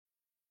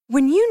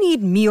When you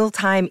need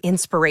mealtime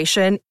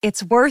inspiration,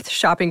 it's worth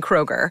shopping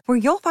Kroger, where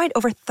you'll find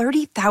over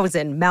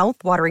 30,000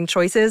 mouth-watering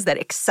choices that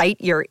excite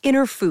your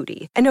inner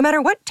foodie. And no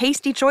matter what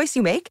tasty choice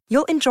you make,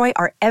 you'll enjoy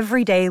our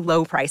everyday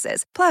low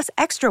prices, plus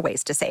extra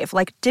ways to save,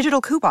 like digital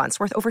coupons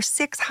worth over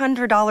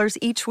 $600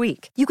 each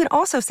week. You can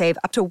also save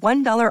up to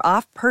 $1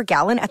 off per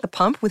gallon at the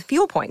pump with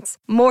fuel points.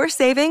 More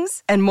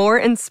savings and more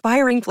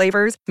inspiring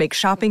flavors make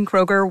shopping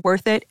Kroger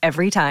worth it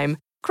every time.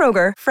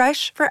 Kroger,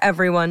 fresh for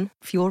everyone.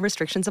 Fuel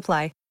restrictions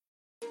apply.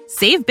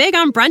 Save big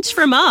on brunch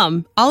for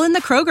mom, all in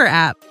the Kroger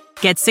app.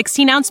 Get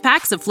 16-ounce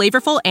packs of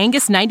flavorful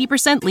Angus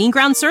 90% lean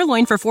ground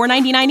sirloin for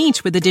 $4.99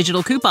 each with a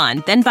digital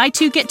coupon. Then buy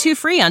 2, get 2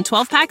 free on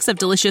 12 packs of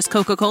delicious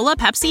Coca-Cola,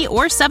 Pepsi,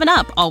 or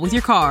 7-Up, all with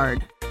your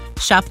card.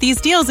 Shop these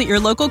deals at your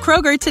local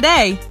Kroger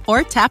today,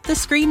 or tap the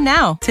screen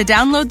now to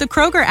download the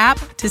Kroger app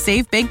to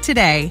save big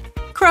today.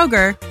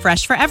 Kroger,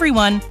 fresh for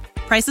everyone.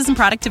 Prices and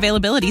product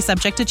availability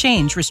subject to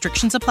change.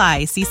 Restrictions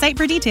apply. See site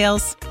for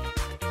details.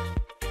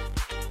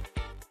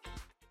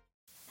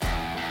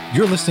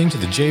 You're listening to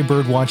the Jay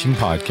Bird Watching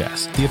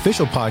Podcast, the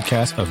official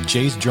podcast of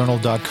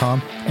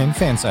jaysjournal.com and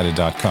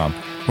fansided.com,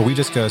 where we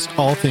discuss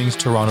all things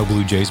Toronto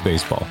Blue Jays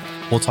baseball.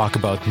 We'll talk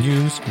about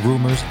news,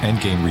 rumors,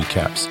 and game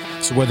recaps.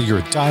 So whether you're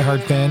a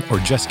diehard fan or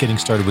just getting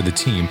started with the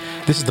team,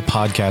 this is the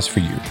podcast for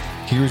you.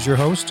 Here's your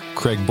host,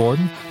 Craig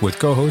Borden, with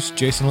co-hosts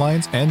Jason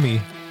Lyons and me,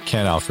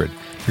 Ken Alfred.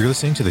 You're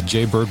listening to the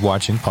Jay Bird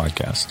Watching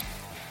Podcast.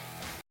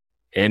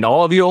 And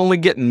all of you only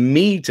get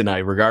me tonight,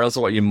 regardless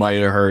of what you might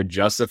have heard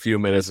just a few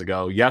minutes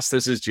ago. Yes,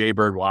 this is Jay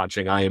Bird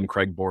Watching. I am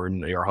Craig Borden,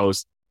 your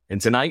host.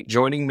 And tonight,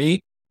 joining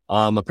me,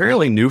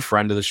 apparently new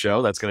friend of the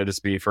show. That's going to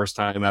just be first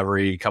time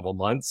every couple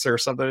months or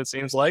something, it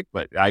seems like.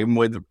 But I'm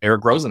with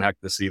Eric Rosenheck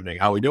this evening.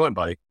 How are we doing,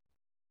 buddy?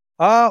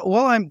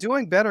 Well, I'm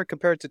doing better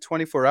compared to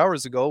 24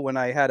 hours ago when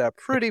I had a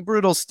pretty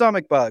brutal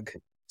stomach bug.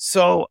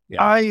 So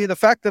the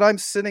fact that I'm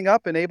sitting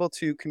up and able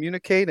to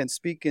communicate and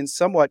speak in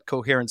somewhat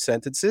coherent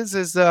sentences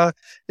is a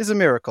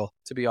miracle,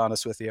 to be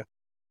honest with you.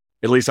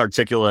 At least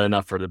articulate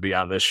enough for to be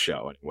on this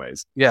show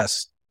anyways.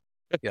 Yes.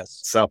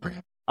 Yes. So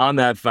on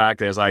that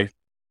fact, as I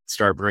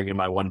start bringing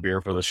my one beer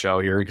for the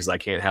show here, because I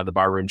can't have the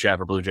barroom chat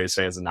for Blue Jays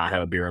fans and not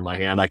have a beer in my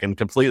hand, I can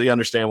completely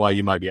understand why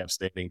you might be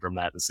abstaining from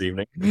that this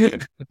evening.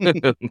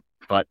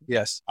 But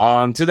yes,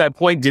 to that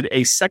point, did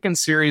a second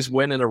series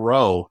win in a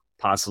row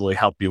possibly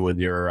help you with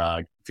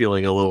your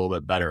feeling a little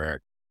bit better,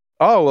 Eric?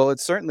 Oh, well, it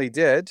certainly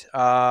did.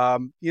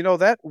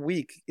 That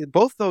week,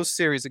 both those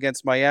series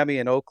against Miami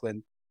and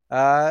Oakland,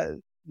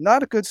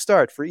 not a good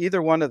start for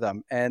either one of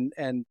them.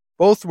 And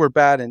both were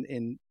bad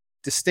in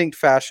distinct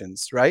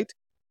fashions, right?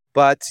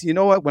 But you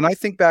know what? When I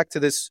think back to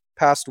this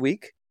past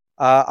week,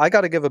 I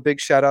got to give a big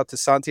shout out to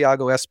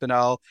Santiago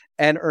Espinal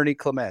and Ernie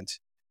Clement,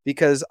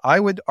 because I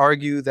would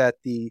argue that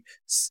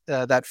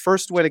that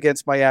first win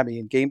against Miami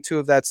in Game 2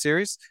 of that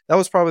series, that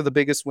was probably the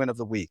biggest win of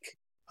the week.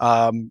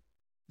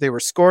 They were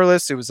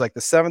scoreless. It was like the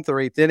 7th or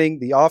 8th inning.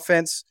 The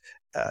offense,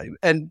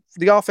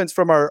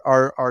 from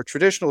our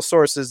traditional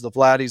sources, the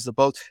Vladdies, the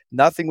Boats,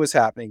 nothing was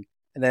happening.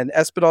 And then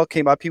Espinal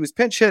came up. He was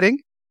pinch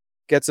hitting,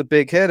 gets a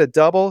big hit, a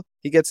double.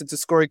 He gets into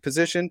scoring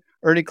position.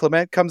 Ernie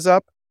Clement comes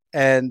up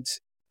and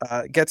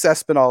gets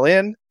Espinal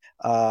in.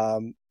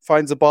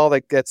 Finds a ball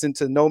that gets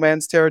into no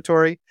man's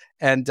territory,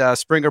 and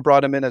Springer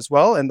brought him in as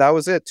well, and that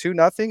was it,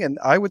 2-0. And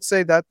I would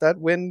say that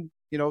win,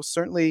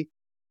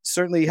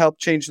 certainly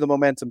helped change the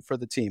momentum for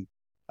the team,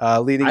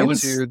 leading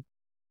into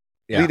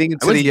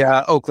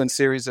the Oakland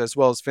series, as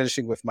well as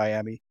finishing with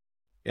Miami.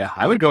 Yeah,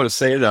 I would go to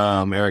say,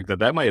 Eric,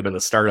 that might have been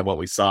the start of what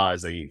we saw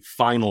as a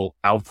final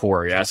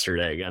outpour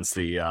yesterday against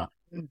the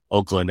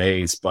Oakland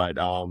A's. But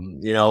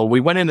we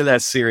went into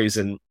that series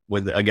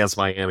against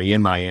Miami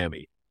in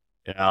Miami.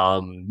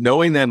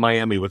 Knowing that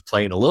Miami was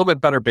playing a little bit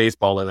better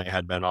baseball than they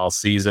had been all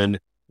season,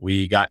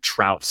 we got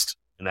trounced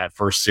in that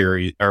first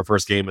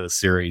game of the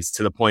series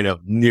to the point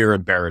of near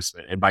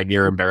embarrassment. And by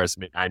near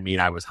embarrassment, I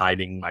mean I was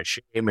hiding my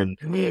shame and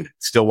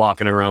still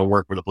walking around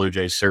work with a Blue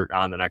Jays shirt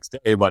on the next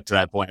day. But to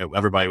that point,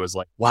 everybody was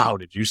like, "Wow,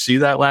 did you see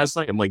that last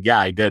night?" I'm like, "Yeah,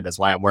 I did. That's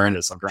why I'm wearing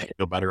this. I'm trying to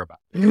feel better about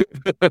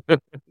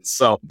it."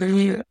 So,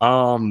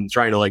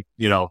 trying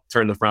to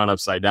turn the frown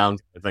upside down,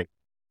 I think.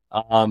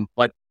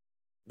 But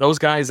those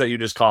guys that you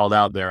just called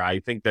out there, I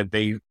think that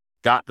they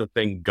got the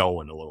thing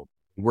going a little.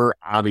 We're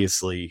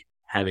obviously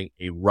having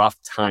a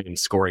rough time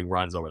scoring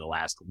runs over the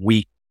last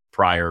week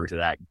prior to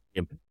that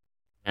game.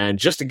 And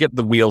just to get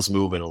the wheels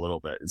moving a little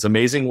bit, it's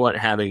amazing what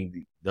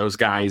having those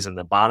guys in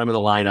the bottom of the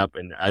lineup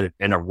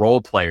and a role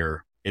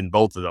player in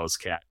both of those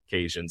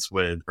occasions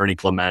with Ernie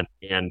Clement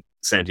and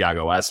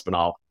Santiago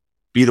Espinal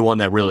be the one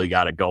that really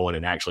got it going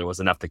and actually was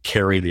enough to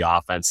carry the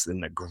offense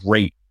in the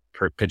great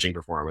pitching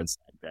performance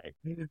that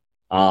day.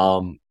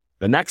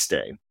 The next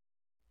day,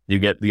 you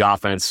get the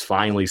offense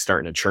finally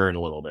starting to churn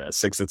a little bit, a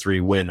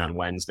 6-3 win on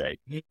Wednesday.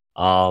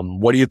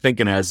 What are you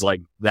thinking as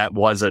that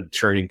was a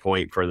turning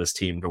point for this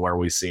team to where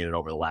we've seen it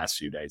over the last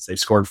few days? They've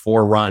scored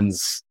 4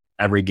 runs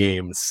every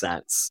game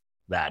since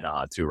that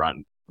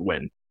 2-run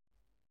win.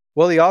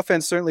 Well, the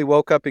offense certainly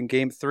woke up in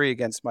Game 3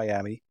 against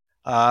Miami.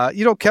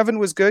 Kevin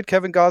was good.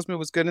 Kevin Gosman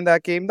was good in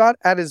that game. Not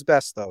at his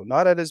best, though.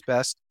 Not at his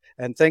best.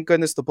 And thank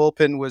goodness the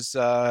bullpen was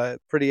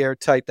pretty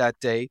airtight that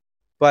day.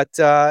 But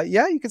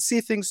you can see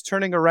things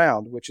turning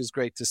around, which is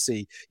great to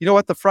see. You know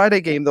what? The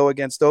Friday game, though,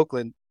 against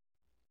Oakland,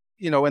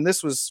 and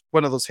this was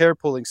one of those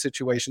hair-pulling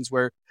situations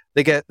where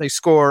they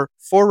score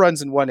 4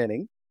 runs in 1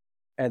 inning,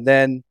 and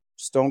then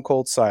stone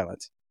cold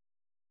silent.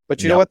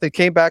 But you know what? They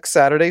came back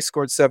Saturday,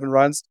 scored 7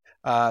 runs.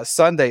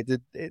 Sunday,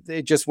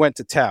 they just went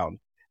to town.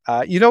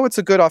 It's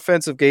a good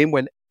offensive game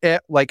when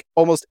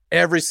almost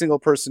every single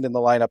person in the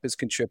lineup is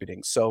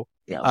contributing. So,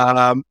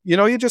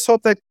 you just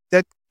hope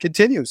that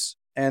continues.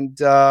 And,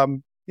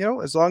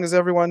 as long as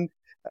everyone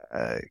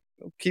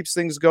keeps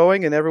things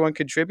going and everyone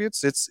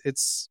contributes,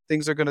 it's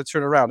things are going to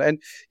turn around. And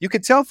you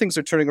can tell things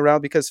are turning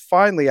around because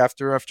finally,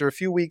 after a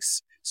few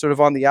weeks sort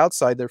of on the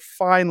outside, they're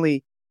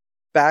finally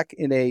back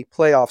in a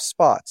playoff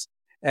spot.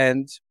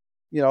 And,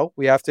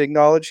 we have to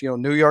acknowledge,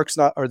 New York's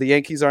not, or the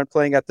Yankees aren't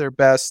playing at their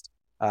best.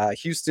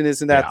 Houston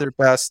isn't at their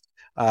best.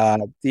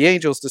 The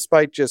Angels,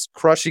 despite just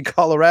crushing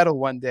Colorado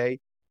one day,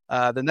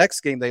 the next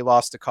game they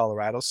lost to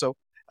Colorado. So,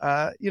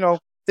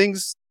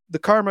 the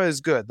karma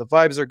is good. The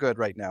vibes are good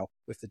right now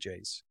with the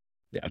Jays.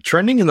 Yeah,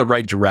 trending in the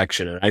right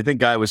direction. And I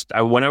think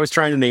when I was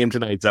trying to name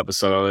tonight's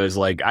episode, I was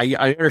like, I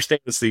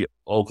understand it's the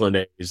Oakland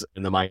A's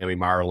and the Miami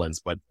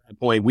Marlins, but at that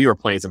point we were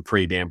playing some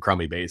pretty damn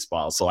crummy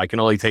baseball. So I can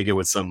only take it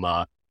with some,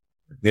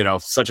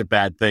 such a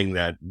bad thing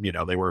that,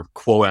 they were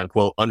quote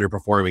unquote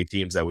underperforming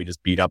teams that we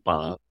just beat up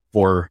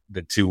 4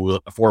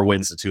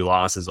 wins to 2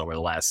 losses over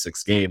the last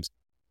 6 games.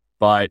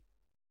 But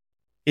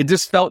it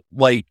just felt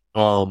like,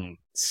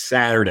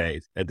 Saturday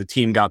that the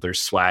team got their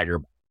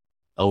swagger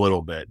a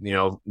little bit.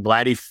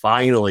 Vladdy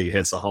finally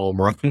hits a home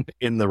run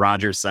in the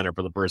Rogers Center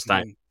for the first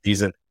time this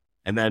season,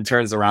 and then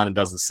turns around and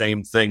does the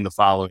same thing the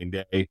following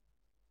day.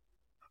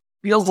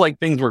 Feels like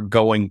things were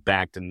going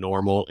back to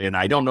normal, and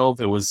I don't know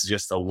if it was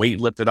just a weight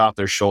lifted off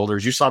their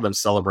shoulders. You saw them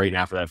celebrating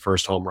after that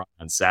first home run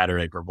on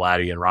Saturday for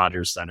Vladdy in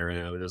Rogers Center, and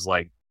it was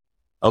like,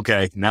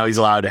 okay, now he's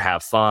allowed to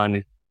have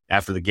fun.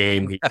 After the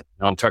game, he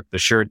took the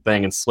shirt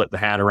thing and split the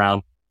hat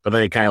around. But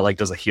then he kind of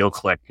does a heel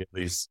click.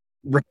 He's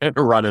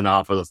running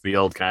off of the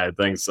field kind of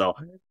thing. So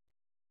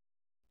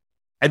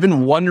I've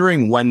been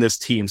wondering when this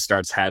team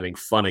starts having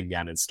fun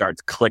again and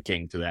starts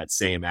clicking to that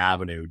same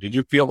avenue. Did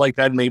you feel like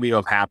that maybe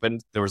have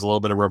happened? There was a little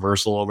bit of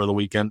reversal over the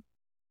weekend.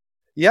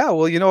 Yeah,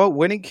 well, you know what?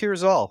 Winning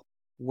cures all.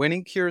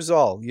 Winning cures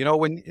all.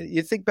 When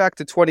you think back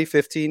to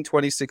 2015,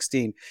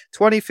 2016,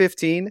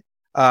 2015,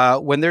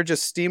 when they're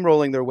just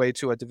steamrolling their way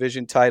to a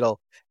division title,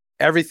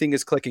 everything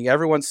is clicking.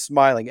 Everyone's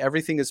smiling.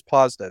 Everything is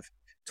positive.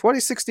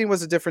 2016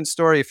 was a different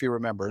story, if you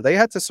remember. They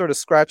had to sort of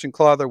scratch and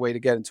claw their way to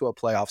get into a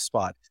playoff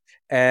spot.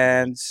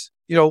 And,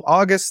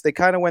 August, they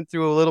kind of went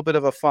through a little bit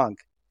of a funk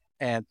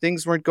and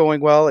things weren't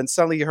going well. And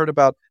suddenly you heard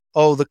about,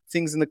 the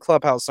things in the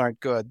clubhouse aren't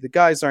good. The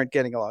guys aren't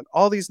getting along.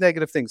 All these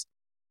negative things.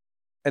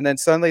 And then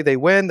suddenly they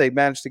win. They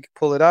managed to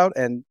pull it out,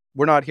 and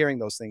we're not hearing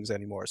those things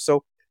anymore.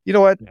 So, you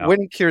know what? Yeah.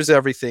 Winning cures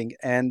everything.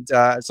 And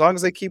as long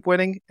as they keep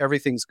winning,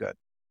 everything's good.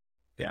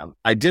 Yeah,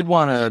 I did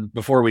want to,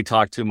 before we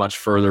talk too much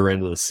further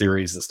into the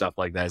series and stuff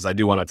like that, is I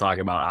do want to talk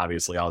about,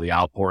 obviously, all the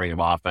outpouring of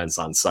offense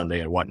on Sunday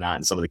and whatnot,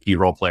 and some of the key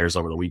role players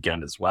over the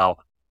weekend as well.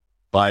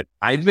 But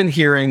I've been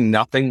hearing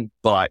nothing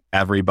but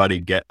everybody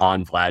get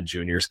on Vlad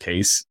Jr.'s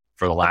case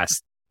for the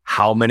last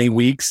how many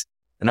weeks?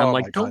 And I'm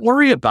like, don't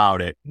worry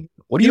about it.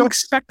 What are you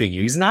expecting?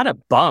 He's not a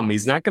bum.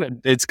 He's not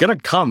it's going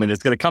to come, and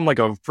it's going to come like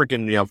a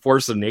freaking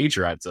force of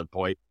nature at some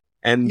point.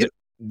 And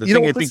the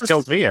thing I think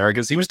tells me, Eric,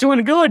 is he was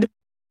doing good.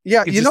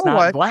 Yeah, you know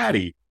what?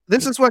 Vladdy.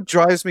 This is what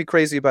drives me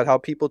crazy about how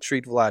people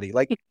treat Vladdy.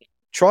 Like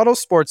Toronto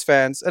sports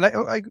fans, and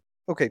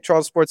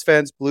Toronto sports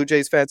fans, Blue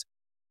Jays fans,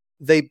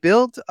 they've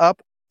built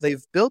up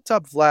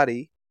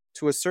Vladdy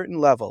to a certain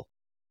level.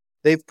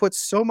 They've put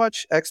so many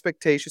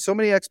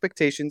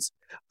expectations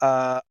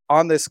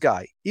on this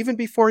guy, even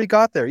before he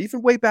got there,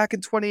 even way back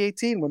in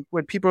 2018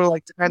 when people are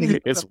like,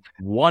 it's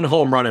one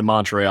home run in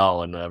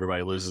Montreal and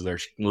everybody loses their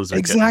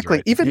exactly.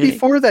 Right? Even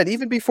before that,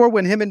 even before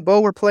when him and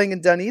Bo were playing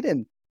in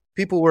Dunedin,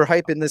 people were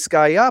hyping this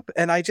guy up.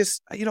 And I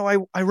just,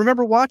 I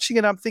remember watching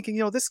it. I'm thinking,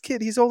 this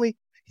kid, he's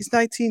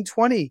 19,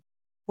 20.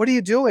 What are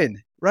you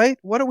doing? Right?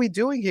 What are we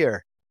doing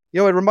here?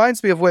 It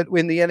reminds me of what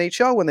in the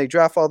NHL, when they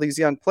draft all these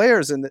young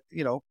players and,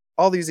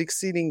 all these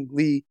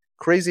exceedingly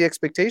crazy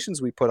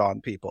expectations we put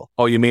on people.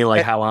 Oh, you mean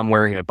how I'm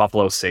wearing a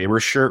Buffalo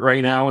Sabres shirt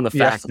right now, and the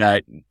fact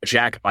that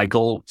Jack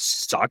Eichel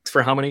sucked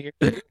for how many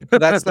years?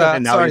 That's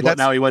and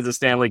now he wins the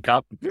Stanley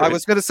Cup. I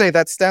was going to say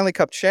that's Stanley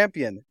Cup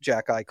champion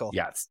Jack Eichel.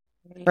 Yes.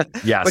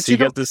 Yes, you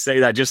get to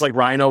say that, just like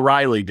Ryan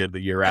O'Reilly did the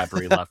year after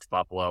he left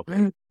Buffalo.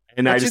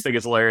 And I just think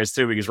it's hilarious,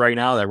 too, because right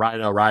now that Ryan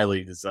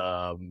O'Reilly is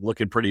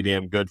looking pretty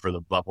damn good for the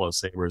Buffalo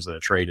Sabres in a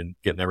trade and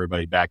getting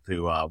everybody back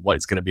to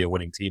what's going to be a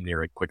winning team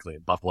here quickly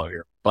in Buffalo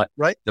here. But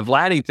the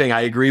Vladdy thing,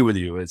 I agree with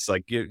you. It's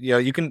like,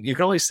 you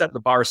can only set the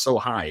bar so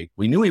high.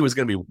 We knew he was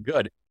going to be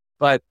good,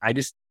 but I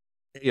just,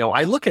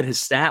 I look at his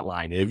stat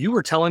line. If you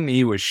were telling me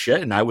he was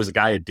shit and I was a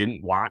guy who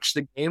didn't watch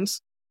the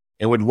games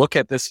and would look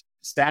at this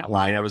stat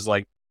line, I was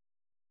like,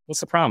 what's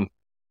the problem?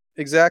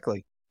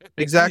 Exactly.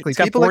 He's got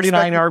People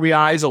 49 expect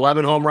RBIs,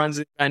 11 home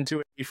runs, and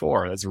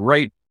 284. That's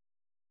right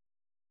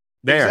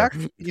there.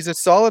 exactly. He's a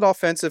solid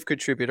offensive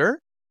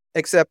contributor,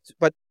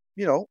 but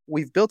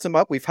we've built him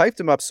up, we've hyped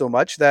him up so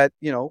much that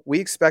we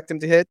expect him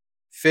to hit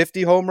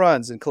 50 home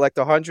runs and collect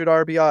 100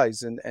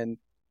 RBIs and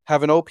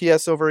have an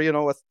OPS over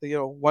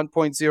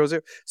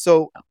 1.00.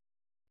 So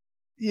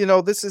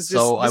this is just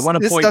So I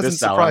want to point doesn't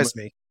this out. surprise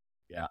me.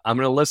 Yeah, I'm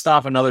going to list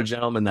off another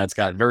gentleman that's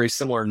got very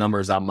similar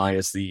numbers on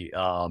minus the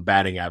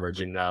batting average.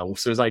 And as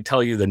soon as I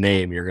tell you the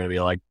name, you're going to be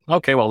like,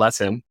 okay, well, that's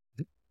him.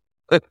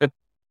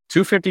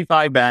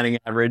 255 batting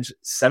average,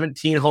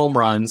 17 home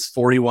runs,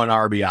 41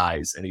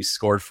 RBIs, and he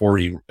scored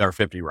 40 or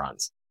 50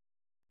 runs.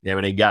 You have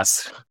any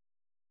guess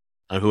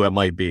on who it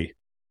might be?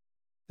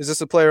 Is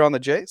this a player on the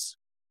Jays?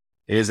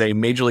 It is a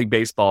Major League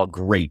Baseball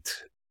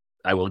great.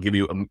 I will give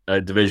you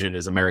a division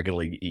is American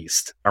League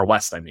East or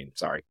West. I mean,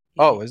 sorry.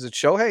 Oh, is it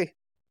Shohei?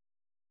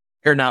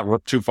 You're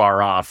not too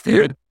far off.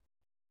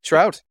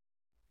 Trout.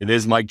 It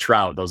is Mike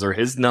Trout. Those are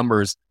his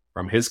numbers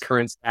from his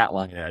current stat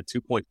line at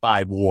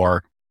 2.5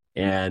 WAR,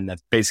 and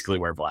that's basically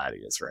where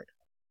Vladdy is right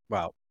now.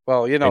 Wow.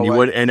 Well,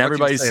 and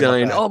everybody's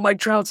saying, "Oh, Mike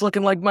Trout's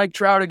looking like Mike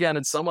Trout again.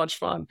 It's so much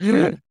fun."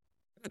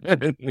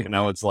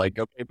 It's like,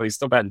 okay, but he's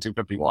still batting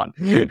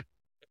 251.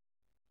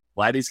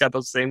 Vladdy's got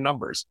those same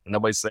numbers, and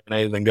nobody's saying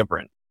anything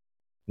different.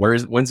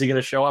 When's he going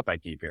to show up? I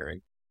keep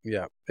hearing.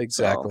 Yeah,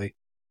 exactly.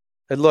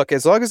 And look,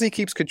 as long as he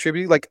keeps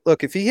contributing,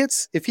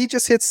 if he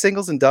just hits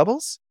singles and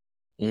doubles,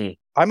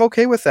 I'm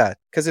okay with that.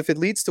 Because if it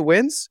leads to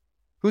wins,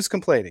 who's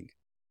complaining,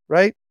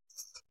 right?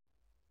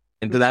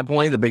 And to that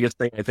point, the biggest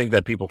thing I think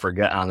that people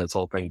forget on this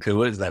whole thing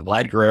too is that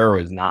Vlad Guerrero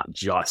is not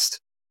just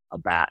a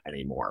bat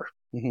anymore.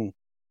 Mm-hmm.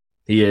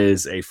 He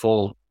is a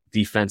full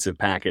defensive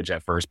package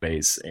at first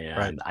base, and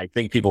right. I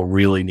think people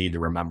really need to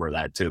remember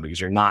that too,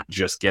 because you're not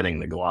just getting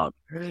the glove.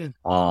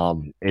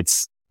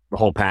 It's the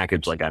whole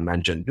package, like I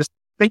mentioned. Just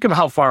think of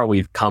how far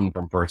we've come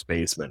from first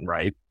baseman,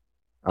 right?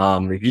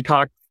 If you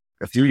talk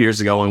a few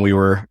years ago when we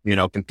were,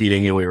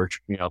 competing and we were,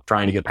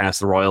 trying to get past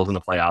the Royals in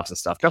the playoffs and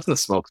stuff, Justin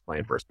Smoke's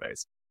playing first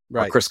base.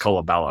 Right. Or Chris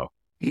Colabello.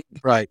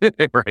 Right.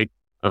 Right.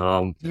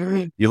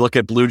 You look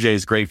at Blue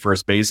Jays' great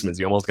first basemen,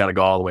 you almost got to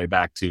go all the way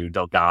back to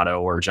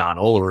Delgado or John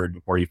Olerud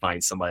before you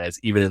find somebody that's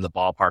even in the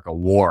ballpark of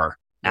WAR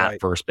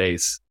at first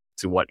base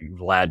to what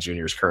Vlad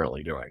Jr. is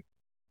currently doing.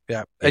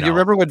 Yeah. You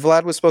remember when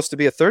Vlad was supposed to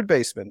be a third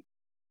baseman?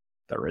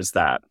 There is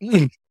that.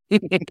 And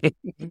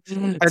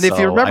if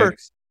you remember,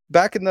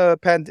 back in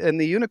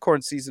the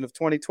unicorn season of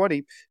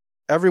 2020,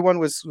 everyone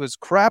was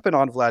crapping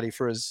on Vladdy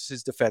for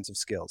his defensive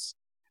skills.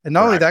 And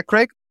not only that,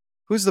 Craig,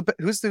 who's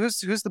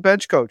the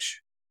bench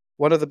coach?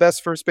 One of the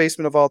best first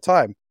basemen of all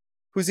time,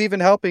 who's even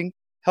helping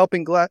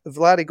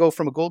Vladdy go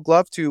from a Gold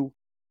Glove to,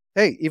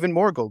 hey, even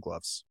more Gold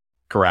Gloves.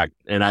 Correct,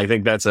 and I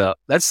think that's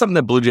something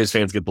that Blue Jays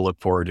fans get to look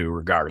forward to,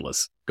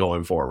 regardless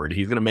going forward.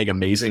 He's going to make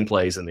amazing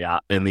plays in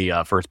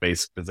the first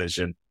base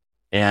position,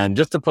 and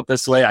just to put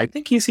this way, I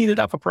think he's heated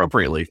up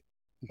appropriately.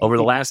 Over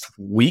the last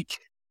week,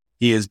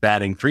 he is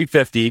batting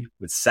 .350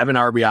 with 7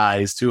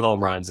 RBIs, 2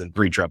 home runs, and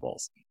 3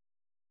 triples.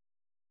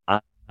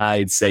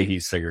 I'd say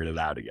he's figured it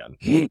out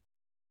again.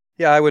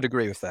 Yeah, I would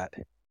agree with that.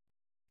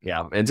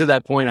 Yeah. And to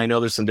that point, I know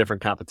there's some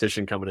different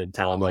competition coming into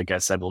town. Like I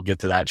said, we'll get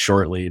to that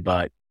shortly.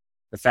 But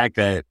the fact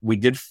that we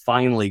did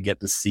finally get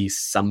to see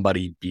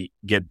somebody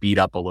get beat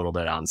up a little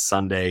bit on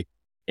Sunday.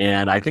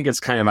 And I think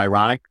it's kind of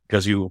ironic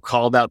because you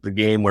called out the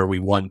game where we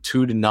won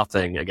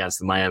 2-0 against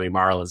the Miami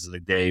Marlins, the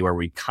day where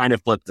we kind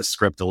of flipped the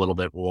script a little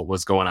bit, what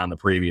was going on the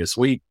previous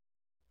week.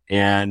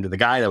 And the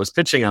guy that was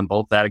pitching on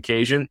both that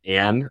occasion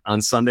and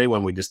on Sunday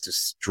when we just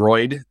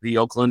destroyed the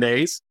Oakland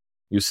A's,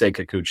 Yusei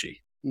Kikuchi.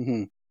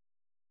 Mm-hmm.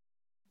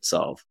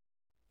 So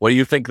what do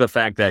you think of the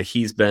fact that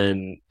he's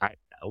been,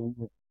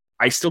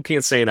 I still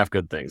can't say enough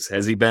good things.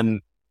 Has he been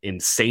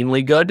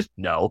insanely good?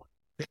 No.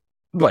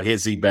 But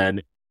has he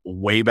been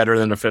way better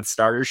than a fifth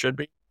starter should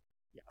be?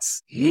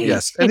 Yes.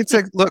 Yes. And it's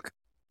look,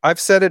 I've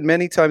said it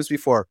many times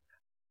before.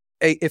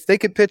 Hey, if they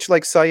could pitch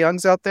like Cy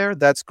Young's out there,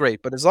 that's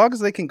great. But as long as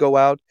they can go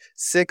out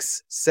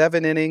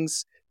 6-7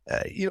 innings,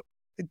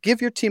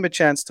 give your team a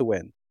chance to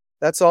win.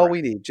 That's all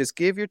we need. Just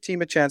give your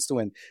team a chance to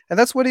win. And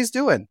that's what he's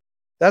doing.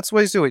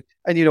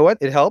 And you know what?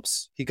 It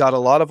helps. He got a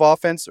lot of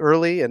offense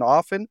early and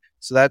often,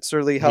 so that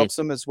certainly helps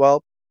him as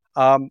well.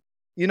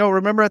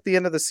 Remember at the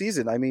end of the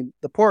season, I mean,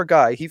 the poor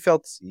guy, he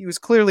was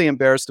clearly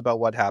embarrassed about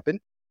what happened.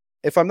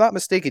 If I'm not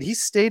mistaken, he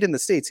stayed in the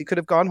States. He could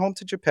have gone home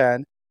to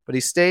Japan, but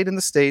he stayed in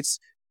the States,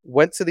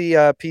 went to the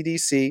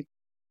PDC,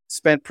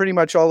 spent pretty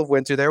much all of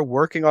winter there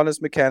working on his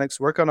mechanics,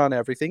 working on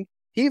everything.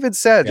 He even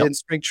said in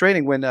spring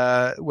training when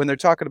they're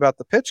talking about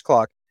the pitch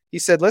clock, he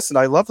said, listen,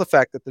 I love the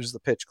fact that there's the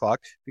pitch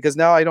clock because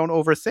now I don't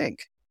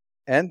overthink.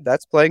 And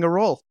that's playing a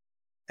role.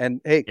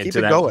 And hey, keep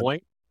it going.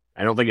 Point,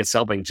 I don't think it's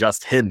helping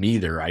just him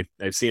either.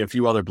 I've seen a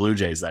few other Blue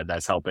Jays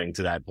that's helping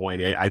to that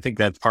point. I think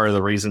that's part of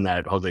the reason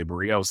that Jose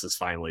Barrios is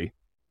finally,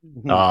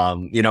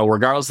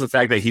 regardless of the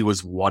fact that he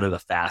was one of the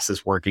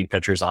fastest working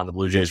pitchers on the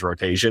Blue Jays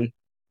rotation,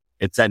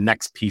 it's that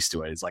next piece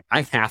to it. It's like,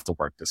 I have to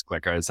work this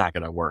quicker. It's not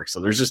going to work.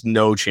 So there's just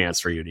no chance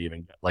for you to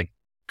even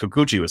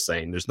Kikuchi was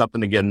saying. There's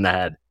nothing to get in the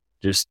head.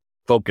 Just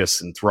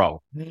focus and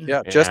throw.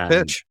 Yeah, just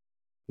pitch.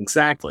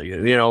 Exactly.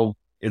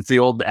 It's the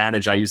old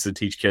adage I used to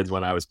teach kids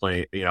when I was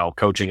playing,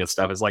 coaching and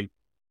stuff. It's like,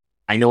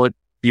 I know it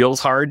feels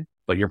hard,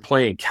 but you're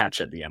playing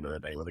catch at the end of the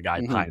day with a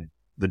guy behind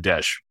the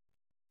dish.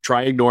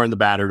 Try ignoring the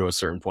batter to a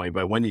certain point,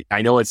 but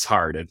I know it's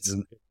hard.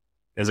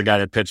 As a guy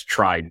that pitched,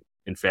 tried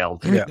and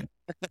failed. Yeah,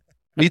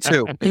 me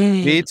too.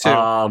 Me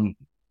too.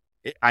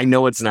 I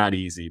know it's not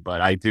easy,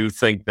 but I do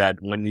think that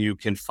when you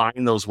can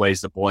find those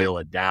ways to boil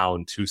it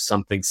down to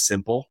something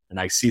simple, and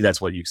I see that's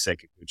what Yusei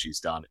Kikuchi's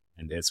done,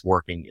 and it's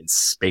working in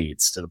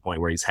spades to the point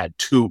where he's had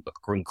 2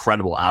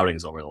 incredible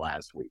outings over the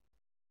last week.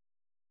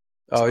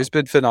 Oh, he's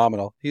been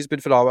phenomenal.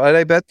 And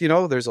I bet,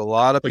 there's a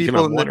lot of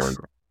people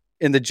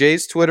in the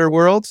Jays Twitter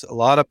world, a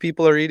lot of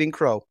people are eating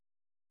crow.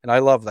 And I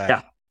love that.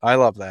 Yeah. I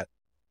love that.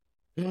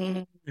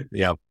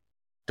 Yeah.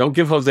 Don't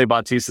give Jose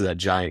Bautista that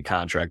giant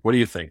contract. What are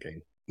you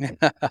thinking?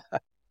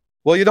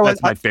 Well,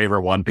 that's my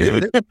favorite one.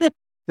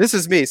 This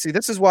is me. See,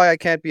 this is why I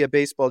can't be a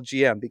baseball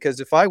GM, because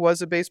if I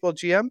was a baseball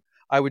GM,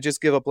 I would just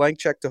give a blank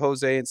check to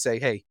Jose and say,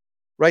 hey,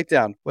 write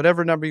down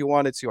whatever number you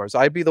want. It's yours.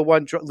 I'd be the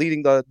one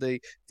leading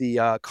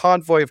the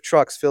convoy of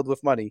trucks filled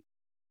with money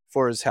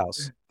for his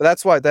house. But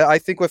that's why I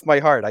think with my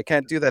heart. I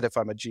can't do that if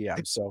I'm a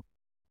GM. So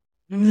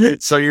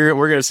we're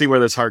going to see where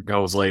this heart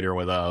goes later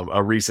with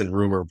a recent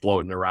rumor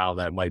floating around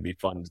that might be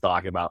fun to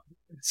talk about.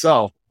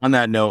 So on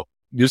that note,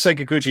 Yusei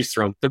Kikuchi's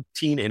thrown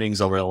 13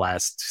 innings over the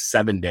last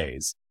 7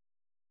 days,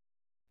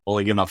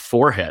 only given up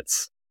 4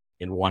 hits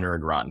in 1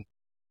 earned run,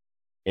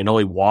 and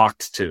only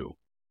walked 2.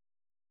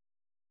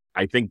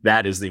 I think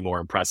that is the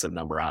more impressive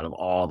number out of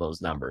all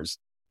those numbers.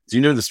 So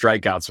you knew the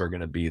strikeouts were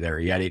going to be there.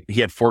 He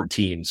had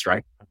 14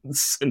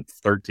 strikeouts in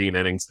 13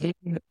 innings.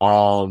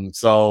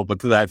 But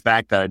to that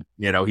fact that,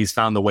 he's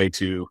found the way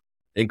to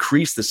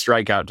increase the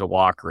strikeout to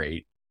walk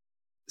rate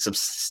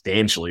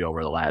substantially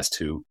over the last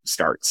 2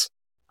 starts.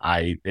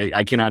 I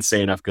cannot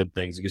say enough good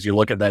things, because you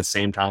look at that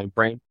same time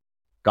frame,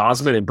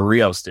 Gausman and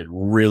Barrios did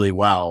really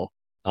well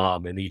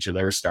in each of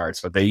their starts,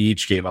 but they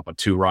each gave up a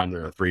 2-run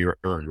or a 3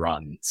 earned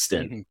run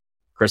stint. Mm-hmm.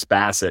 Chris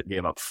Bassett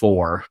gave up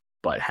 4,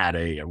 but had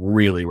a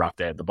really rough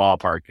day at the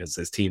ballpark because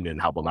his team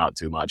didn't help him out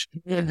too much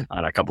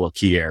on a couple of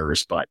key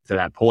errors. But to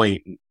that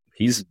point,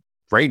 he's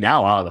right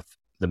now out of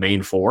the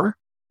main 4.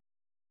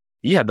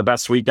 He had the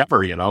best week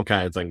ever,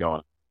 kind of thing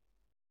going.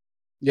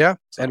 Yeah,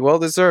 and well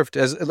deserved.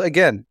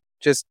 Again,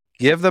 just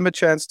give them a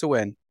chance to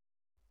win.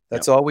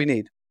 That's all we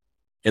need.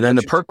 And then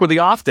the perk with the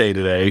off day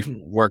today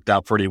worked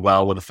out pretty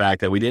well with the fact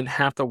that we didn't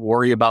have to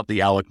worry about the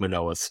Alek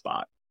Manoah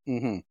spot.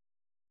 Mm-hmm.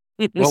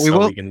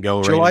 Well, we can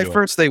go July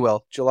 1st. They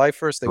will. July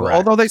 1st. They will.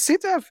 Although they seem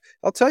to have,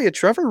 I'll tell you,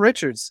 Trevor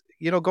Richards,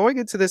 going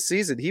into this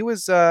season, he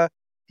was a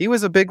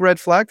big red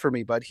flag for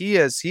me, but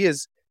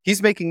he's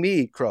making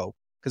me crow,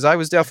 because I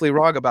was definitely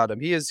wrong about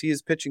him. He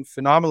is pitching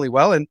phenomenally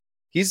well, and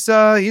he's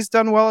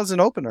done well as an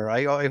opener.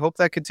 I hope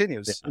that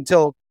continues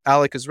until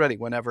Alek is ready,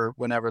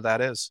 whenever that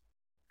is.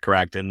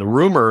 Correct. And the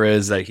rumor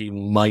is that he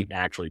might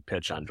actually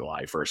pitch on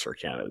July 1st for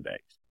Canada Day.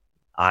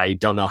 I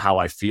don't know how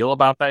I feel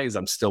about that, because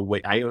I'm still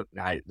waiting.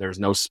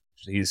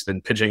 He's been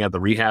pitching at the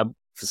rehab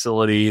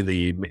facility,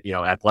 the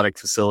athletic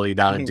facility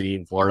down in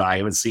Dean, Florida. I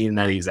haven't seen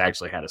that he's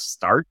actually had a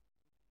start.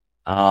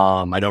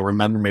 I don't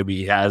remember. Maybe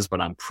he has,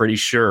 but I'm pretty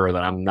sure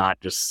that I'm not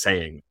just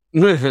saying.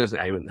 I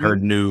haven't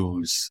heard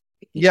news.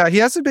 Yeah, he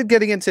hasn't been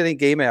getting into any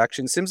game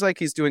action. Seems like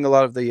he's doing a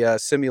lot of the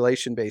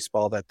simulation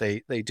baseball that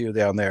they do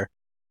down there,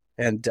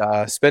 and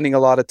spending a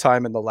lot of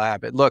time in the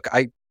lab. And look,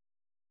 I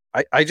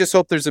just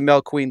hope there's a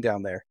Mel Queen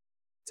down there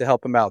to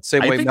help him out.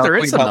 Same way think there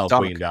is a Mel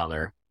Queen down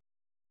there.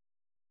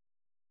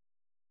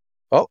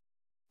 Oh,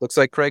 looks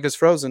like Craig is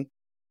frozen.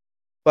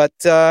 But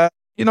when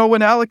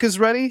Alek is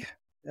ready,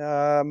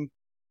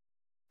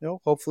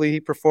 hopefully he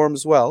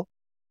performs well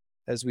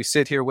as we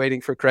sit here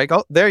waiting for Craig.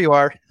 Oh, there you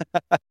are.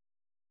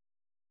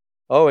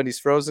 Oh, and he's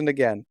frozen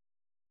again.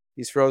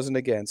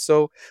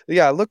 So,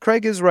 yeah, look,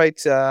 Craig is right.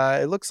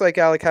 It looks like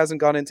Alek hasn't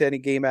gone into any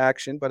game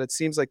action, but it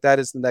seems like that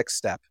is the next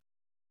step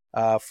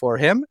for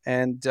him.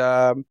 And,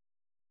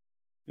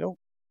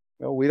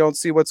 we don't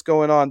see what's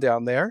going on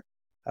down there.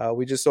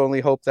 We just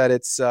only hope that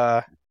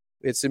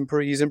he's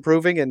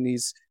improving and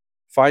he's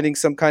finding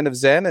some kind of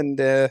zen, and,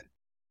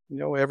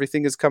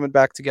 everything is coming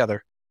back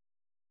together.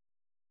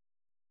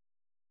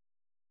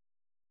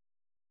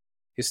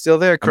 You're still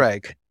there,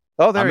 Craig?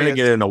 Oh, there I'm he going is.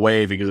 to get in a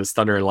wave because it's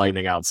thunder and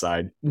lightning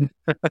outside.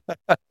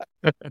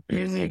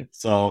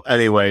 So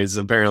anyways,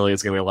 apparently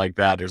it's going to be like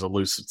that. There's a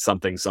loose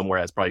something somewhere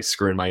that's probably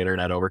screwing my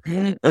internet over.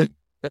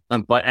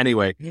 But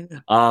anyway,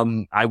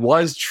 I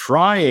was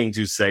trying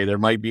to say there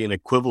might be an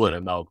equivalent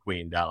of Mel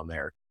Queen down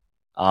there.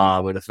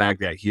 With the fact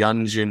that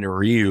Hyunjin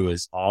Ryu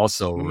is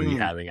also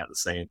rehabbing at the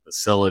same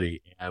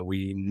facility. And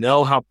we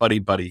know how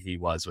buddy he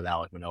was with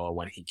Alek Manoah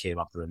when he came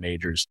up to the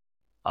majors.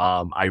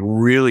 I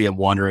really am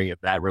wondering if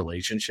that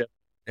relationship,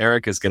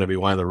 Eric, is going to be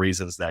one of the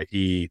reasons that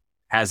he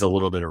has a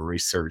little bit of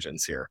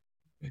resurgence here.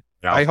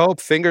 I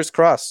hope, fingers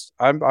crossed.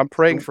 I'm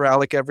praying for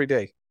Alek every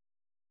day.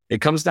 It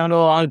comes down to a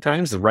lot of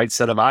times the right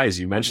set of eyes.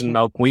 You mentioned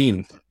Mel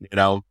Queen,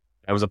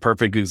 that was a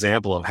perfect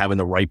example of having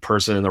the right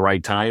person in the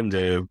right time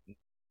to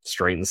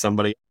straighten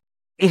somebody.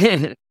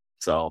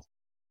 So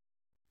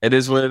it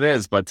is what it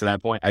is. But to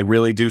that point, I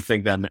really do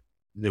think that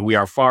we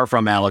are far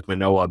from Alek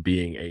Manoah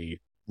being a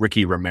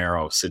Ricky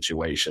Romero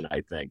situation,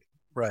 I think.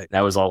 Right.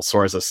 That was all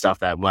sorts of stuff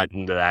that went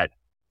into that,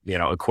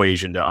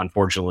 equation to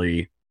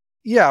unfortunately.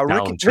 Yeah,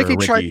 Ricky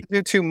tried to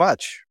do too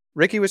much.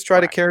 Ricky was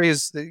trying to carry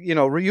his,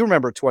 you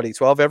remember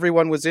 2012,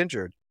 everyone was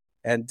injured.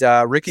 And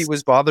Ricky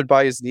was bothered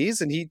by his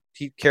knees, and he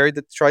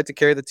tried to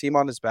carry the team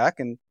on his back.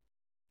 And,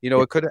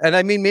 it could, and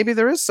I mean, maybe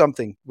there is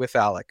something with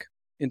Alek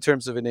in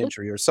terms of an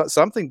injury or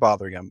something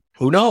bothering him.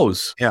 Who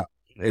knows? Yeah.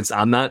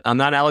 I'm not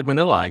Alek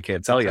Manoah. I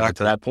can't tell you.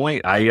 To that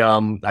point.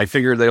 I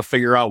figure they'll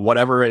figure out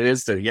whatever it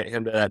is to get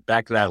him to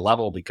back to that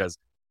level, because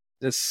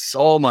there's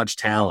so much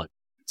talent.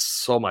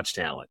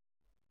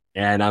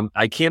 And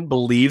I can't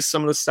believe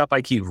some of the stuff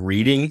I keep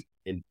reading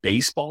in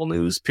baseball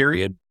news,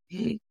 period,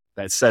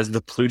 that says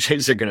the Blue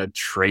Jays are going to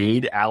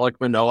trade Alek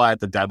Manoah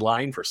at the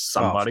deadline for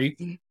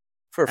somebody.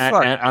 For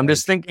fun. And I'm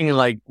just thinking,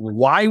 like,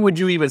 why would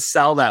you even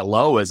sell that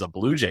low as a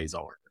Blue Jays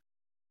owner?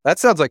 That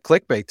sounds like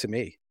clickbait to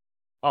me.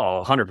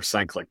 Oh, 100%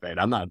 clickbait.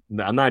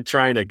 I'm not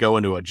trying to go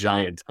into a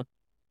giant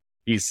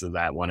piece of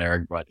that one,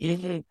 Eric, but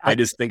I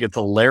just think it's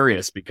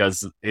hilarious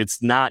because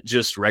it's not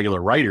just regular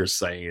writers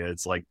saying it.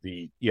 It's like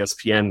the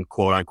ESPN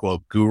quote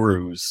unquote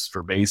gurus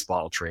for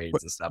baseball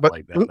trades and stuff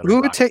like that.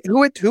 Who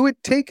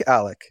would take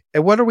Alek?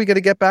 And what are we going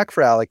to get back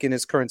for Alek in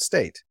his current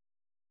state?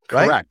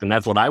 Right? Correct. And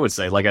that's what I would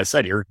say. Like I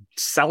said, you're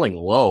selling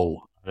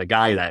low on a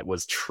guy that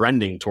was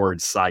trending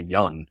towards Cy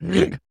Young.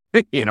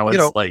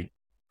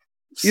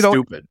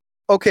 Stupid.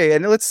 Okay,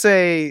 and let's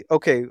say,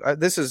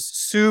 this is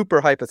super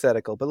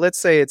hypothetical, but let's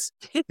say it's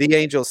the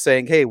Angels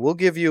saying, "Hey, we'll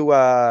give you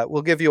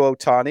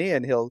Ohtani,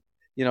 and he'll,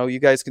 you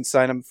guys can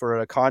sign him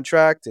for a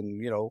contract,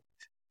 and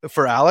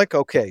for Alek,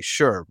 okay,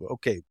 sure,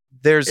 okay."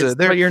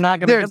 But you're not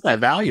going to get that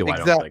value.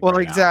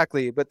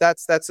 Exactly. But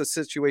that's a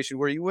situation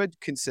where you would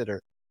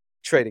consider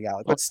trading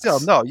Alek, but still,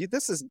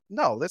 this is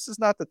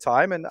not the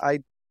time, and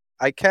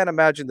I can't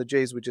imagine the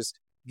Jays would just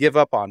give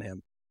up on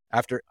him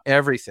after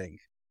everything.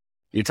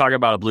 You talk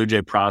about a Blue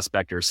Jay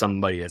prospect or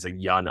somebody as a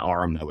young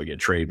arm that would get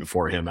traded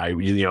before him.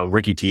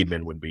 Ricky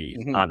Tiedemann would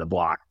be on the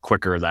block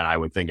quicker than I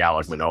would think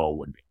Alek Manoah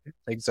would be.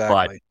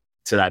 Exactly. But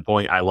to that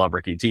point, I love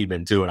Ricky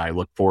Tiedemann too, and I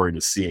look forward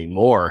to seeing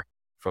more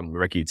from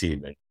Ricky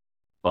Tiedemann.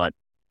 But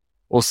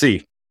we'll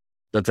see.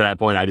 But to that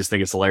point, I just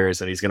think it's hilarious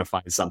that he's going to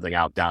find something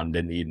out down in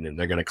Dunedin, and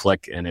they're going to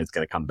click, and it's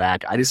going to come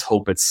back. I just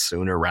hope it's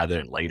sooner rather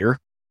than later.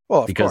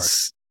 Well,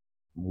 because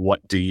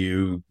what do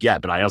you get?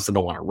 But I also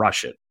don't want to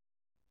rush it.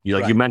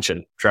 You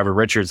mentioned, Trevor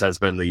Richards has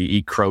been the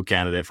Eat Crow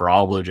candidate for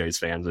all Blue Jays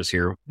fans this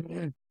year,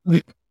 me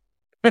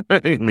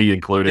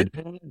included.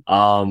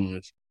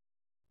 I'm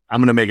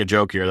going to make a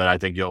joke here that I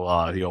think you'll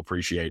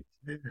appreciate.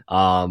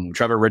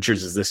 Trevor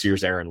Richards is this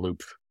year's Aaron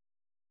Loop.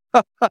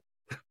 My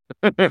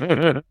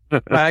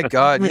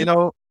God,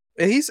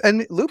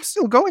 and Loop's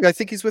still going. I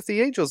think he's with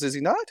the Angels, is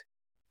he not?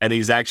 And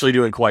he's actually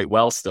doing quite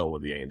well still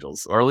with the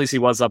Angels, or at least he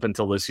was up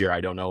until this year. I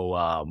don't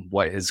know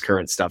what his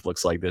current stuff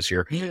looks like this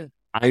year.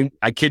 I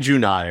kid you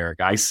not,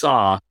 Eric. I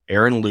saw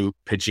Aaron Loop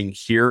pitching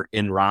here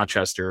in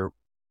Rochester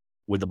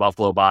with the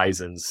Buffalo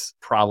Bisons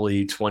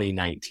probably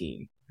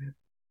 2019.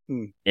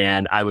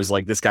 And I was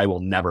like, this guy will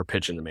never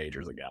pitch in the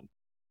majors again.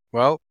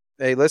 Well,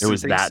 hey, listen. It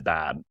was that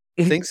bad.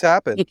 Things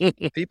happen.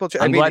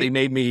 I'm glad he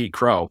made me eat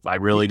crow. I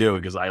really do,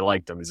 because I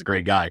liked him. He's a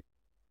great guy.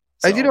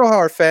 So. I do know how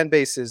our fan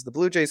base is, the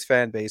Blue Jays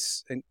fan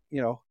base. And,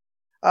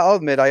 I'll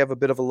admit I have a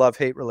bit of a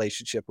love-hate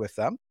relationship with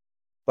them.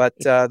 But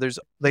there's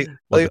the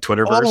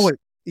Twitterverse.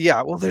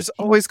 Yeah, well, there's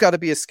always got to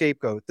be a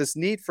scapegoat. This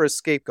need for a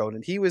scapegoat,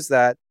 and he was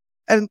that.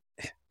 And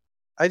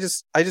I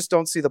just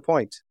don't see the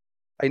point.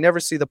 I never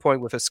see the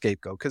point with a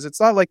scapegoat, because it's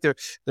not like they're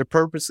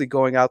purposely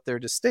going out there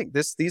to stink.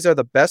 These are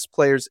the best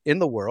players in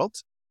the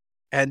world,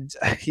 and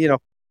you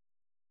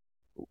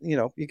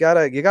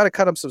gotta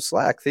cut them some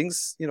slack.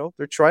 Things,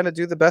 they're trying to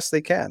do the best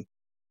they can.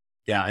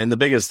 Yeah, and the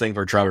biggest thing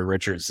for Trevor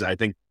Richards, I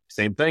think,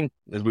 same thing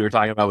as we were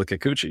talking about with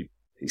Kikuchi.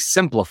 He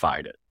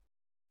simplified it.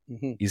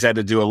 He's had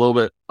to do a little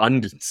bit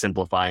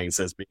unsimplifying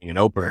since being an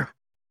opener.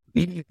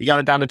 He got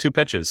it down to 2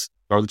 pitches.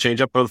 Throw the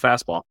changeup, throw the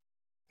fastball.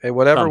 Hey,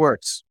 whatever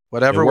works.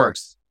 Whatever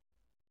works.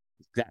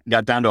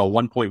 Got down to a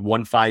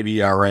 1.15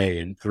 ERA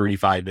in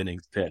 35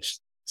 innings pitched.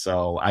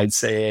 So I'd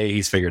say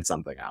he's figured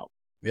something out.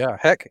 Yeah,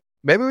 heck.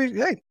 Maybe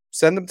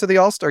send him to the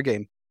All-Star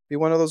game. Be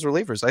one of those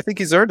relievers. I think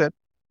he's earned it.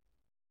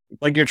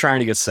 Like you're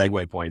trying to get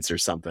segue points or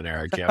something,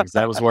 Eric. Yeah, because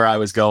that was where I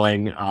was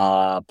going.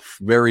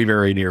 Very,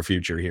 very near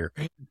future here.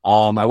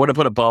 I want to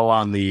put a bow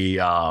on the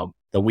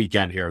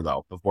weekend here,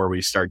 though, before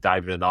we start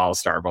diving into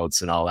All-Star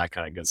votes and all that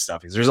kind of good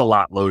stuff. Because there's a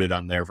lot loaded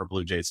on there for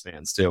Blue Jays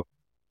fans too.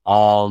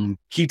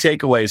 Key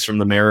takeaways from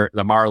the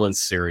Marlins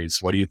series.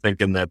 What are you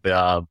thinking that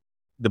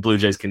the Blue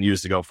Jays can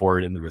use to go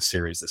forward into the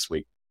series this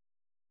week?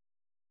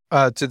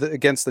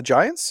 Against the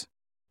Giants?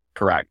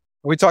 Correct.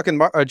 Are we talking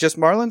just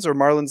Marlins or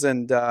Marlins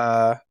and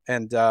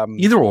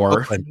either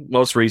or? Oakland?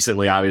 Most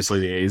recently,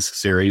 obviously the A's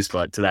series,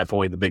 but to that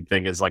point, the big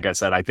thing is, like I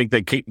said, I think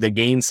they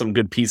gained some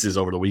good pieces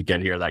over the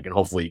weekend here that can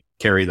hopefully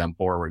carry them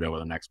forward over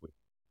the next week.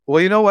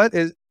 Well, you know what?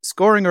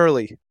 Scoring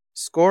early.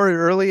 Score it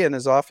early and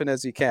as often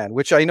as you can,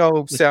 which I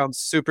know sounds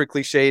super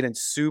cliched and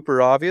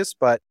super obvious,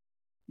 but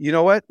you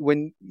know what?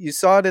 When you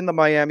saw it in the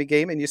Miami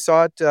game and you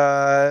saw it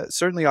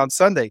certainly on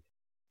Sunday,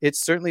 it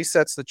certainly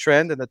sets the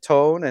trend and the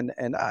tone.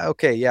 And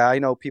okay, yeah, I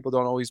know people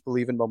don't always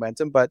believe in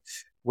momentum, but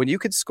when you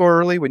can score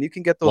early, when you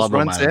can get those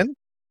runs in,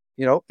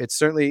 you know, it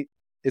certainly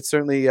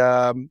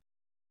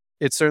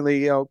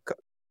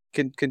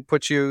can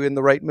put you in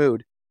the right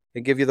mood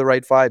and give you the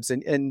right vibes.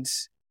 And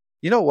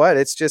you know what?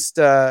 It's just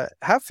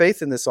have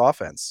faith in this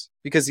offense,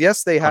 because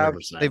yes,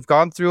 they've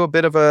gone through a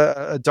bit of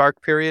a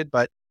dark period,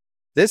 but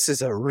this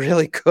is a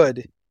really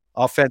good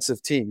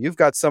offensive team. You've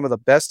got some of the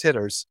best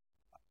hitters.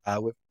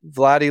 With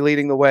Vladdy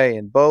leading the way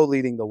and Bo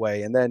leading the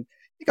way. And then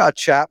you got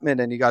Chapman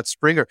and you got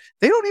Springer.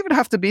 They don't even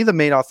have to be the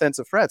main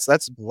offensive threats.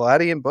 That's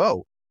Vladdy and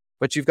Bo.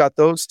 But you've got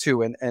those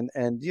two. And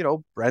you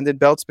know, Brandon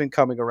Belt's been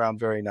coming around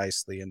very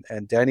nicely.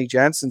 And Danny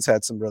Jansen's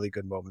had some really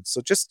good moments.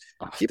 So just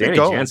keep it going.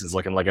 Danny Jansen's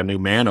looking like a new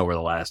man over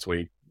the last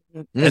week.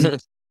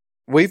 And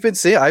I've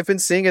been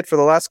seeing it for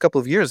the last couple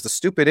of years, the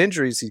stupid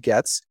injuries he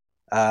gets.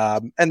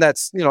 And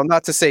that's, you know,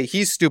 not to say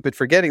he's stupid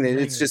for getting it.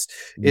 It's just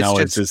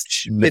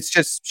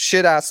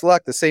shit ass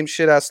luck. The same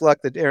shit ass luck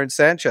that Aaron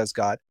Sanchez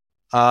got.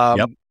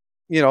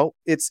 You know,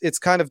 it's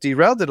kind of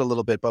derailed it a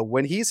little bit, but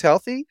when he's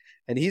healthy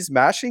and he's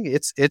mashing,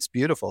 it's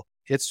beautiful.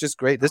 It's just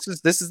great. This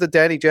is the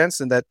Danny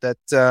Jansen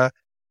that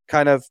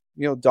kind of,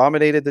 you know,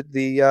 dominated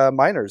the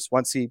minors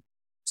once he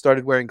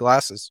started wearing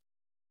glasses.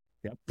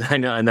 Yep, I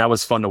know, and that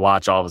was fun to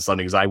watch all of a sudden,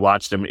 because I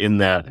watched him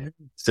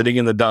sitting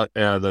in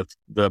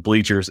the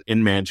bleachers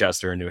in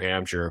Manchester, in New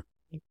Hampshire,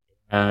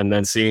 and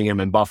then seeing him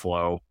in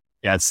Buffalo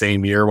that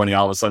same year when he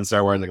all of a sudden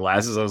started wearing the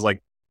glasses. I was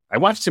like, I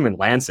watched him in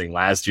Lansing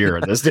last year,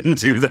 and this didn't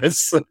do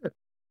this.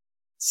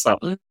 So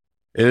it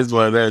is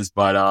what it is.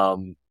 But at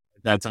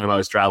that time I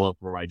was traveling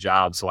for my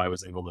job, so I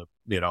was able to,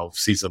 you know,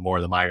 see some more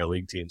of the minor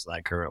league teams that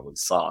I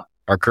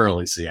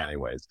currently see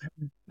anyways.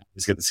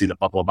 Just get to see the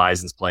Buffalo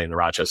Bisons play in the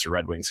Rochester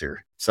Red Wings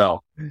here.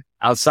 So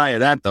outside of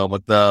that, though,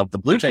 but the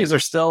Blue Jays are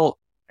still,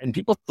 and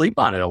people sleep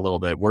on it a little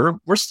bit. We're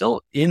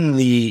still in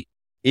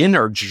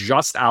or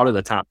just out of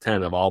the top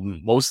 10 of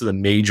most of the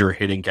major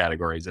hitting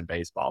categories in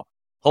baseball.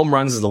 Home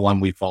runs is the one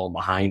we've fallen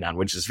behind on,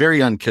 which is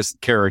very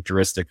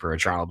uncharacteristic for a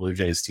Toronto Blue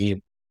Jays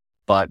team.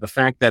 But the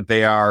fact that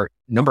they are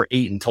number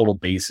 8 in total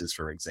bases,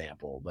 for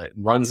example, that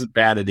runs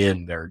batted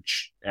in, they're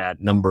at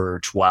number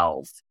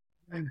 12.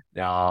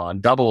 On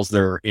doubles,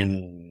 they're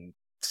in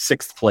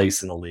 6th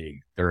place in the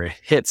league. Their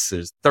hits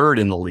is 3rd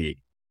in the league.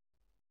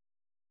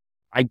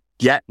 I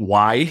get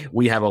why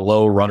we have a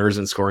low runners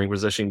in scoring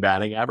position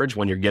batting average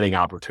when you're getting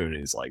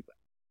opportunities like that.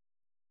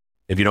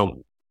 If you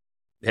don't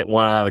hit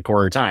one out of the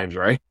quarter times,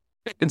 right?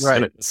 It's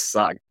going to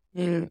suck.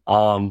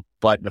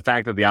 But the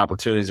fact that the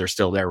opportunities are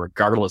still there,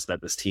 regardless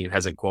that this team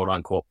hasn't quote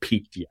unquote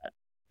peaked yet,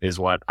 is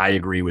what I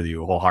agree with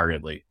you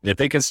wholeheartedly. If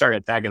they can start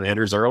attacking the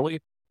hitters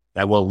early,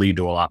 that will lead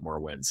to a lot more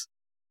wins.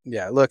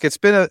 Yeah, look, it's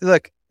been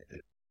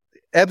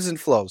ebbs and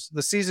flows.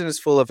 The season is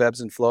full of ebbs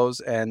and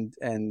flows and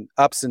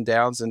ups and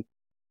downs. And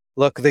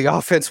look, the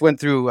offense went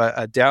through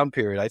a down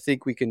period. I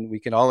think we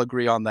can all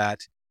agree on that.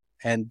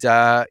 And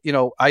you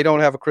know, I don't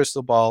have a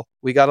crystal ball.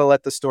 We got to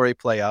let the story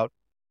play out.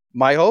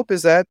 My hope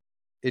is that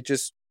it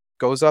just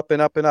goes up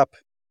and up and up.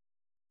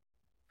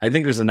 I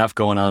think there's enough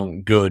going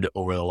on good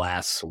over the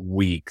last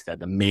week that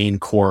the main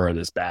core of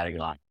this batting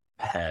line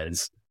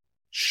has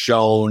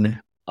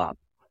shown up.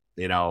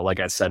 You know, like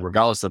I said,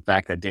 regardless of the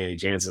fact that Danny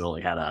Jansen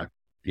only had a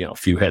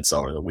few hits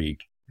over the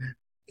week,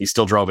 he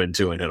still drove in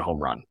 2 and hit a home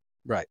run.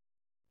 Right.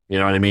 You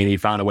know what I mean? He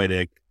found a way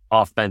to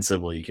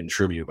offensively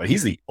contribute, but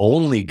he's the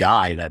only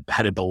guy that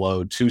batted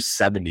below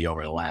 270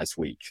 over the last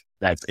week.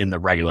 That's in the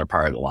regular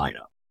part of the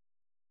lineup.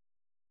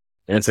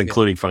 And it's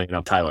including, funny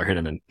enough, Tyler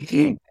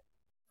Hinneman.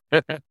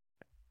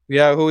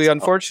 Yeah, who he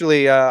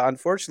unfortunately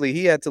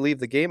he had to leave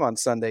the game on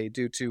Sunday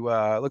due to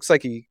looks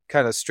like he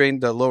kind of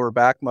strained the lower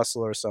back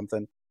muscle or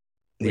something.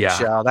 Which,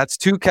 that's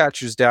 2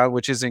 catchers down,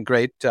 which isn't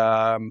great.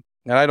 And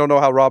I don't know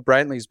how Rob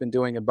Brantley's been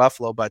doing in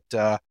Buffalo, but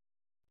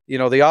you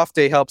know, the off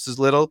day helps as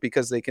little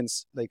because they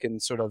can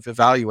sort of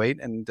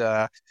evaluate. And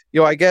you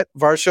know, I get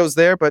Varsho's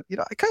there, but you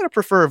know, I kind of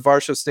prefer if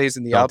Varsho stays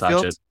in the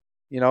outfield.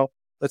 You know,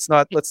 let's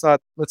not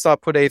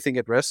put anything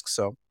at risk.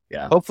 So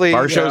yeah, hopefully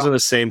Varsho's in the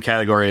same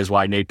category as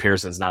why Nate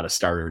Pearson's not a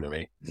starter to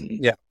me.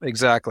 Yeah,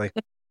 exactly.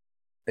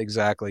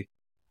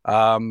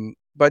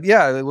 But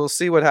yeah, we'll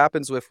see what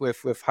happens with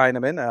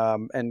Heineman.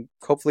 And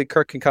hopefully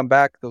Kirk can come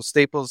back. Those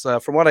staples,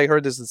 from what I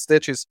heard, is the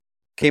stitches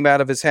came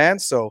out of his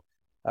hands. So,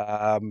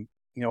 you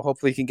know,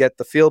 hopefully he can get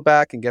the feel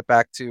back and get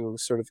back to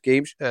sort of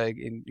game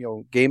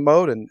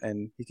mode,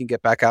 and he can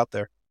get back out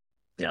there.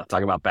 Yeah,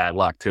 talking about bad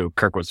luck too.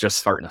 Kirk was just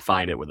starting to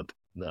find it with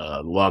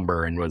the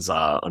lumber and was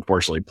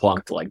unfortunately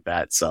plunked like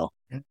that. So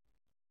to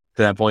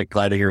that point,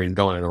 glad to hear he's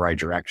going in the right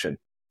direction.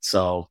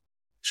 So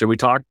should we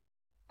talk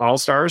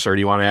All-Stars, or do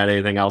you want to add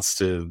anything else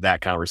to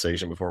that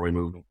conversation before we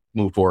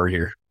move forward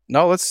here?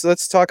 No,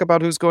 let's talk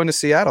about who's going to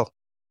Seattle.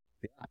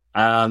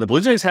 The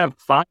Blue Jays have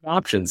 5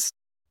 options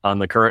on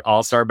the current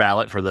All-Star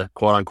ballot for the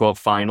quote-unquote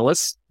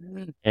finalists.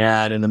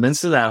 And in the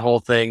midst of that whole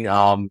thing,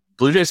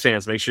 Blue Jays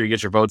fans, make sure you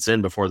get your votes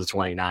in before the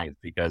 29th,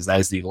 because that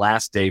is the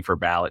last day for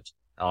ballot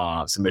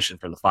submission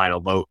for the final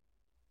vote.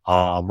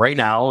 Right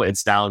now,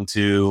 it's down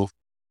to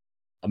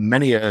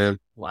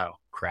wow,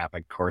 crap.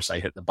 Of course, I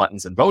hit the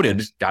buttons and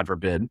voted, God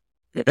forbid.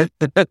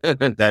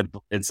 That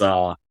it's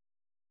I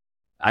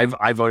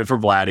voted for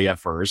Vladdy at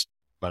first,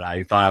 but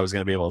I thought I was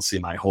going to be able to see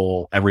my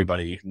whole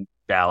everybody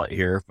ballot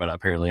here, but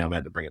apparently I'm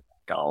had to bring it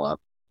back all up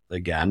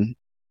again.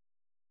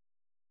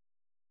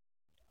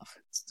 It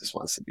just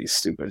wants to be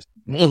stupid.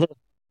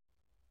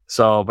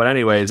 So, but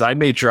anyways, I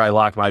made sure I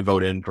locked my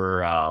vote in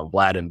for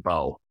Vlad and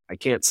Bo. I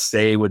can't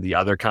say with the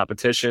other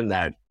competition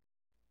that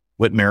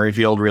Whit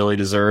Merrifield really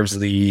deserves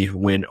the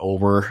win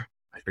over.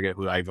 I forget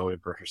who I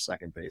voted for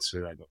second base. Who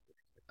did I vote for?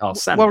 Oh,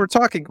 Senna. Well, we're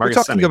talking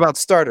about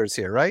starters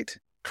here, right?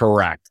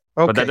 Correct.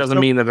 Okay, but that doesn't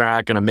mean that they're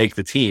not going to make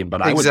the team.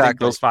 But I would think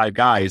those 5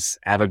 guys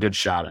have a good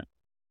shot at it.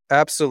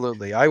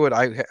 Absolutely. I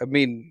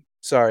mean,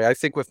 sorry, I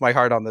think with my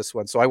heart on this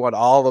one. So I want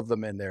all of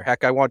them in there.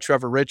 Heck, I want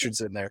Trevor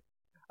Richards in there.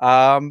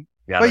 I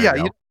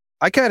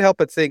can't help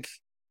but think,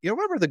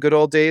 remember the good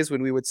old days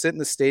when we would sit in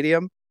the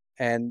stadium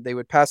and they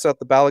would pass out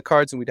the ballot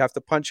cards and we'd have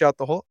to punch out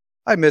the hole?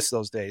 I miss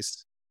those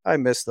days.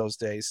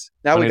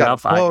 Now we got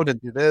to vote and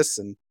do this.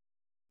 And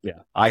yeah,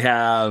 I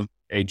have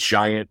a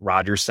giant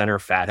Rogers Center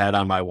fathead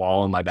on my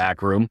wall in my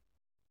back room.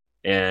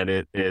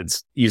 And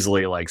it's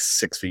easily like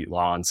 6 feet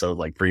long. So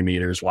like 3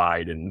 meters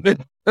wide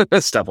and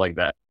stuff like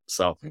that.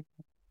 So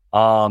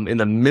in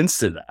the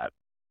midst of that,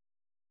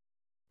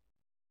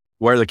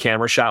 where the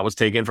camera shot was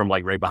taken from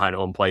like right behind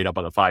home plate up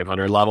on the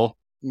 500 level,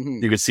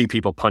 you could see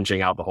people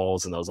punching out the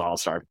holes in those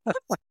All-Star.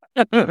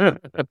 And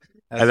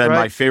then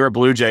my favorite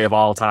Blue Jay of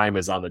all time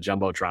is on the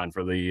Jumbotron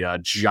for the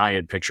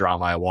giant picture on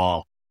my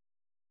wall.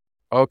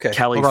 Okay.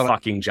 Kelly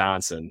fucking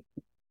Johnson.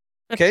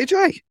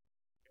 KJ?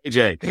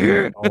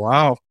 KJ. Oh,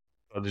 wow.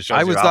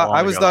 I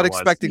was not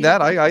expecting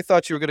that. I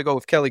thought you were going to go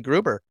with Kelly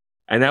Gruber.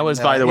 And that was,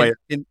 by the way,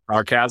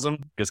 sarcasm,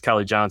 because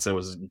Kelly Johnson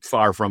was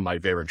far from my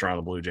favorite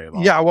Toronto Blue Jay.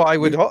 Yeah, well, I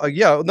would.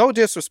 No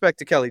disrespect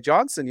to Kelly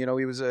Johnson. He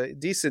was a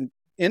decent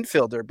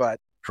infielder, but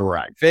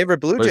correct. Favorite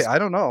Blue Jay? I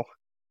don't know.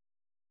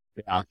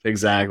 Yeah,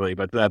 exactly.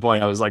 But at that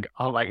point, I was like,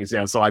 oh, like,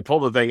 yeah. So I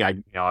pulled the thing.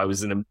 I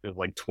was in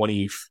like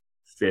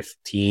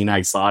 2015.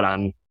 I saw it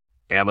on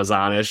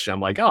Amazon-ish. I'm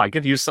like, oh, I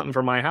could use something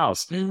for my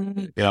house.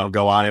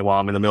 Go on it while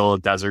I'm in the middle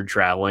of the desert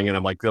traveling. And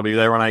I'm like, they'll be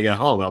there when I get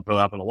home. I'll put it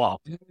up on the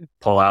wall.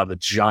 Pull out the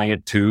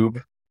giant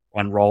tube,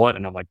 unroll it.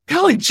 And I'm like,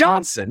 Kelly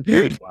Johnson.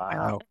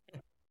 Wow.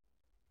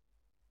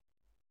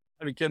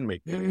 Are you kidding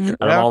me?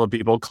 Out of all the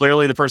people,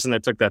 clearly the person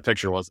that took that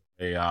picture wasn't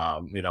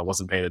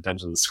paying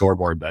attention to the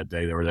scoreboard that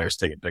day. They were there to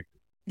take a picture.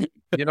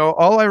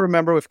 All I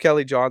remember with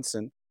Kelly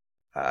Johnson,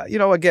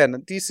 again, a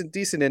decent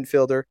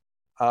infielder.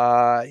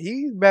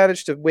 He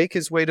managed to wake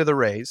his way to the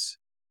Rays,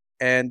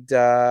 and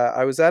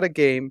I was at a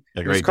game.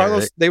 It was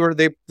Carlos. It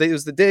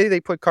was the day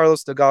they put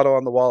Carlos Delgado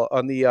on the wall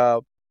on the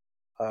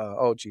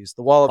the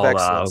wall of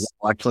excellence.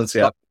 Excellence,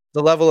 yeah.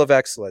 The level of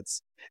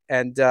excellence,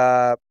 and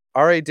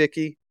R.A.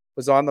 Dickey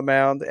was on the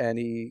mound, and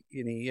the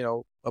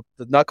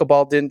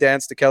knuckleball didn't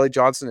dance to Kelly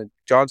Johnson, and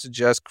Johnson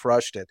just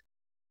crushed it.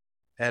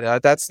 And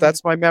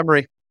that's my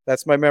memory.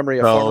 That's my memory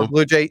of former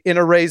Blue Jay in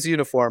a Rays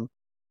uniform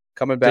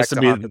coming back to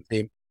haunt the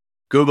team.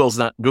 Google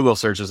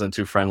search isn't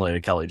too friendly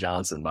to Kelly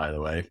Johnson, by the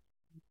way.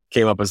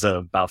 Came up as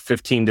about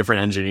 15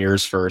 different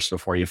engineers first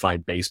before you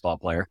find baseball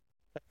player.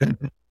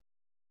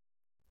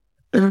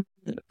 And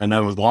that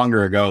was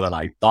longer ago than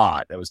I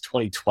thought. That was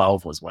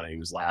 2012 was when he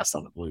was last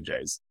on the Blue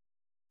Jays.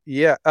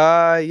 Yeah.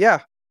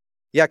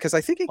 Because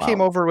I think he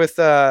came over with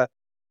it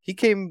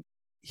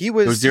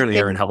was during the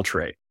Aaron Hell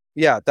trade.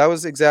 Yeah, that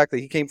was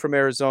exactly. He came from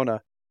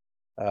Arizona.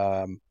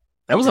 That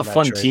was a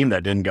fun team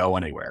that didn't go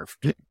anywhere.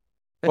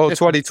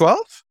 2012?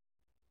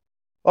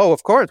 Oh,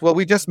 of course. Well,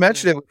 we just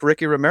mentioned it with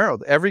Ricky Romero.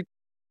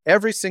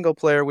 Every single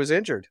player was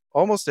injured,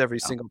 almost every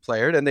single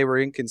player, and they were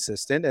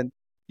inconsistent. And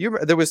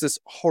there was this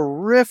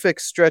horrific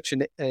stretch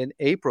in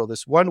April,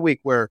 this 1 week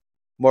where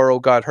Morrow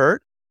got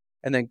hurt,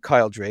 and then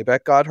Kyle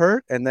Drabeck got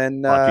hurt, and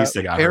then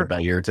Bautista got hurt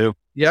that year too.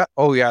 Yeah.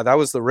 Oh, yeah. That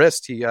was the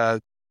wrist. He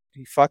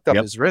fucked up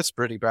his wrist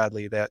pretty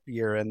badly that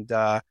year. And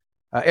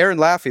Aaron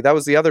Laffey, that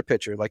was the other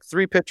pitcher. Like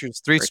 3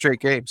 pitchers, 3 straight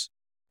games.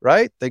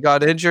 Right? They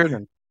got injured.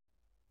 And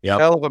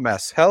hell of a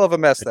mess. Hell of a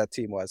mess that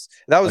team was.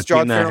 That was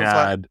John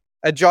Farrell.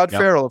 And John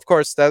Farrell, of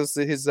course, that was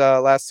his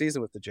last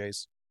season with the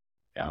Jays.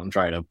 Yeah,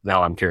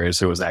 I'm curious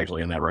who was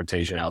actually in that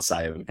rotation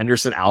outside of him.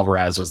 Henderson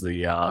Alvarez was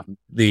the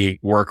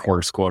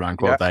workhorse, quote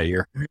unquote, that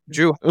year.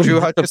 Drew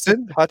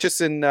Hutchison.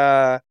 Hutchison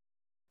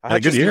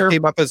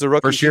came up as a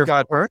rookie. He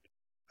got hurt.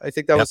 I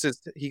think that was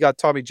he got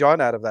Tommy John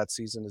out of that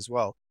season as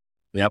well.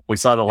 Yep. We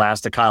saw the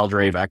last of Kyle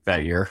Drabeck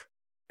that year.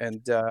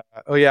 And, that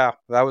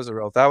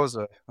was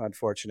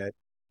unfortunate.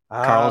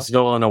 Carlos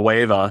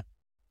Villanueva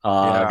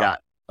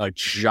got a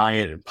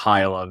giant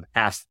pile of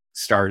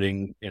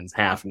starting and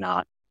half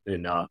not.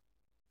 And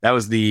that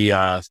was the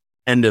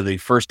end of the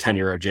first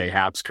tenure of Jay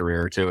Happ's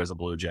career too as a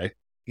Blue Jay.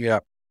 Yeah.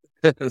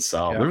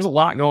 So there was a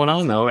lot going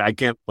on though. I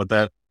can't put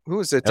that. Who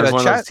was it? That was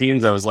one of those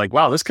teams that was like,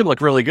 wow, this could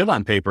look really good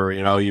on paper.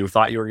 You know, you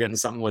thought you were getting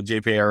something with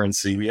JPR and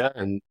Sevilla,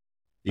 and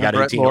you got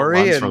 18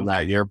 runs from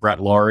that year. Brett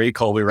Laurie,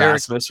 Colby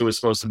Rasmus, who was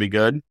supposed to be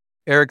good.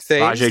 Eric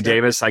Thames. Rajay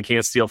Davis, I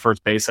can't steal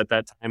first base at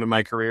that time in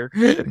my career.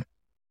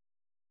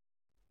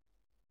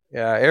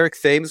 Yeah, Eric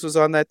Thames was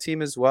on that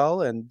team as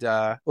well. And,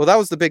 that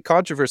was the big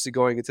controversy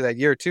going into that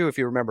year, too, if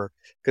you remember.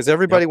 Because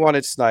everybody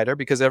wanted Snyder,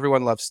 because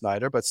everyone loved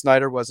Snyder, but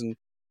Snyder wasn't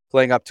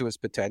playing up to his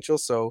potential.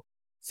 So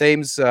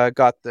Thames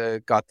got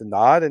the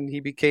nod, and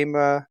he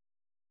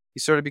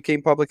sort of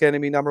became public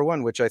enemy number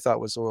one, which I thought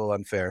was a little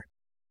unfair.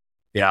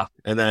 Yeah.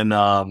 And then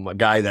a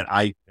guy that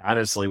I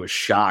honestly was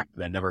shocked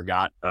that never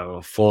got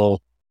a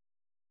full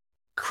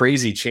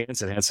crazy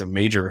chance and had some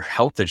major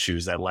health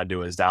issues that led to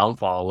his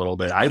downfall a little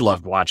bit. I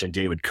loved watching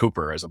David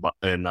Cooper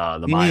in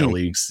the minor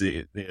leagues,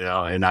 you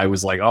know, and I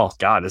was like, oh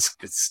God,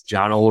 it's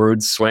John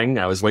Olerud's swing.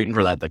 I was waiting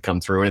for that to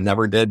come through, and it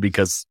never did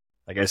because,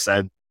 like I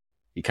said,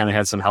 he kind of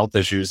had some health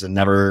issues and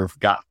never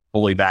got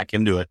fully back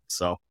into it.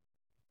 So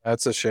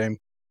that's a shame.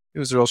 It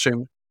was a real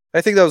shame.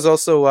 I think that was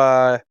also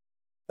that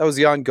was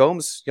Jan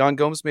Gomes. Jan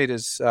Gomes made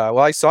his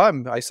I saw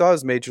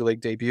his major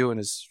league debut in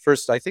his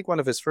first, I think one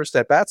of his first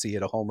at bats, he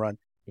hit a home run.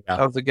 Yeah.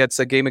 That was against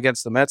a game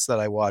against the Mets that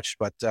I watched.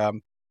 But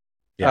who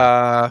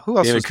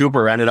else? David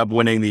Cooper ended up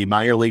winning the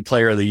Minor League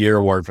Player of the Year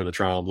award for the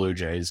Toronto Blue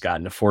Jays. Got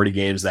into 40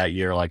 games that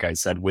year, like I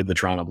said, with the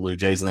Toronto Blue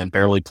Jays, and then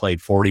barely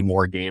played 40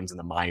 more games in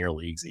the minor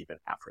leagues even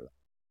after that.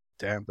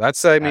 Damn, that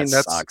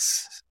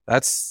sucks.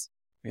 That's,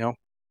 you know,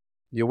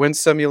 you win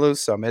some, you lose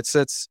some.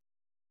 It's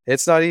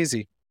not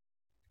easy.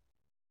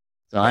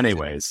 So,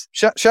 anyways,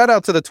 shout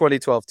out to the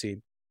 2012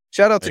 team.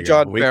 Shout out to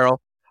John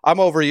Farrell. I'm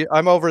over you.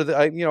 I'm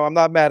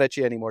not mad at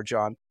you anymore,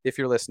 John, if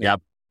you're listening.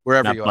 Yep.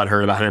 Wherever you are. Not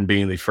heard about him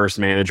being the first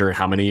manager in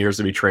how many years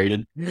to be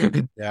traded?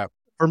 Yeah.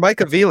 For Mike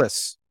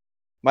Aviles.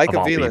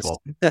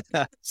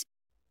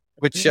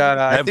 Which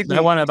I think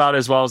that went about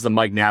as well as the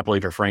Mike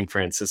Napoli for Frank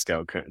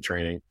Francisco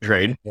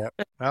trade. Yeah.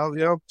 Well,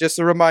 you know, just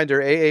a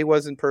reminder, AA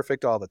wasn't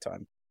perfect all the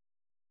time.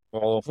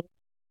 Well,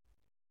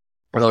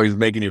 although he's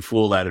making you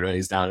fool out of it,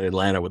 he's down in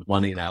Atlanta with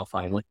money now,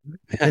 finally.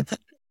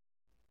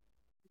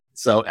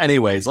 So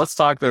anyways, let's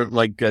talk,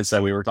 like I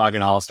said, we were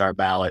talking All-Star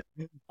ballot.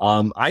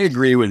 I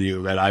agree with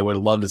you that I would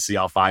love to see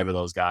all 5 of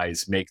those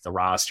guys make the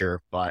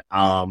roster. But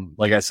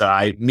like I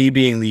said,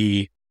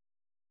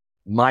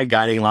 my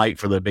guiding light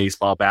for the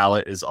baseball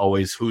ballot is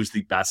always who's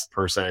the best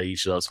person at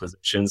each of those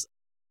positions.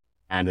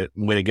 And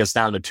when it gets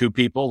down to 2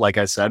 people, like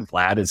I said,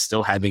 Vlad is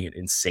still having an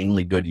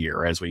insanely good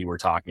year, as we were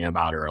talking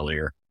about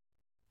earlier.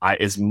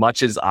 As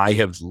much as I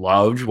have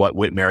loved what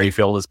Whit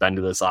Merrifield has been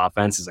to this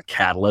offense as a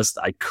catalyst,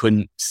 I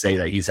couldn't say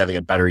that he's having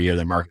a better year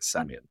than Marcus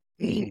Semien.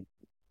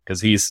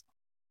 Because he's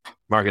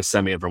Marcus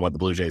Semien, from what the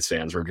Blue Jays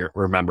fans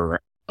remember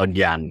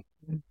again.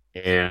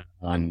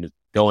 And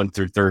going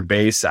through third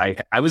base,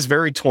 I was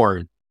very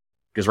torn.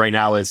 Because right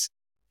now it's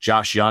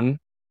Josh Young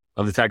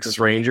of the Texas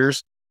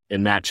Rangers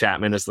and Matt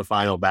Chapman is the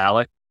final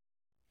ballot.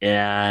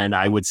 And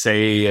I would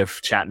say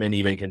if Chapman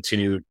even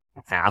continued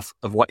half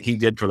of what he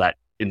did for that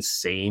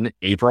insane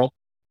April,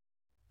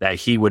 that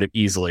he would have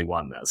easily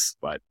won this.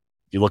 But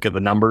you look at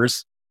the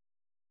numbers,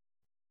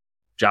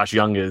 Josh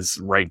Young is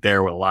right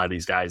there with a lot of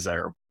these guys that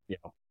are, you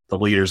know, the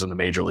leaders in the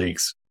major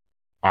leagues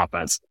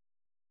offense.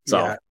 So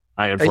yeah.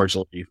 I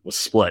unfortunately was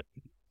split.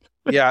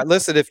 Yeah,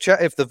 listen, if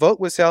the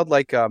vote was held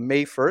like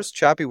May 1st,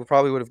 Chappie would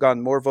have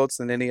gotten more votes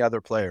than any other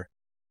player.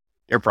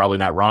 You're probably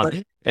not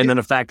wrong. And then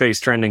the fact that he's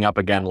trending up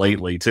again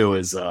lately too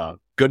is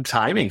good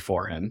timing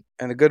for him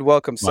and a good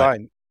welcome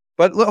sign.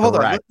 But hold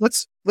on,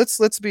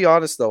 let's be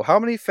honest though. How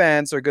many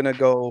fans are going to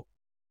go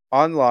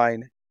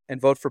online and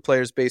vote for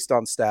players based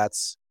on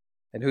stats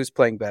and who's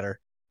playing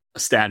better? A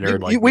stat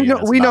nerd we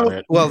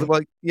know.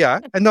 Well, yeah,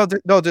 and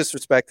no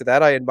disrespect to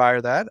that. I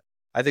admire that.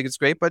 I think it's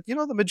great, but you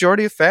know, the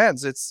majority of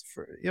fans, it's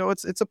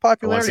a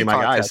popularity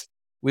contest.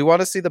 We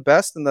want to see the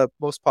best and the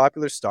most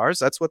popular stars.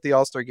 That's what the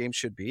All-Star game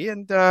should be.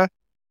 And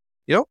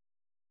you know,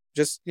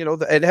 just, you know,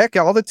 and heck,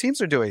 all the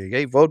teams are doing it.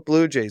 Hey, vote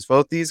Blue Jays,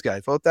 vote these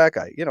guys, vote that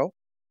guy. You know,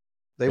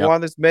 they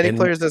want as many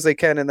players as they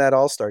can in that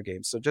All-Star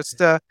game. So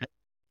just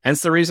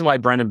hence the reason why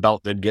Brendan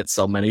Belt did get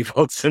so many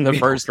votes in the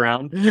first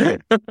round,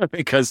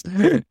 because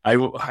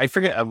I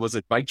forget, was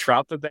it Mike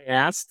Trout that they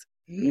asked?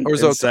 Or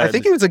was I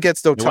think it was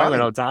against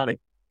Ohtani.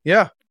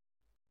 Yeah.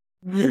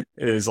 It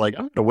was like,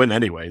 I'm going to win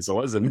anyways. It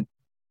wasn't.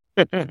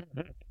 But to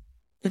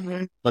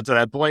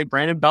that point,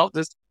 Brandon Belt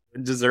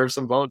deserves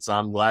some votes.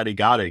 I'm glad he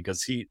got it,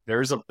 because there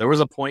was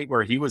a point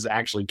where he was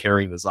actually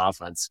carrying this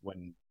offense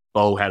when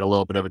Bo had a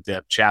little bit of a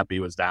dip. Chappie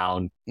was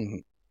down. Mm-hmm.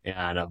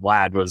 And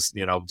Vlad was,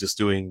 you know, just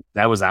doing,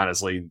 that was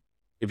honestly,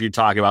 if you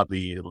talk about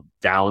the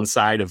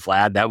downside of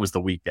Vlad, that was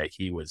the week that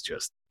he was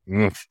just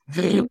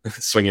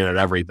swinging at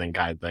everything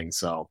kind of thing.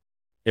 So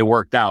it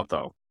worked out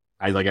though.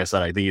 Like I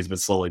said, I think he's been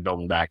slowly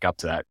building back up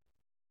to that.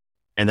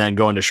 And then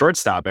going to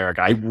shortstop, Eric,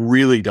 I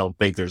really don't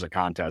think there's a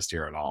contest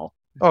here at all.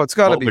 Oh, it's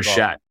got to be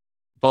Bichette.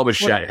 Bo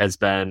Bichette has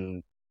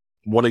been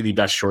one of the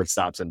best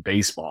shortstops in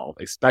baseball,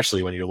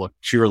 especially when you look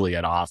purely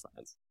at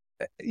offense.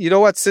 You know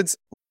what?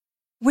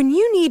 When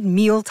you need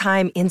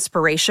mealtime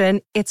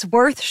inspiration, it's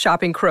worth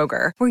shopping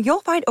Kroger, where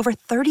you'll find over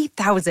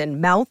 30,000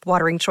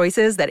 mouth-watering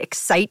choices that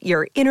excite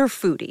your inner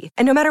foodie.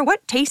 And no matter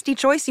what tasty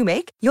choice you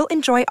make, you'll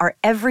enjoy our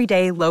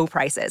everyday low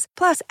prices,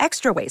 plus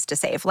extra ways to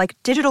save, like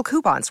digital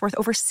coupons worth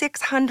over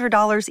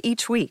 $600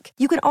 each week.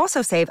 You can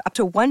also save up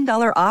to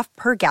 $1 off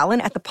per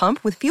gallon at the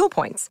pump with fuel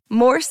points.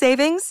 More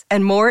savings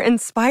and more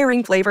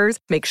inspiring flavors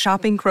make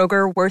shopping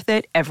Kroger worth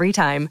it every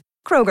time.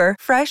 Kroger,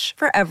 fresh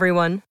for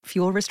everyone.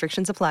 Fuel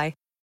restrictions apply.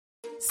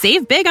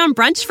 Save big on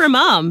brunch for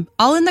mom,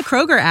 all in the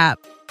Kroger app.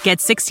 Get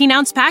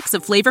 16-ounce packs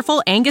of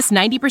flavorful Angus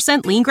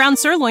 90% lean ground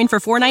sirloin for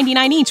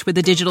 $4.99 each with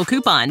a digital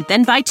coupon.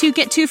 Then buy 2,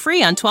 get 2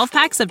 free on 12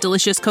 packs of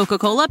delicious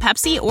Coca-Cola,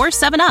 Pepsi, or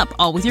 7-Up,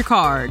 all with your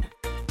card.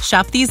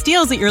 Shop these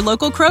deals at your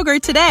local Kroger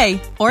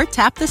today, or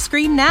tap the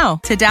screen now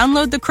to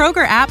download the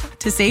Kroger app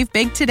to save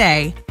big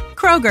today.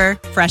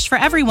 Kroger, fresh for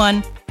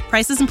everyone.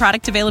 Prices and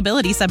product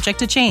availability subject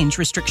to change.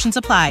 Restrictions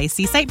apply.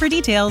 See site for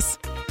details.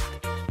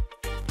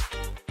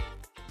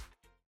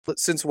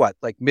 Since what,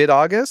 like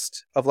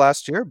mid-August of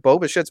last year, Bo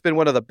Bichette's been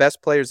one of the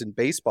best players in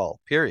baseball,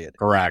 period.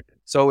 Correct.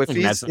 So if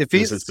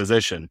he's his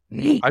position,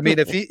 I mean,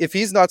 if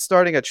he's not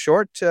starting at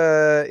short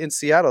in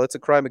Seattle, it's a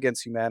crime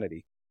against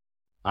humanity.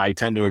 I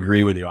tend to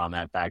agree with you on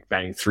that fact.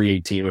 Batting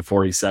 .318 with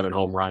 47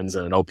 home runs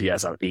and an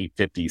OPS of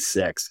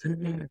 856.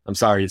 I'm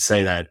sorry to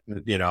say that,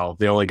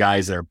 the only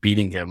guys that are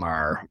beating him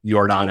are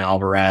Yordan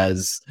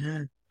Alvarez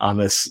on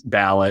this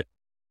ballot,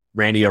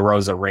 Randy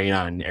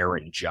Arozarena, and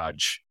Aaron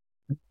Judge.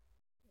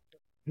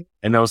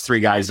 And those three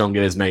guys don't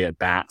get as many at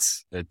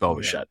bats that Bo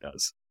Bichette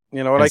does.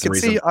 You know what?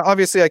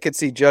 Obviously I could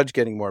see Judge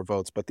getting more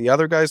votes, but the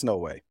other guys, no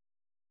way.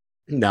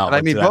 No,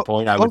 but to that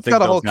point, I would think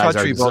those guys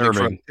are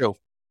deserving.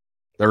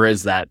 There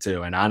is that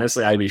too. And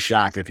honestly, I'd be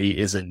shocked if he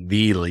isn't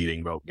the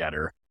leading vote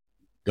getter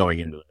going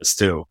into this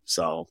too.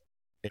 So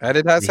and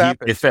it has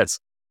happened. It fits.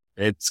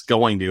 It's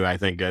going to, I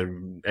think.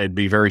 I'd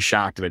be very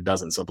shocked if it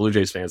doesn't. So Blue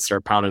Jays fans,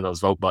 start pounding those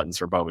vote buttons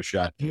for Bo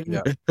Bichette.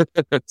 Yeah.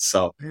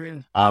 So,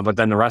 but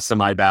then the rest of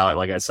my ballot,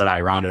 like I said,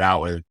 I rounded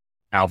out with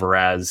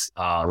Alvarez,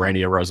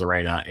 Randy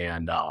Arozarena,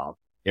 and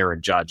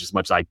Aaron Judge. As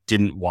much as I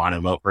didn't want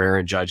to vote for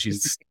Aaron Judge,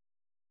 he's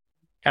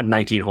got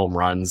 19 home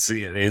runs.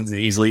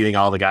 He's leading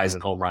all the guys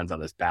in home runs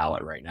on this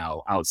ballot right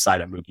now,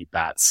 outside of Mookie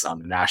Betts on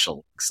the National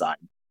League side.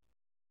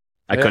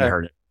 I couldn't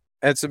hurt it.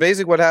 And it's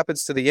amazing what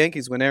happens to the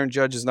Yankees when Aaron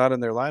Judge is not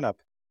in their lineup.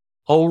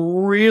 Oh,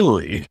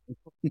 really?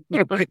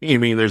 You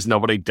mean there's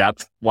nobody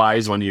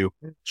depth-wise when you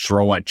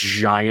throw a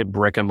giant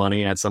brick of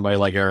money at somebody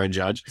like Aaron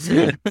Judge?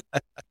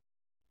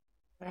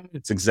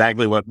 It's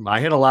exactly what I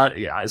had a lot.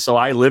 Yeah, so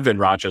I live in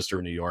Rochester,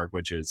 New York,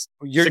 which is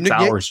 6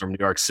 hours from New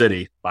York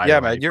City. By the way,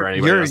 man, for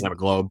anybody who doesn't have a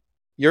globe.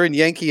 You're in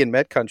Yankee and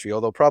Met country,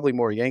 although probably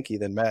more Yankee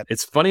than Met.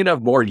 It's funny enough,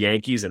 more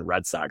Yankees and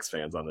Red Sox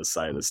fans on this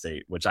side of the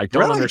state, which I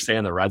don't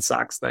understand the Red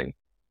Sox thing.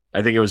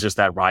 I think it was just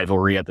that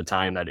rivalry at the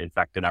time that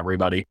infected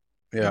everybody.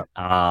 Yeah.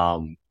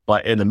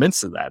 But in the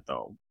midst of that,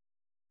 though,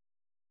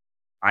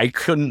 I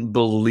couldn't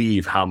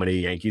believe how many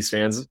Yankees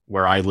fans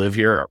where I live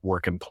here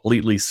were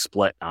completely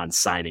split on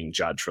signing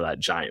Judge for that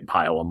giant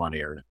pile of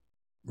money.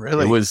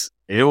 Really?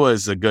 It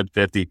was a good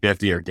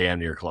 50-50 or damn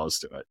near close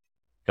to it.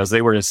 Because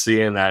they were just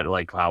seeing that,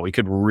 like, wow, we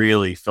could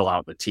really fill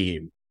out the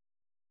team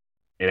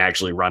and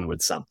actually run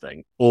with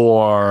something.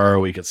 Or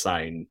we could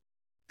sign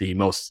the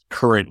most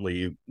current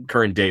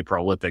day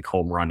prolific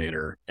home run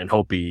hitter and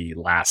hope he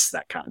lasts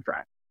that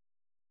contract.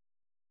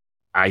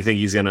 I think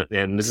he's going to,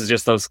 and this is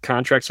just those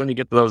contracts when you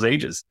get to those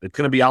ages. It's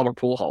going to be Albert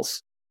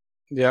Pujols.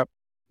 Yep.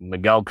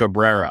 Miguel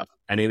Cabrera.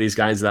 Any of these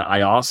guys that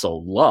I also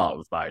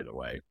love, by the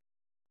way.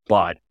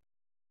 But,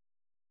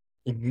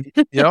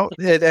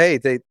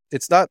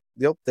 it's not,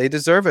 they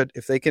deserve it.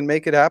 If they can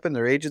make it happen,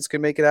 their agents can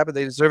make it happen.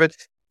 They deserve it.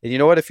 And you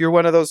know what? If you're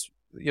one of those,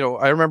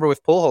 I remember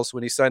with Pujols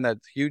when he signed that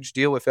huge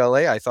deal with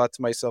LA, I thought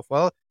to myself,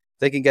 well, if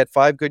they can get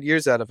 5 good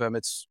years out of him,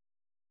 it's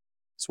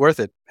worth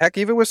it. Heck,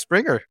 even with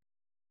Springer.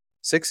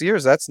 6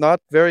 years, that's not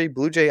very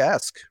Blue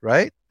Jay-esque,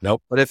 right?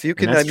 Nope. But if you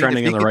can, that's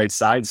trending on the right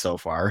side so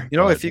far.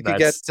 If you could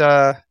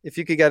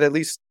get at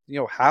least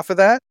half of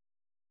that,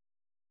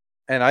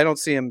 and I don't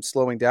see him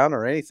slowing down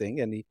or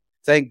anything. And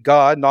thank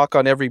God, knock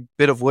on every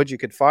bit of wood you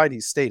could find,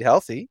 he's stayed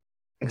healthy.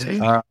 And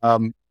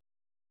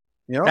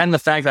the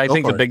fact that I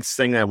think the big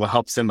thing that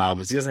helps him out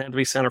is he doesn't have to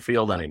be center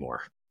field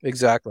anymore.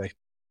 Exactly.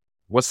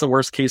 What's the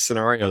worst case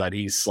scenario that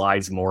he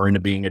slides more into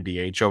being a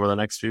DH over the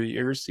next few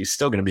years? He's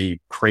still going to be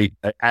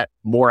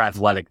more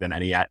athletic than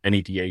any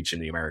DH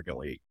in the American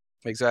League.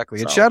 Exactly.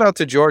 So. And shout out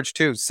to George,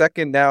 too.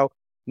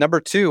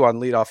 Number 2 on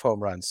leadoff home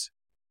runs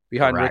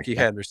behind Ricky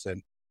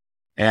Henderson.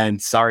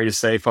 And sorry to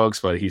say, folks,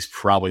 but he's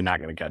probably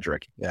not going to catch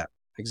Ricky. Yeah,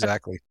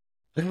 exactly.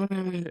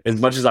 As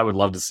much as I would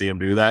love to see him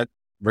do that,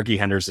 Ricky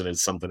Henderson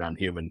is something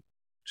unhuman.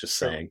 Just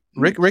saying.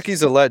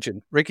 Ricky's a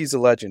legend.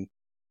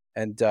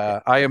 And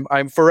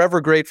I'm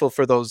forever grateful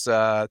for those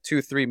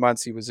 2-3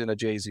 months he was in a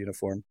Jays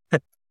uniform.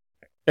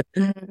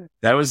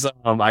 That was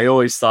I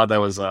always thought that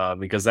was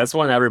because that's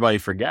one everybody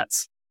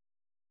forgets.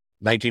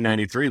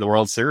 1993, the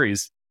World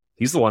Series.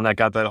 He's the one that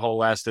got that whole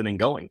last inning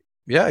going.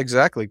 Yeah,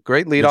 exactly.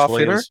 Great leadoff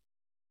hitter.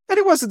 And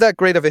he wasn't that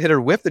great of a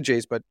hitter with the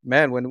Jays, but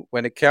man,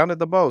 when it counted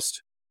the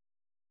most,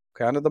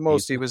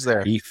 he was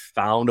there. He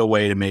found a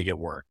way to make it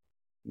work.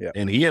 Yeah.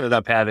 And he ended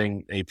up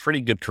having a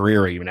pretty good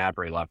career even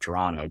after he left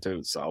Toronto,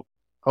 too. So,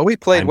 he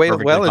played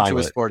well into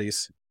his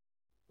 40s.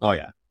 Oh,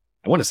 yeah.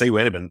 I want to say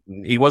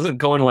he wasn't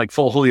going like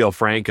full Julio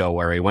Franco,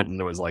 where he went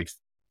into his like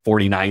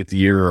 49th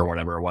year or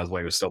whatever it was,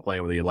 where he was still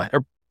playing with the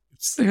Atlanta.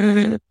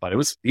 But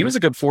he was a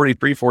good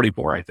 43,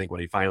 44, I think, when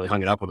he finally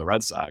hung it up with the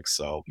Red Sox.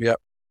 So, yep.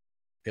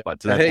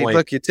 But to that point,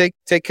 look, you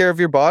take care of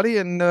your body,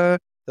 and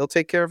they'll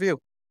take care of you.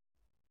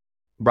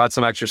 Brought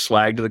some extra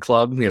swag to the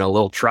club, a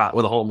little trot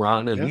with a home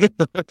run, and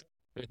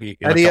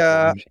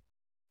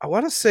I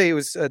want to say it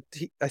was.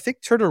 I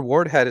think Turner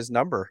Ward had his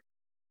number.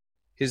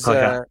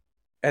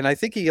 And I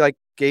think he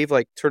gave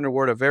Turner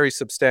Ward a very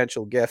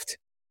substantial gift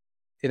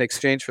in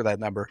exchange for that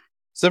number.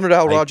 Similar to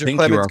how Roger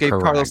Clemens gave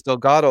Carlos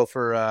Delgado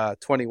for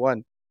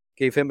 21,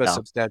 gave him a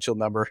substantial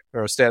number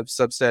or a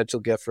substantial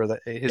gift for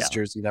his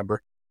jersey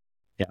number.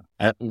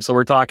 Yeah. So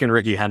we're talking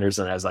Ricky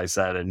Henderson, as I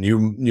said, and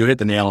you hit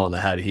the nail on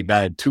the head. He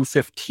batted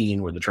 .215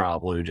 with the Toronto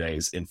Blue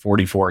Jays in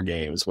 44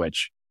 games,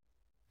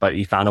 but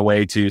he found a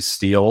way to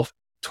steal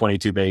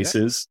 22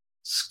 bases,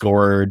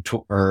 scored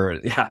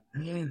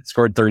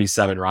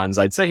 37 runs.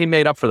 I'd say he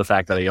made up for the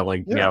fact that he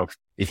only,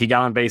 if he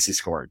got on base, he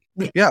scored.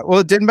 Yeah. Well,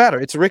 it didn't matter.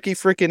 It's Ricky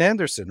freaking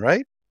Henderson,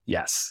 right?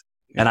 Yes.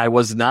 And I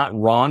was not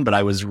wrong, but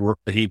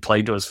he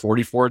played to his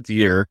 44th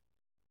year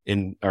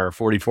in our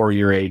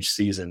 44-year age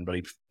season, but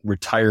he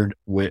retired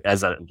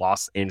as a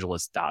Los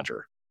Angeles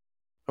Dodger.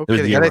 Okay. It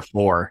was the year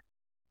before.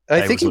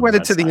 I think he went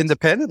into the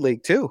independent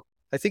league too.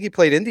 I think he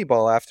played indie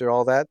ball after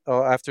all that,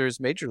 after his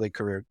major league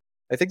career.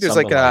 I think there's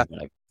a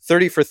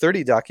 30 for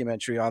 30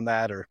 documentary on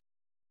that, or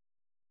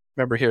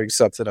remember hearing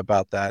something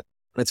about that.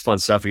 It's fun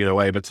stuff either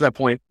way. But to that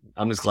point,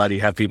 I'm just glad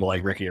you have people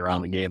like Ricky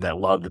around the game that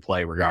love to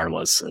play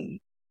regardless. And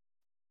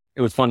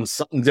it was fun,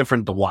 something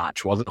different to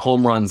watch. Wasn't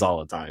home runs all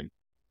the time.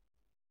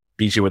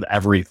 Beat you with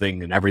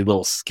everything and every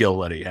little skill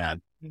that he had.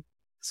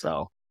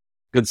 So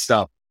good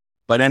stuff.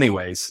 But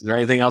anyways, is there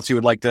anything else you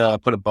would like to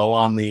put a bow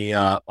on the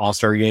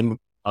All-Star game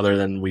other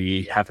than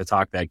we have to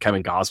talk that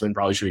Kevin Gausman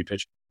probably should be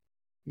pitching?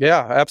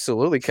 Yeah,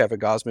 absolutely. Kevin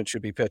Gausman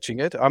should be pitching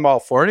it. I'm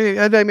all for it.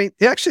 And I mean,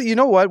 actually, you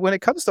know what? When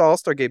it comes to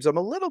All-Star games, I'm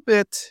a little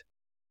bit,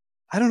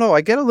 I don't know.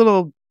 I get a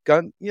little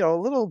a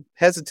little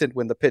hesitant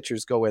when the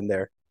pitchers go in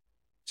there,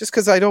 just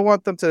because I don't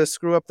want them to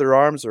screw up their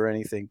arms or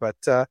anything. But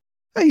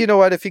you know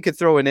what? If he could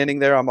throw an inning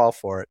there, I'm all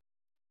for it.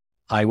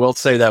 I will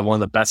say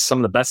that some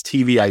of the best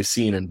TV I've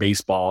seen in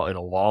baseball in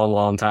a long,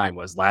 long time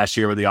was last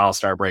year with the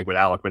All-Star break with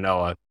Alek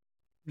Manoah,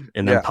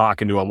 and then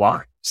talking to him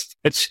while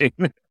pitching.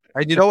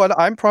 And you know what?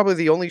 I'm probably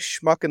the only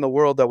schmuck in the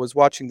world that was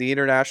watching the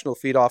international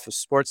feed off of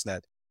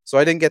Sportsnet. So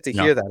I didn't get to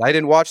hear that. I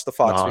didn't watch the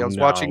Fox feed. I was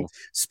watching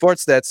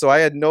Sportsnet, so I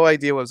had no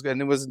idea what was going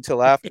on. It was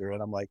until after.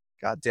 And I'm like,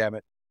 God damn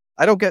it.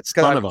 I don't get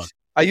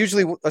I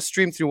usually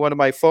stream through one of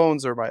my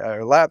phones or my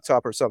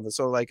laptop or something.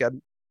 So I got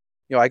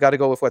to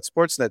go with what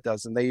Sportsnet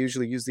does, and they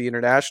usually use the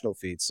international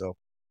feed. So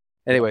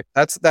anyway,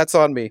 that's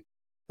on me.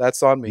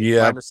 That's on me.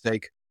 Yeah. My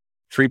mistake.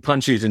 3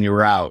 punches and you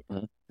were out.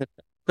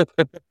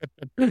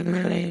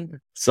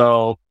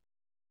 So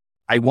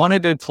I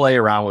wanted to play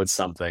around with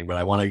something, but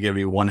I want to give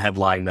you one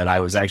headline that I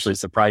was actually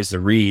surprised to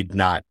read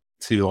not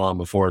too long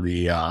before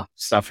the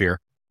stuff here.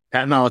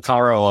 Pat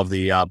Malataro of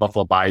the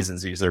Buffalo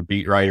Bisons, he's their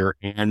beat writer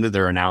and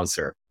their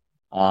announcer,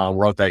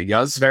 wrote that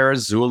Yusver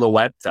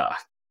Zulueta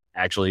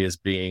actually is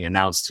being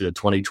announced to the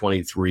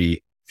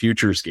 2023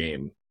 Futures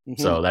game.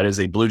 Mm-hmm. So that is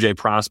a Blue Jay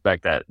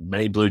prospect that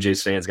many Blue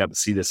Jays fans got to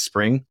see this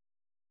spring.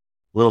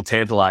 A little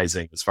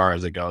tantalizing as far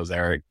as it goes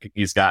there.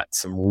 He's got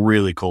some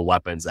really cool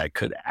weapons that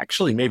could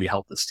actually maybe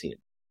help this team.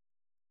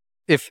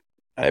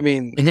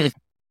 I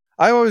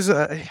always,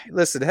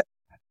 listen,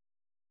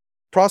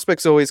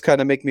 prospects always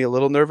kind of make me a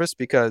little nervous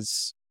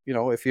because,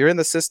 if you're in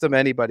the system,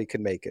 anybody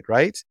can make it,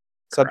 right?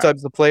 Correct.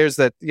 Sometimes the players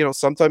that,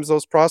 sometimes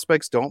those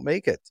prospects don't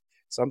make it.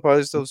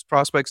 Sometimes those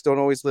prospects don't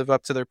always live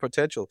up to their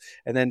potential.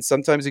 And then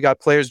sometimes you got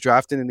players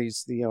drafted in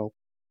these,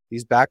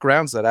 these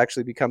backgrounds that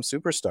actually become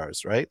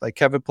superstars, right? Like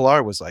Kevin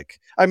Pillar was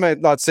I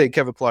might not say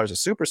Kevin Pillar is a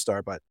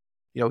superstar, but,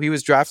 he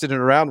was drafted in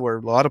a round where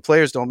a lot of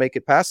players don't make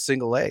it past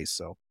single A.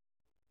 So,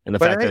 and the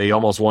fact that he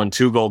almost won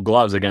 2 Gold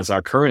Gloves against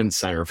our current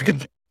center,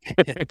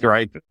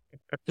 right?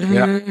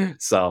 Yeah.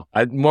 So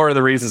more of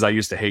the reasons I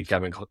used to hate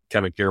Kevin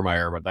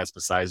Kiermaier, but that's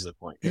besides the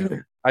point.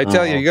 I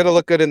tell you got to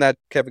look good in that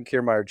Kevin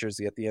Kiermaier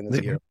jersey at the end of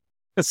the year.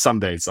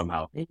 Someday,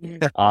 somehow.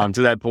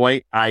 To that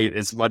point,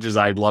 as much as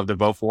I'd love to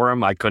vote for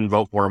him, I couldn't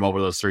vote for him over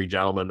those 3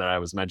 gentlemen that I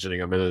was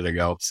mentioning a minute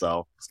ago.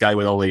 So this guy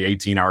with only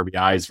 18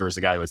 RBIs versus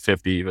a guy with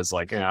 50 was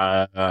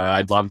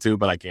I'd love to,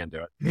 but I can't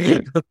do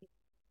it.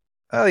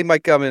 Well, he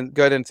might come in,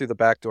 get in through the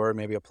back door.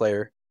 Maybe a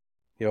player,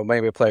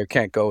 maybe a player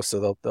can't go,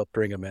 so they'll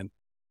bring him in.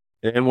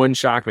 It wouldn't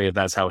shock me if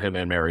that's how him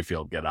and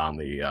Merrifield get on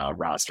the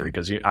roster,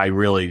 because I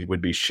really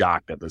would be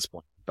shocked at this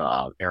point.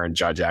 Aaron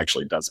Judge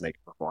actually does make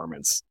a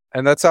performance.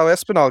 And that's how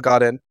Espinal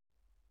got in.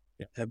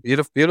 A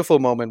beautiful, beautiful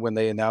moment when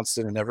they announced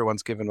it and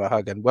everyone's giving him a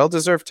hug, and well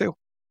deserved too.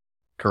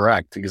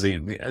 Correct, because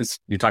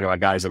you talk about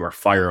guys that were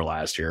fire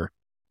last year.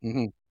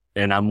 Mm-hmm.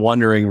 And I'm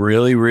wondering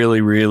really,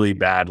 really, really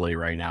badly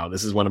right now.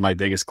 This is one of my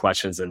biggest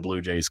questions in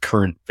Blue Jays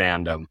current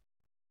fandom.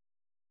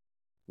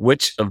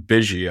 Which of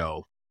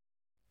Biggio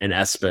and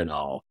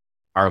Espinal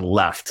are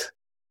left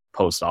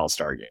post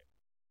All-Star game?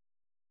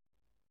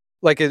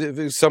 Like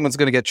if someone's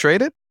going to get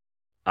traded?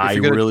 I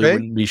really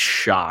wouldn't be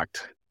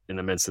shocked in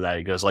the midst of that.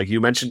 Because like you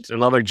mentioned,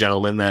 another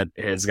gentleman that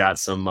has got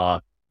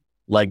some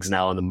legs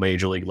now in the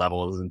major league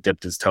level and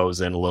dipped his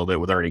toes in a little bit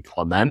with Ernie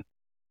Clement.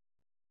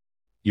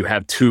 You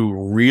have two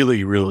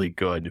really, really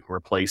good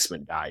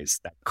replacement guys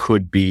that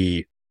could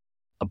be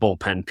a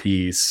bullpen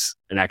piece,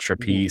 an extra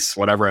piece,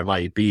 whatever it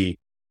might be.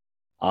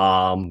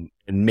 And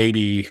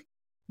maybe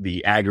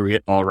the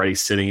aggregate already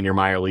sitting in your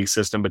minor league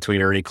system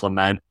between Ernie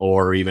Clement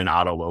or even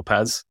Otto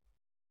Lopez.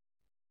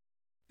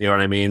 You know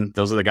what I mean?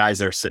 Those are the guys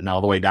that are sitting all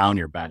the way down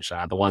your bench,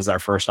 not the ones that are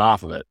first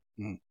off of it.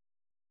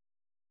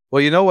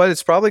 Well, you know what?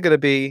 It's probably going to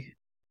be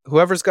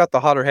whoever's got the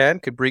hotter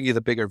hand could bring you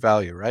the bigger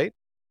value, right?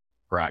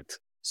 Correct.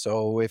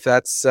 So if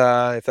that's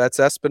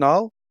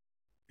Espinal,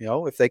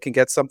 if they can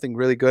get something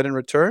really good in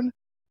return,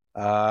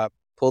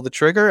 pull the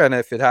trigger. And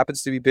if it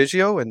happens to be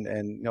Biggio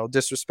and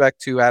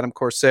disrespect to Adam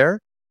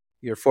Corsair,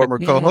 your former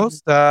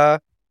co-host,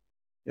 let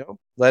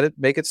it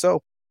make it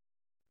so.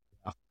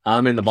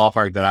 I'm in the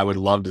ballpark that I would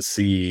love to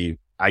see.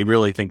 I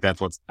really think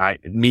that's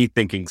me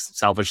thinking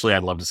selfishly,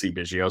 I'd love to see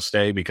Biggio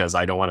stay because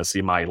I don't want to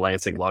see my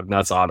Lansing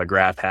Lugnuts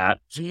autograph hat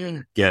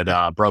get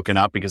broken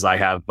up because I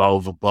have Bo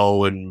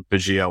and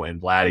Biggio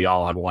and Vladdy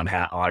all on one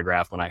hat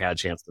autograph when I had a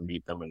chance to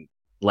meet them in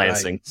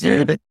Lansing.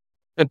 Right.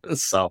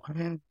 So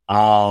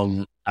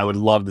I would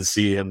love to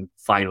see him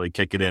finally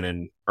kick it in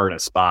and earn a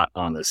spot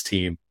on this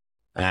team.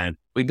 And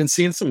we've been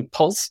seeing some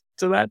pulse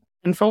to that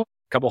info.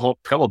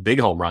 Couple big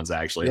home runs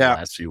actually in the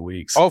last few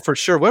weeks. Oh, for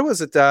sure. What was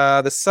it?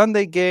 The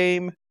Sunday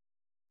game.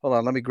 Hold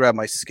on, let me grab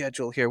my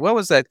schedule here. What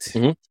was that?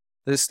 Mm-hmm.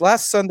 This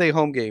last Sunday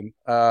home game.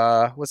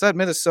 Was that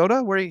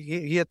Minnesota where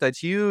he hit that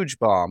huge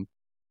bomb?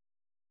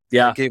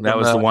 Yeah, that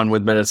was the one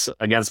with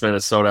against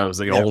Minnesota. It was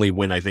the only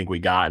win I think we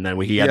got, and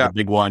then he had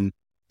the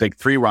big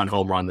 3-run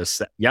home run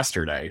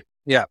yesterday.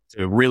 Yeah,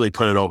 to really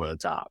put it over the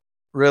top.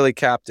 Really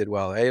capped it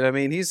well. I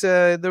mean,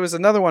 there was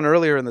another one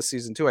earlier in the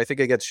season too. I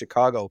think against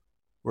Chicago,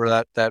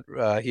 where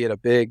he had a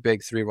big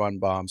 3-run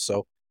bomb.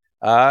 So,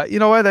 you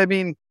know what? I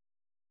mean,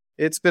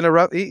 it's been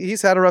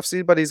he's had a rough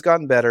season, but he's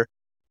gotten better.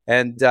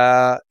 And,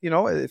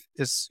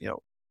 he's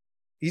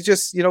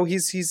just,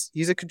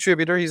 he's a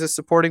contributor. He's a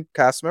supporting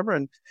cast member.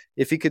 And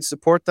if he could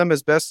support them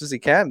as best as he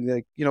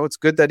can, it's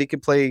good that he can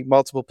play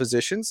multiple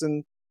positions.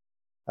 And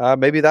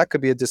maybe that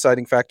could be a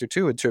deciding factor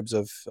too, in terms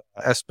of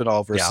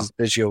Espinal versus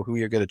Biggio, who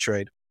you're going to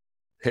trade.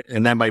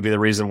 And that might be the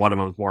reason one of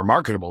them is more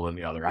marketable than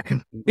the other.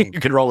 You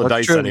can roll the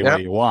dice any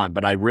way you want,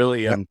 but I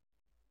really am.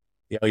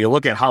 You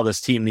look at how this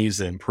team needs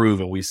to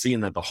improve, and we've seen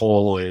that the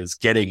hole is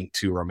getting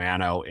to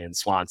Romano and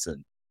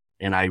Swanson.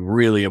 And I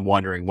really am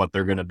wondering what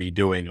they're going to be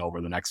doing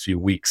over the next few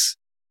weeks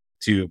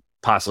to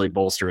possibly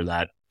bolster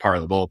that part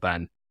of the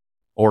bullpen,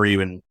 or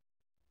even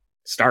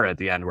start at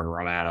the end where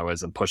Romano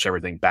is and push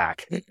everything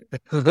back.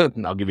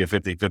 And I'll give you a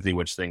 50-50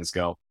 which things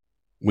go.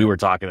 We were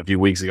talking a few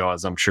weeks ago,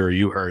 as I'm sure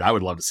you heard, I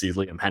would love to see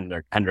Liam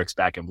Hendricks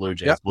back in Blue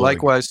Jays. Yeah,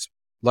 likewise.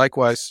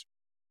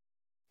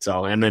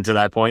 So, and then to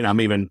that point,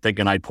 I'm even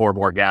thinking I'd pour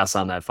more gas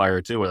on that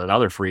fire too with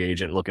another free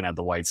agent looking at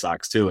the White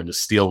Sox too and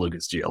just steal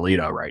Lucas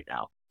Giolito right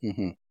now.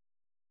 Mm-hmm.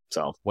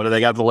 So what do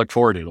they got to look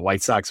forward to? The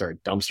White Sox are a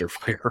dumpster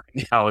fire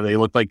right now. They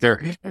look like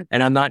they're,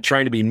 and I'm not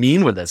trying to be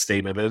mean with that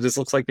statement, but it just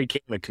looks like they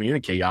can't even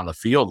communicate on the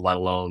field, let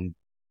alone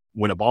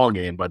win a ball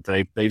game. But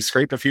they've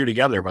scraped a few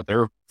together, but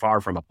they're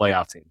far from a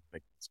playoff team.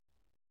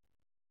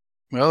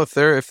 Well, if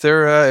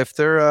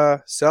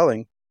they're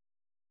selling,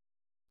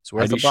 it's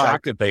worth I'd be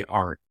shocked if they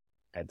aren't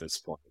at this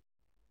point.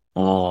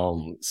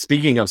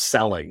 Speaking of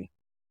selling,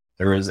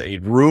 there is a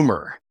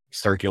rumor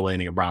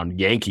circulating around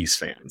Yankees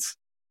fans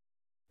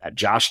that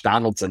Josh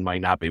Donaldson might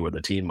not be with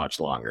the team much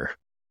longer.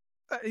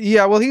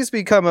 Yeah, well, he's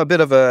become a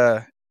bit of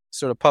a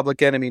sort of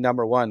public enemy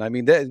number one. I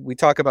mean, we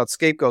talk about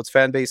scapegoats,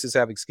 fan bases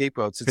having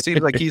scapegoats. It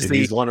seems like he's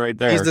he's one right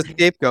there. He's the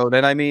scapegoat,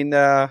 and I mean,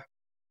 the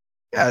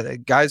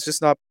guy's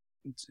just not.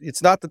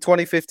 It's not the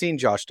 2015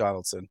 Josh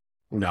Donaldson.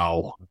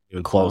 No,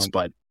 even close.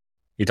 But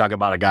you talk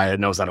about a guy that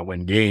knows how to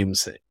win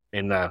games.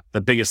 And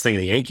the biggest thing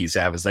the Yankees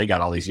have is they got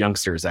all these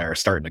youngsters that are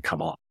starting to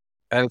come on.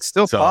 And it's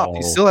still pop.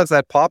 He still has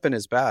that pop in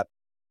his bat.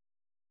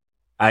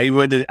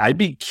 I'd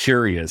be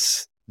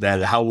curious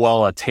that how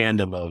well a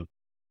tandem of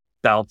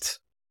Belt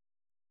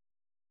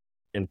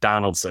and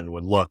Donaldson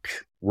would look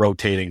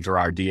rotating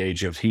Gerard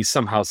DH if he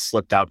somehow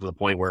slipped out to the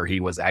point where he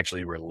was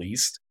actually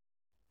released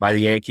by the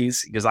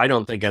Yankees, because I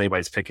don't think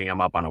anybody's picking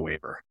him up on a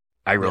waiver.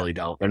 I really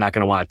don't. They're not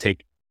going to want to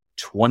take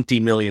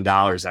 $20 million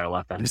that are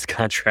left on his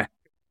contract.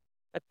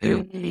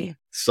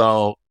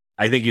 So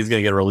I think he's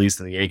going to get released,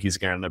 and the Yankees are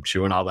going to end up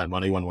chewing all that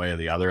money one way or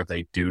the other if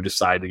they do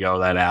decide to go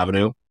that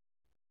avenue.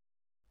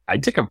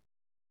 I'd take a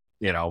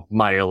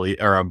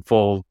mildly or a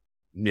full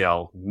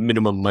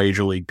minimum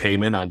major league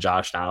payment on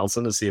Josh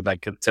Donaldson to see if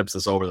that tips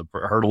us over the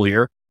hurdle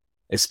here,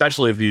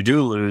 especially if you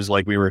do lose,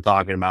 like we were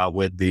talking about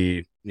with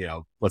the,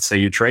 let's say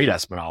you trade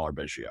Espinal or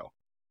Biggio.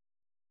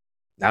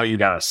 Now you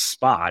got a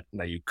spot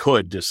that you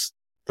could just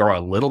throw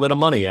a little bit of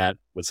money at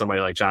with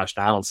somebody like Josh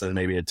Donaldson, and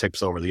maybe it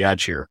tips over the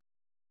edge here.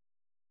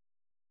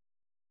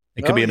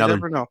 It could be another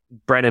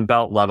Brandon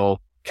Belt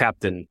level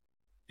captain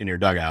in your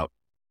dugout.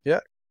 Yeah,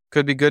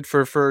 could be good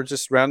for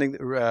just rounding,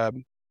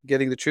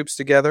 getting the troops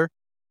together.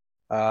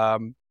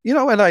 And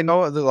I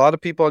know a lot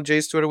of people on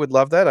Jay's Twitter would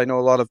love that. I know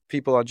a lot of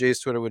people on Jay's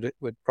Twitter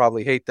would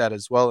probably hate that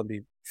as well and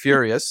be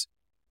furious.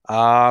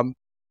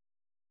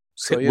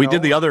 We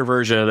did the other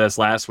version of this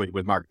last week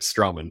with Mark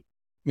Stroman.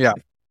 Yeah.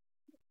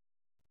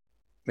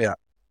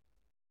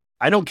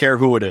 I don't care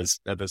who it is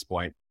at this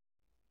point.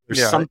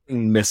 There's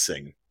something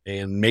missing.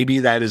 And maybe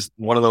that is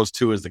one of those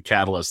two is the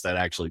catalyst that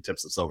actually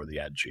tips us over the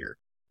edge here.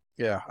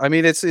 Yeah. I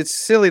mean, it's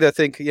silly to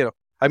think,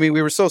 we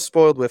were so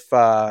spoiled with,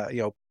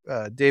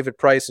 David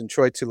Price and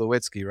Troy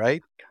Tulowitzki,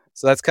 right?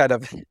 So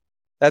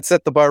that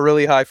set the bar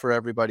really high for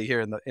everybody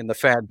here in the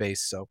fan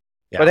base. So,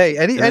 yeah. But hey,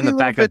 any the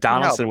fact that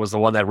Donaldson was the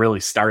one that really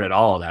started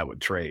all of that with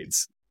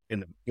trades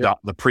in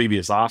the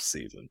previous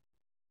offseason.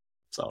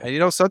 So,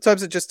 and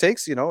sometimes it just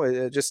takes,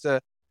 just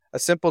a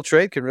simple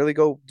trade can really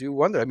go do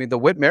wonder. I mean, the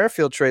Whit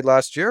Merrifield trade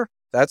last year,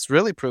 that's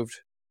really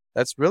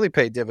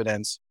paid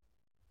dividends.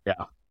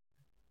 Yeah.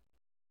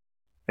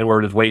 And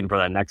we're just waiting for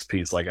that next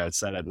piece, like I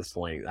said at this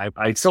point.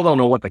 I still don't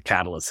know what the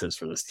catalyst is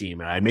for this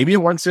team. And maybe it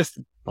was just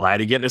glad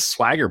to get his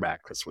swagger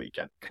back this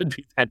weekend. Could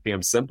be that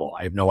damn simple.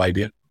 I have no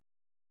idea.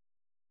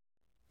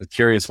 I'm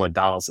curious what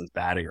Donaldson's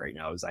batting right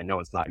now is. I know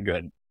it's not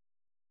good.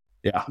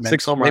 Yeah,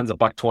 6 home runs,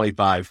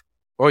 $125.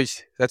 Oh,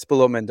 that's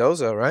below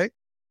Mendoza, right?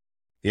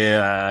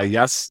 Yeah,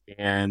 yes.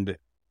 And,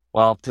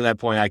 well, to that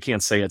point, I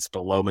can't say it's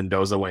below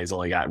Mendoza when he's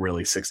only got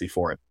really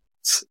 64.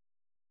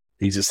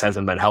 He just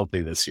hasn't been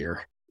healthy this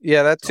year.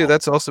 Yeah, that too.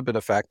 That's also been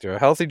a factor. A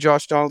healthy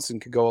Josh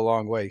Donaldson could go a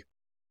long way.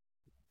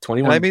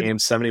 21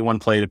 games, 71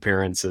 plate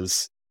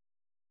appearances,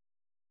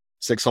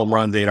 6 home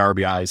runs, 8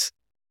 RBIs.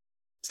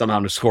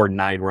 Somehow scored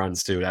 9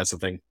 runs too. That's the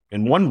thing.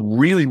 And one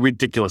really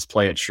ridiculous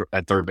play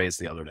at third base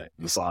the other day.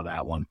 You saw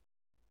that one.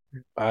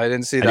 I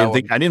didn't see that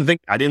one. I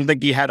didn't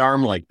think he had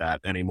arm like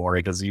that anymore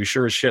because you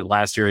sure as shit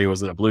last year he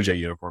was in a Blue Jay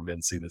uniform.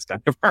 Didn't see this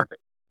kind of arm.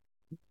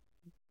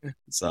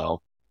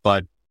 So,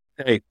 but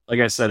hey, like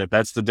I said, if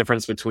that's the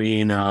difference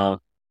between a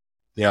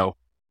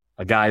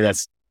guy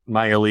that's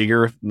minor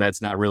leaguer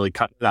that's not really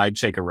cut, I'd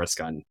take a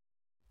risk on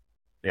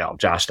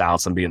Josh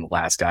Donaldson being the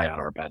last guy on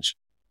our bench.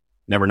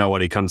 Never know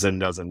what he comes in and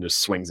does and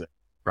just swings it,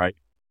 right?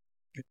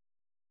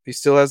 He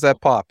still has that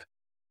pop.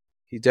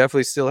 He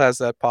definitely still has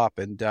that pop,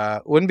 and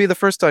wouldn't be the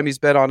first time he's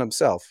bet on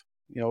himself.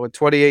 In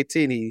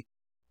 2018,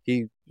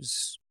 he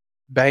was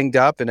banged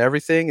up and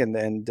everything,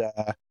 and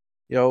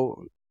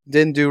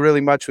didn't do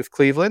really much with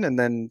Cleveland, and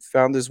then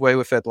found his way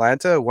with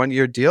Atlanta, a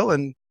 1-year deal,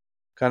 and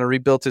kind of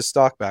rebuilt his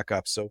stock back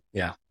up. So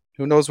yeah,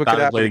 who knows what could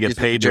happen? To get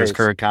paid to his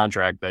current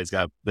contract that he's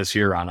got this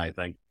year on, I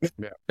think.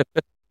 Yeah.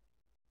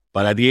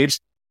 But at the age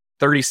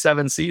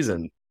 37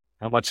 season,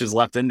 how much is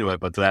left into it?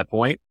 But to that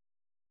point,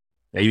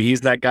 maybe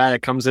he's that guy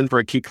that comes in for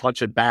a key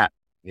clutch at bat.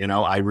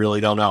 I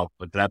really don't know.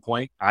 But to that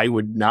point, I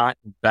would not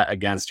bet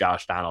against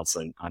Josh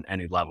Donaldson on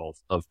any level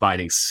of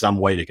finding some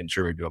way to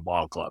contribute to a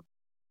ball club.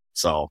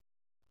 So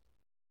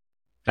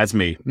that's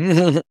me.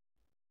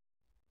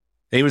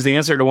 He was the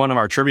answer to one of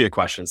our trivia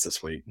questions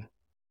this week.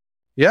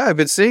 Yeah, I've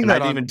been seeing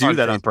that. I didn't even do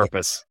that on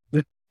purpose.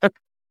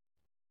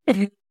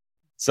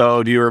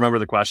 So do you remember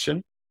the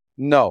question?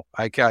 No,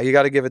 I can't. You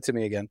got to give it to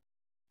me again.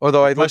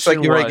 Although it looks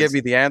like you already gave me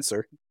the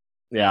answer.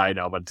 Yeah, I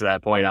know. But to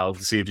that point, I'll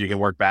see if you can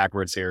work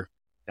backwards here.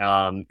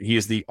 He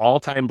is the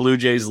all-time Blue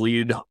Jays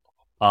leader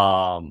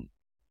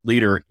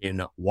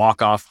in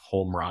walk-off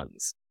home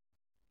runs.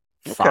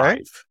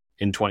 5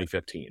 in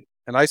 2015.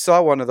 And I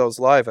saw one of those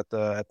live at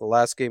the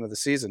last game of the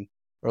season,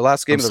 or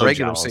last game of the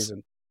regular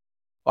season.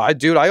 I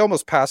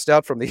almost passed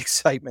out from the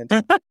excitement.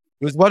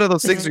 It was one of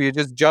those things where you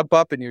just jump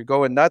up and you're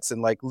going nuts,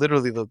 and like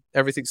literally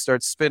everything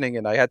starts spinning.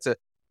 And I had to,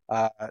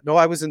 I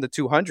was in the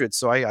 200s,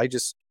 so I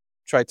just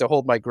tried to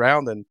hold my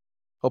ground and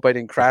hope I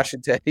didn't crash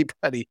into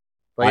anybody.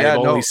 But I've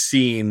only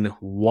seen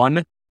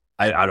one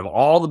out of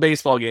all the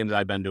baseball games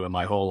I've been to in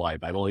my whole life.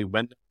 I've only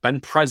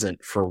been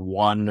present for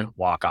one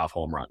walk-off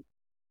home run.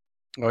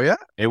 Oh yeah,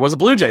 it was a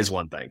Blue Jays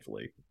one,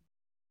 thankfully.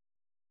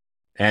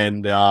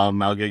 And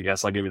I'll give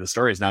you the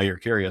stories. Now you're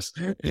curious.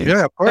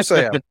 Yeah, of course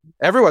I am.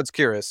 Everyone's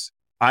curious.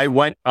 I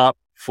went up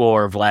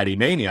for Vladdy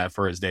Mania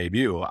for his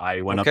debut.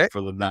 I went up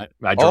for the night.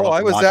 I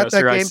was at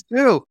that game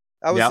too.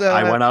 I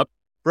went up.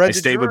 I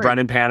stayed with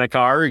Brendan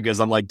Panicar because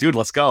I'm like, dude,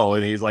 let's go.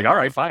 And he's like, all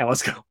right, fine,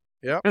 let's go.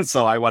 Yeah. And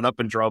so I went up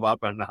and drove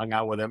up and hung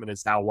out with him and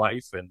his now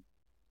wife. And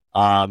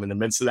in the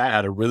midst of that,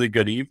 had a really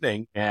good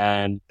evening.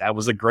 And that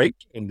was a great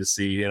game to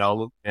see,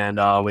 And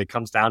when it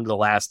comes down to the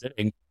last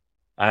inning,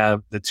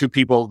 the two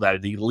people that are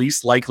the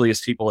least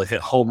likeliest people to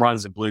hit home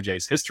runs in Blue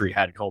Jays history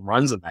had home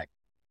runs in that,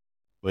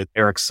 with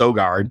Eric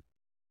Sogard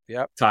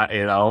Yep.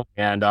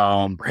 And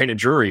Brandon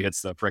Drury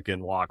hits the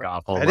freaking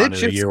walk-off home And run of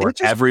the year where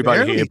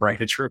everybody hated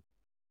Brandon Drury.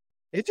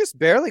 It just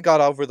barely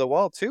got over the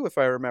wall, too, if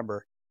I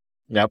remember.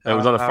 Yep, it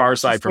was on the far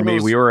side for me.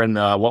 those- We were in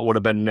what would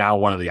have been now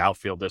one of the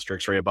outfield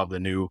districts right above the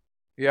new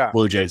Yeah.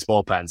 Blue Jays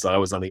bullpen. So I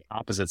was on the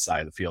opposite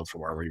side of the field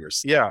from where we were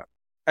sitting. Yeah.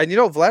 And,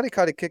 Vladdy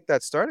kind of kicked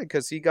that started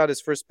because he got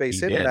his first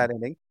base hit in that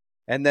inning.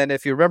 And then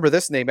if you remember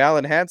this name,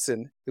 Alan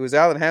Hansen, it was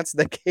Alan Hansen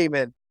that came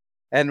in.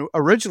 And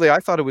originally I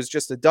thought it was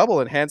just a double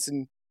and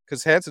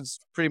because Hansen's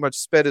pretty much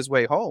sped his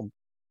way home.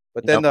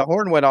 But then the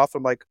horn went off.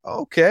 I'm like,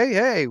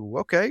 okay.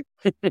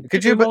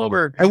 Could you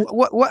over? And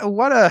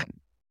what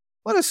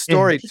a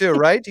story too,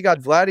 right? You got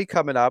Vladdy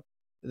coming up.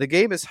 The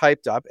game is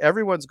hyped up.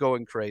 Everyone's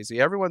going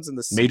crazy. Everyone's in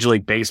the Major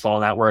League Baseball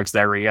Network's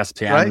there.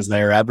 ESPN is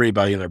there.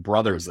 Everybody and their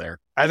brothers there,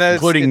 and then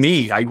including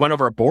me. I went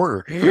over a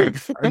border.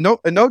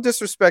 no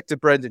disrespect to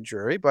Brendan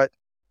Drury, but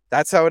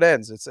that's how it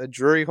ends. It's a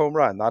Drury home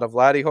run, not a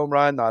Vladdy home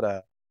run, not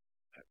a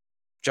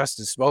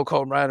Justin Smoke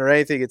home run or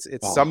anything. It's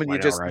someone you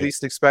just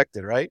least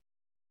expected, right?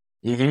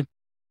 Mm-hmm.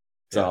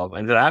 So,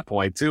 and to that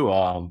point too,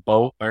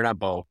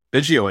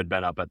 Biggio had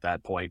been up at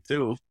that point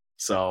too.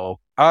 So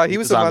he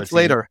was a month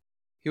later.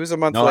 He was a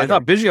month later. I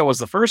thought Biggio was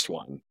the first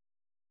one.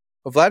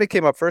 Well, Vladdy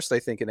came up first, I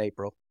think, in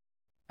April.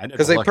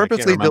 Because they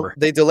purposely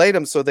they delayed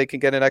him so they can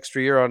get an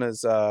extra year on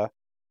his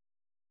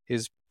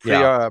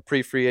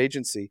pre-free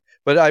agency.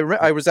 But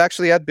I was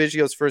actually at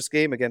Biggio's first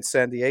game against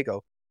San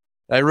Diego.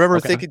 I remember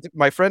thinking,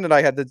 my friend and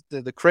I had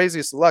the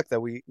craziest luck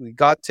that we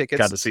got tickets.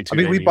 Got to see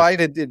two. We buy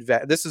it in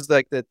advance. This is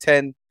like the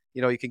 10.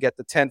 You can get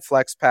the 10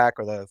 flex pack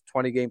or the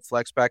 20 game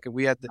flex pack, and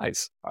we had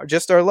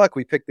just our luck.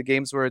 We picked the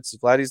games where it's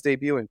Vladdy's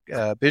debut and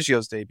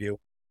Biggio's debut.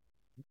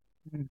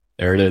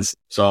 There it is.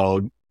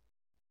 So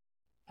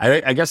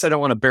I guess I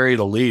don't want to bury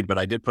the lead, but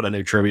I did put a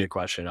new trivia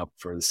question up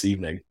for this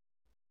evening.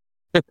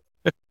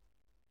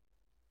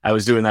 I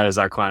was doing that as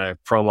our kind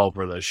of promo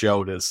for the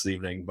show this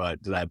evening,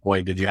 but to that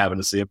point, did you happen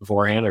to see it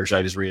beforehand, or should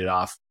I just read it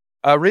off?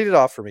 Read it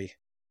off for me.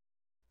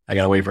 I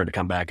gotta wait for it to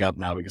come back up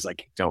now because I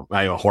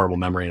have a horrible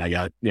memory and I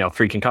got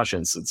 3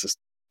 concussions. It's just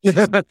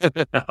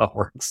how it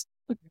works.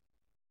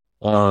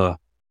 All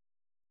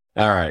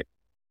right.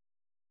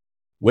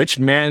 Which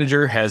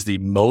manager has the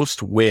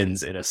most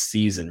wins in a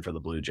season for the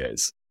Blue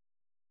Jays?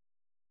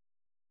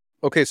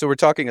 Okay, so we're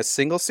talking a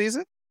single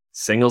season?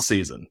 Single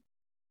season.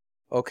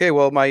 Okay,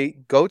 well, my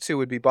go-to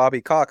would be Bobby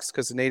Cox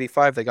because in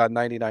 '85 they got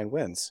 99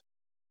 wins.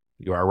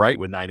 You are right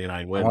with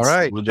 99 wins. All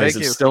right, Blue Jays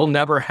have still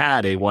never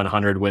had a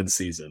 100-win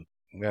season.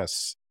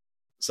 Yes.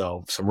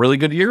 So some really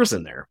good years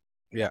in there.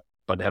 Yeah.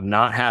 But have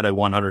not had a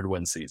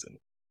 100-win season.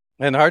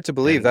 And hard to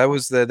believe that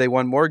was they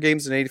won more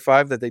games in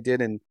 '85 than they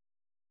did in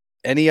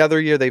any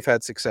other year they've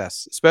had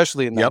success,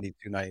 especially in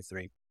 92,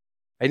 93.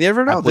 And you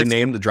never know. They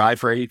named the drive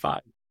for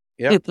 85.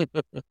 Yeah.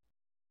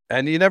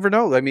 And you never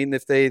know. I mean,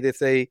 if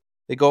they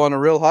go on a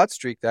real hot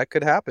streak, that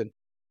could happen.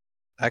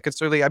 That could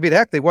certainly. I mean,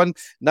 heck, they won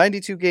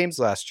 92 games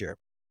last year,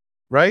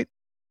 right?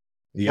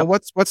 Yeah. Well,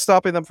 what's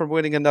stopping them from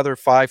winning another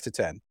 5 to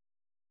 10?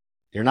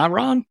 You're not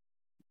wrong.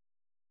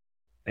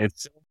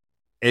 It's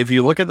if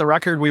you look at the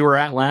record we were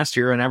at last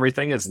year and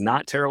everything, it's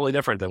not terribly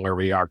different than where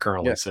we are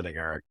currently sitting,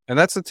 Eric. And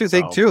that's the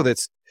thing too.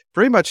 That's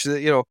pretty much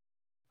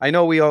I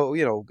know we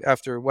all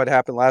after what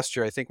happened last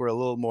year, I think we're a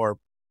little more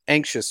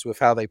anxious with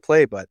how they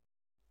play, but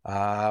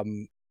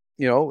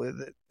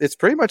it's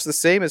pretty much the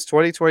same as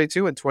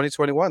 2022 and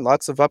 2021.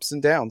 Lots of ups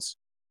and downs.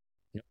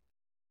 Yep.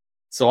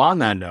 So on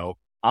that note,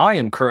 I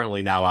am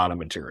currently now out of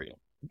material.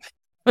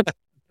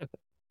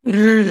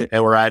 And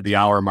we're at the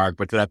hour mark,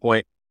 but to that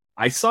point,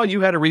 I saw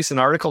you had a recent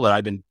article that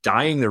I've been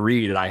dying to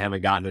read and I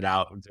haven't gotten it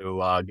out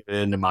to get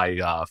into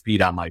my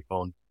feed on my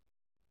phone.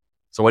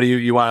 So what do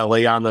you want to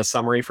lay on the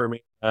summary for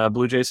me,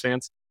 Blue Jays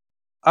fans?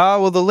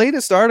 Well, the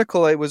latest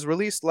article, it was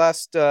released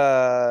this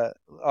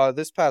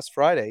past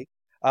Friday.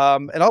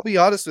 And I'll be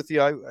honest with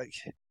you, I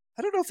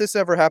don't know if this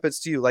ever happens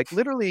to you. Like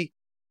literally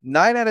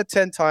 9 out of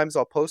 10 times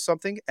I'll post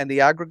something and the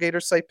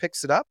aggregator site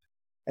picks it up.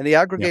 And the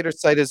aggregator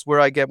site is where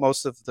I get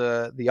most of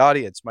the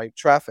audience, my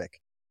traffic.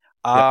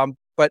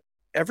 But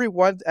every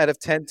 1 out of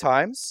 10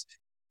 times,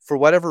 for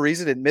whatever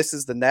reason, it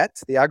misses the net.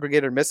 The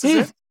aggregator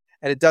misses it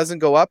and it doesn't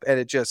go up. And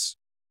it just,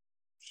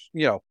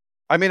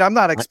 I mean, I'm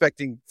not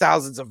expecting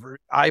thousands of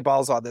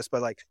eyeballs on this,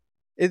 but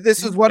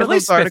this is one of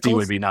those articles. 50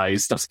 would be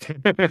nice.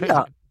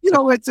 Yeah.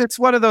 It's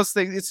one of those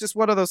things. It's just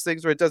one of those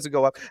things where it doesn't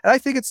go up. And I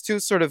think it's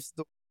too sort of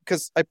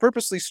because I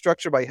purposely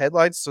structure my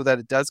headlines so that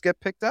it does get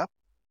picked up.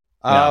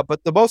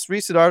 But the most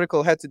recent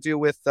article had to do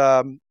with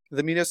the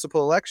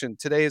municipal election.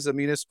 Today is a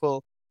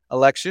municipal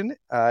election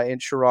in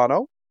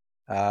Toronto.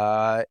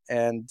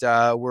 And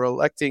we're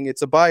electing,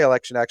 it's a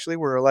by-election actually.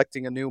 We're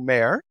electing a new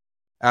mayor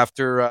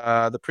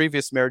after the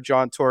previous mayor,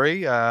 John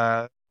Tory,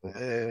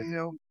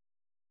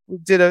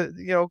 did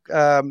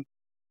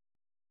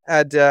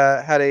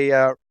had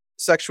a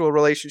sexual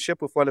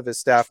relationship with one of his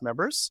staff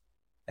members,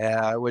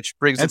 which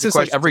brings it's just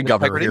like every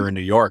governor here in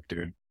New York,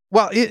 dude.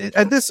 Well, so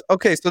this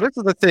is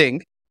the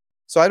thing.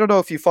 So I don't know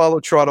if you follow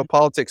Toronto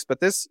politics,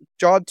 but this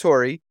John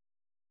Tory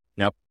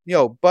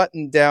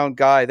buttoned down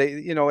guy.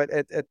 They,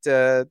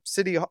 at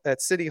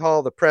City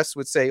Hall, the press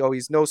would say, "Oh,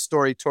 he's no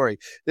story Tory."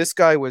 This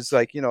guy was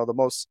like, the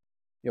most,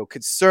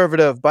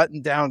 conservative,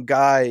 buttoned down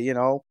guy,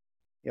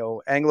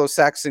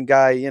 Anglo-Saxon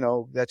guy,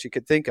 that you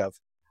could think of.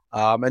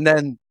 And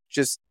then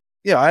just,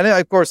 and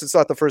of course, it's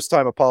not the first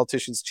time a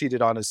politician's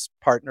cheated on his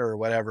partner or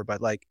whatever,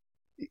 but like,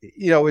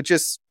 it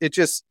just,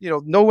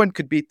 no one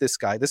could beat this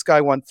guy. This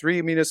guy won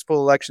 3 municipal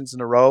elections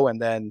in a row,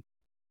 and then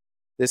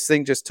this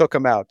thing just took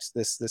him out.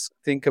 This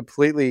thing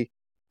completely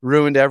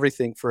ruined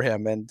everything for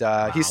him, and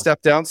he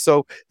stepped down.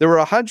 So there were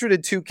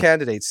 102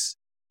 candidates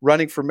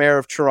running for mayor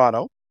of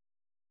Toronto,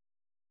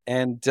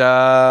 and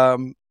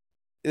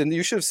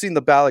you should have seen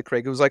the ballot,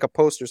 Craig. It was like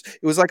it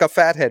was like a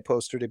fathead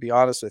poster, to be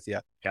honest with you.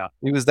 Yeah,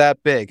 it was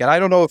that big, and I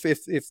don't know if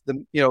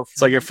the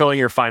it's like you're filling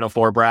your Final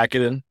Four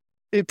bracket in.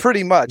 It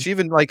pretty much,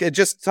 even like it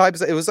just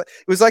times it was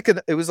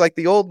like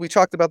the old, we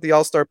talked about the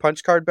All-Star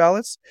punch card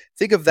ballots.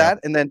 Think of that,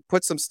 and then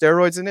put some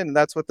steroids in it, and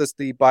that's what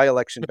the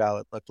by-election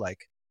ballot looked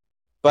like.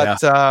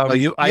 But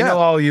I know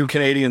all you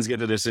Canadians get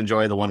to just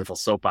enjoy the wonderful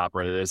soap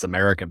opera that is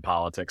American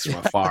politics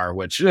from afar,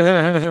 which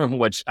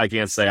I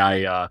can't say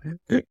I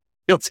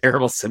feel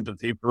terrible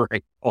sympathy for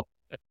right now,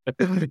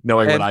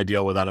 knowing what I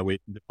deal with on a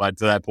week. But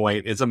to that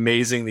point, it's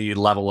amazing the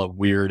level of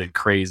weird and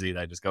crazy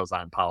that just goes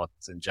on in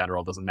politics in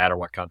general. It doesn't matter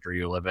what country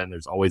you live in.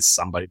 There's always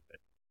somebody.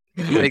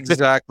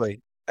 Exactly.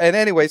 And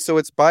anyway, so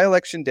it's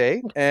by-election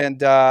day,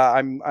 and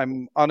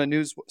I'm on a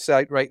news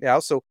site right now.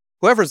 So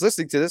whoever's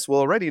listening to this will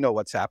already know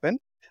what's happened.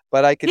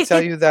 But I can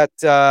tell you that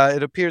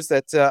it appears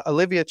that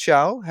Olivia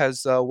Chow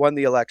has won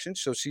the election.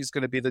 So she's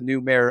going to be the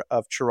new mayor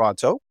of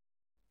Toronto.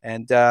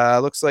 And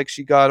looks like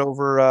she got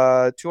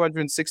over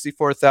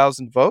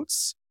 264,000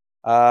 votes.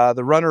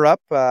 The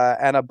runner-up,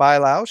 Anna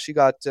Bailão, she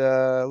got,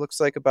 looks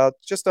like about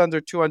just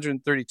under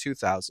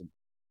 232,000.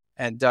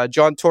 And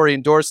John Tory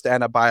endorsed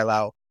Anna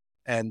Bailão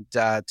and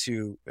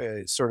to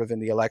sort of in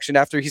the election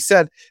after he's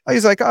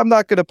like, I'm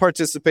not going to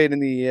participate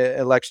in the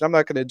election. I'm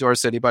not going to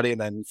endorse anybody.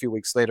 And then a few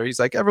weeks later, he's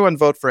like, everyone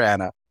vote for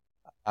Anna.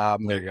 There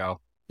you go.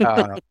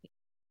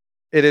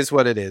 It is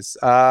what it is.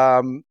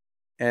 So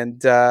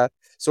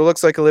it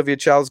looks like Olivia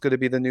Chow is going to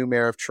be the new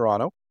mayor of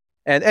Toronto.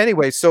 And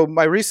anyway, so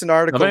my recent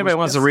article. If anybody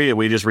wants to read it,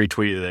 we just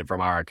retweeted it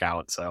from our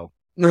account. So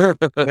there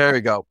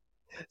we go.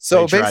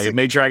 So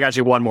made sure I got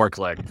you one more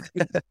click.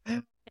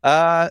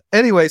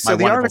 Anyway, so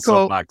the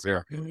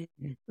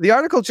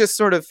article just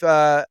sort of,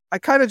 I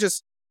kind of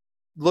just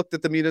looked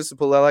at the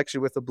municipal election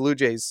with the Blue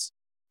Jays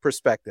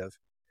perspective,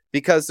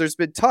 because there's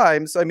been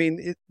times,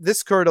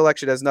 this current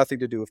election has nothing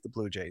to do with the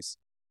Blue Jays,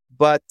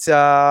 but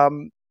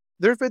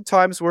there have been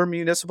times where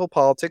municipal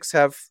politics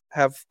have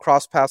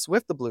crossed paths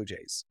with the Blue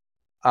Jays.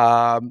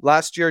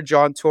 Last year,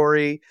 John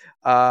Tory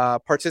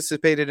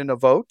participated in a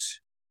vote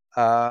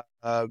on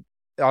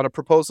a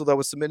proposal that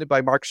was submitted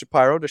by Mark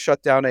Shapiro to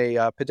shut down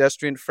a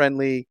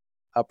pedestrian-friendly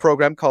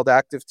program called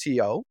Active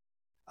TO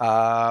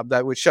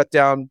that would shut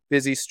down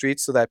busy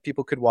streets so that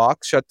people could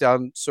walk, shut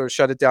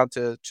it down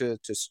to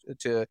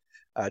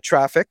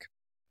traffic,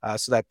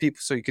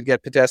 so you could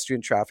get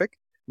pedestrian traffic.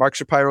 Mark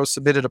Shapiro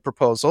submitted a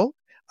proposal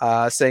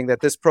saying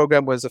that this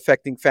program was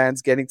affecting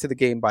fans getting to the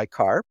game by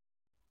car.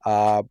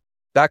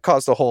 That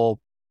caused a whole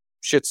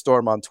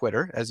shitstorm on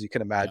Twitter, as you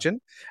can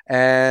imagine.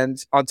 Yeah.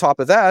 And on top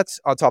of that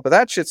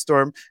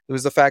shitstorm, there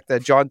was the fact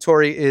that John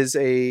Tory is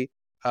a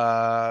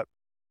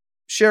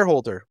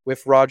shareholder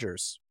with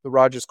Rogers, the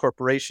Rogers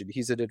Corporation.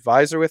 He's an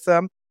advisor with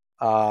them.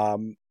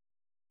 And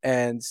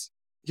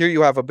here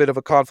you have a bit of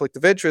a conflict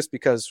of interest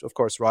because, of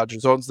course,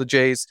 Rogers owns the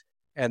Jays,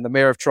 and the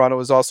mayor of Toronto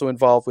is also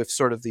involved with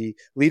sort of the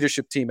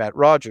leadership team at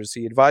Rogers.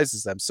 He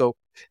advises them. So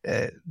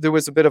there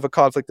was a bit of a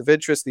conflict of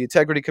interest. The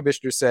integrity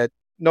commissioner said,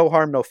 no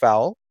harm, no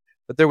foul.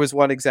 But there was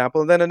one example.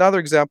 And then another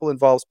example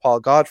involves Paul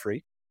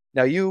Godfrey.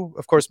 Now,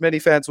 of course, many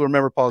fans will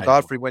remember Paul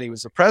Godfrey when he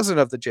was the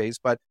president of the Jays.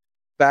 But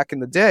back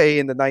in the day,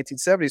 in the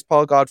 1970s,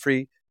 Paul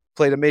Godfrey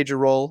played a major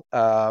role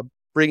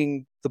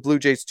bringing the Blue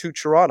Jays to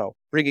Toronto,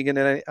 bringing in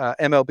an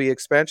MLB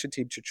expansion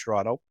team to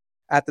Toronto.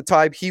 At the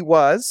time, he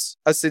was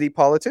a city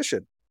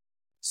politician.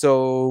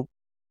 So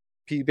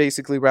he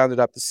basically rounded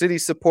up the city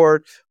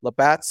support,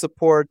 Labatt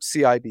support,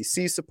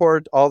 CIBC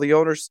support, all the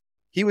owners.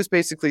 He was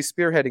basically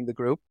spearheading the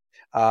group.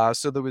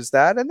 So there was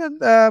that. And then,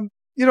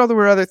 there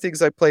were other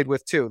things I played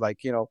with too. Like,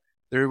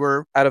 there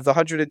were, out of the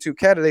 102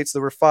 candidates,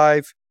 there were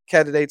 5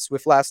 candidates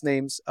with last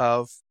names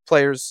of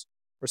players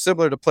or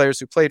similar to players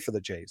who played for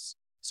the Jays.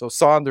 So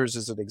Saunders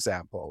is an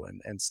example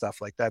and stuff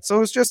like that. So it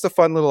was just a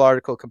fun little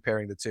article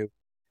comparing the two.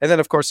 And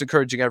then, of course,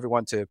 encouraging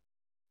everyone to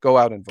go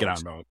out and vote. Get out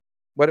and vote.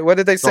 What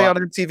did they say on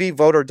MTV?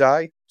 Vote or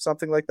die?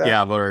 Something like that?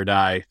 Yeah, vote or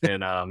die.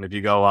 And if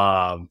you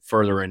go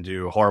further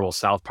into horrible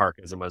South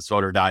Parkism, it's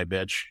vote or die,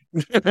 bitch.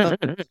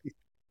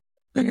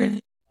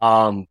 But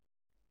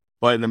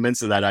in the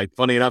midst of that,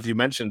 funny enough, you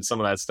mentioned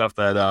some of that stuff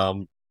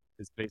that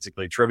is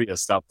basically trivia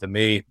stuff to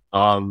me.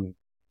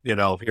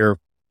 Here,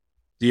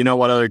 do you know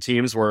what other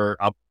teams were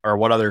up or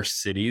what other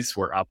cities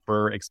were up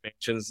for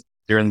expansions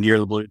during the year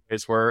the Blue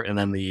Jays were? And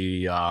then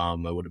it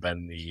would have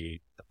been the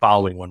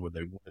following one would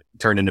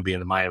turn into being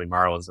the Miami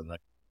Marlins and the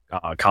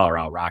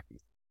Colorado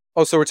Rockies.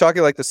 Oh, so we're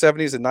talking like the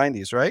 70s and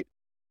 90s, right?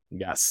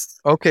 Yes.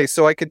 Okay,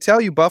 so I could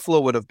tell you Buffalo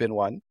would have been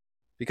one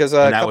because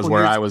and that was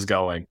where I was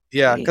going.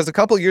 Yeah, because a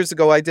couple years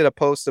ago I did a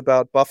post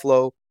about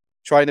Buffalo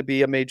trying to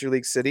be a major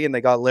league city, and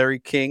they got Larry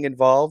King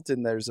involved,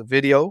 and there's a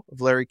video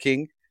of Larry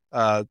King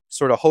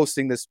sort of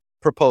hosting this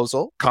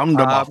proposal. Come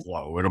to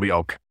Buffalo, it'll be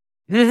okay.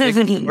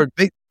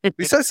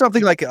 We said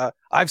something like,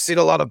 I've seen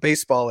a lot of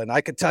baseball, and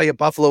I could tell you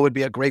Buffalo would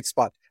be a great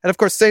spot. And of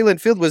course, Salem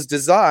Field was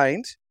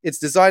designed. It's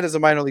designed as a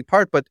minor league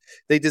park, but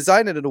they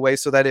designed it in a way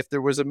so that if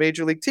there was a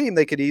major league team,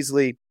 they could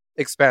easily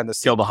expand the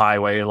city. Kill the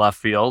highway in left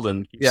field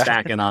and keep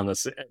stacking on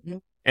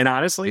the. And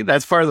honestly,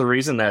 that's part of the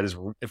reason that is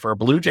for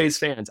Blue Jays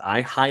fans,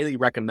 I highly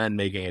recommend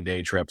making a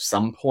day trip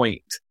some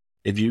point,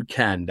 if you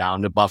can,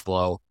 down to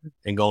Buffalo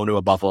and going to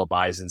a Buffalo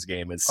Bisons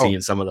game and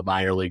seeing some of the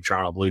minor league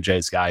Toronto Blue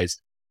Jays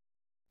guys.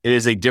 It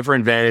is a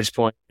different vantage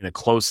point and a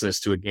closeness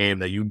to a game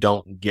that you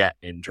don't get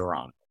in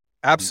Toronto.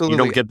 Absolutely.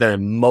 You don't get that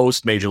in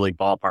most major league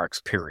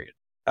ballparks, period.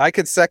 I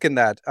could second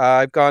that.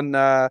 I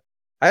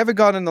haven't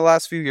gone in the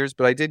last few years,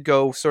 but I did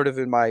go sort of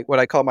in my, what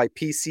I call my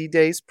PC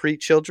days,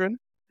 pre-children.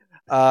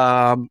 Me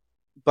and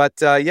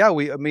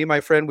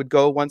my friend would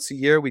go once a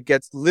year. We'd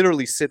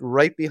literally sit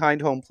right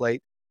behind home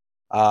plate.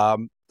 That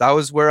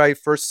was where I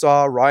first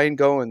saw Ryan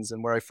Goins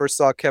and where I first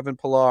saw Kevin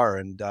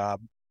Pillar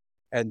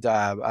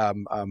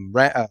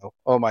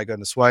oh my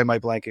goodness, why am I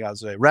blanking on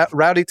today?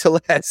 Rowdy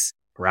Tellez.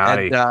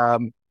 Rowdy.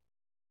 And,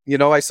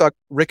 I saw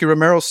Ricky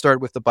Romero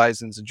start with the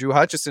Bisons and Drew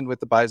Hutchison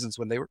with the Bisons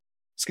when they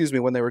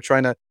were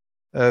trying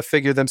to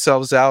figure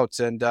themselves out.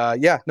 And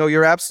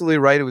you're absolutely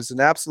right. It was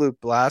an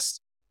absolute blast.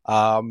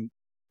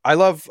 I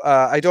love,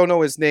 I don't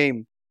know his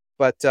name,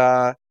 but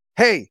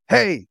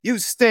hey, you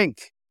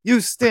stink.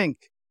 The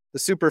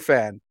super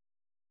fan.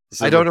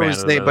 I don't know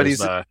his name, but there's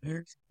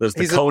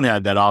the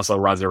Conehead that also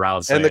runs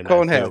around saying and the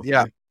Conehead.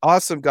 Yeah.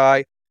 Awesome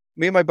guy.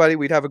 Me and my buddy,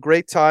 we'd have a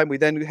great time. We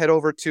then head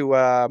over to,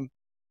 what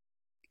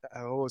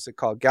was it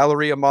called?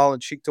 Galleria Mall in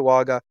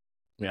Cheektowaga.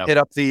 Yep. Hit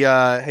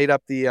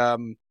up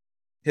the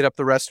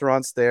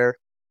restaurants there.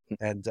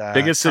 And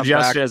biggest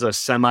suggestion as a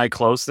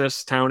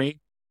semi-closeness townie,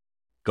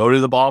 go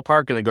to the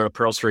ballpark and then go to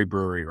Pearl Street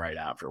Brewery right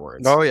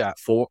afterwards. Oh yeah.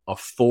 A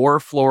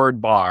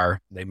 4-floored bar.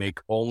 They make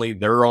only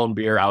their own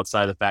beer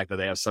outside the fact that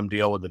they have some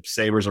deal with the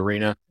Sabres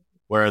Arena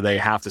where they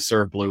have to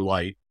serve blue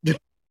light.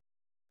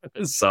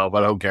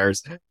 But who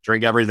cares?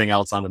 Drink everything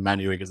else on the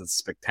menu because it's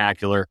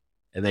spectacular.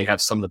 And they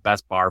have some of the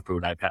best bar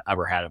food I've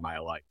ever had in my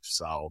life.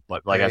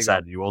 But like I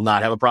said, you will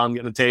not have a problem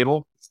getting a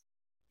table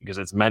because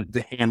it's meant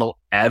to handle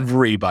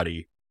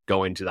everybody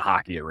going to the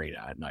hockey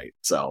arena at night.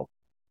 So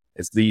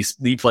it's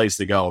the place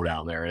to go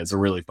down there. It's a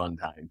really fun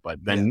time.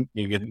 But then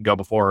you can go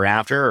before or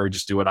after, or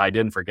just do what I did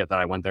and forget that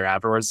I went there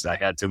afterwards. I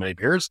had too many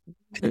beers.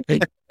 There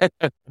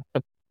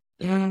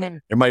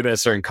might have been a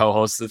certain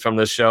co-host from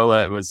this show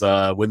that was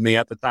with me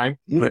at the time.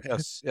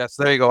 Yes,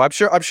 there you go. I'm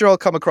sure I'll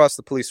come across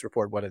the police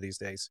report one of these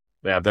days.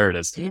 Yeah, there it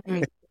is.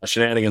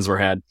 Shenanigans were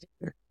had.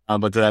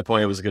 But to that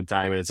point, it was a good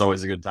time, and it's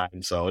always a good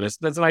time. So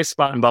that's a nice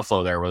spot in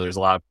Buffalo there where there's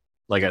a lot of,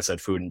 like I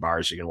said, food and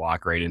bars you can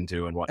walk right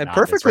into and whatnot.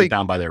 And it's right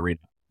down by the arena.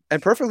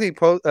 And perfectly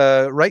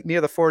right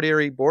near the Fort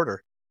Erie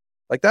border.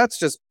 Like, that's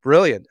just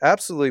brilliant.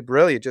 Absolutely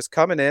brilliant. Just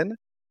coming in.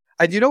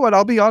 And you know what?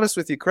 I'll be honest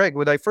with you, Craig.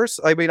 When I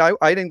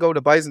didn't go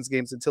to Bison's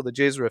games until the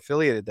Jays were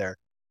affiliated there.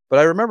 But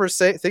I remember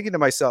thinking to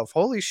myself,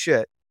 holy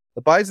shit,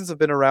 the Bisons have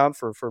been around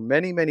for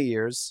many, many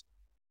years.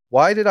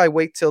 Why did I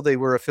wait till they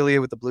were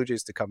affiliated with the Blue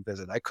Jays to come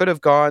visit? I could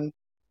have gone.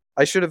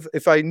 I should have,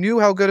 if I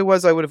knew how good it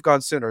was, I would have gone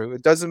sooner.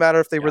 It doesn't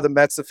matter if they were the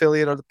Mets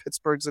affiliate or the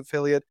Pittsburgh's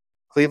affiliate,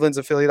 Cleveland's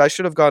affiliate. I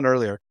should have gone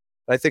earlier.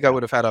 I think I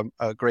would have had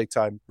a great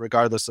time,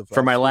 regardless of.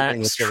 For my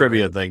last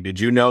trivia thing, did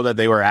you know that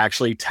they were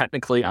actually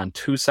technically on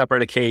 2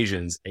 separate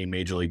occasions a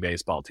Major League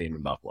Baseball team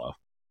in Buffalo?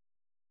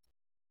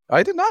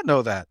 I did not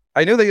know that.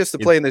 I knew they used to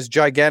play in this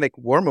gigantic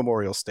War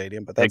Memorial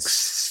Stadium, but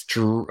that's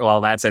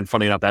and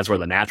funny enough, that's where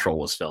The Natural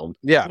was filmed.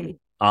 Yeah.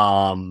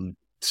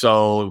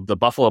 So the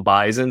Buffalo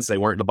Bisons, they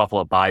weren't the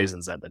Buffalo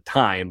Bisons at the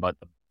time, but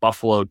the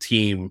Buffalo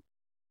team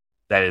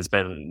that has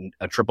been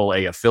a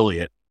AAA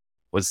affiliate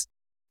was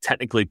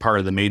technically part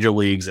of the major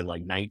leagues in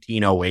like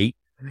 1908.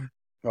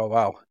 Oh,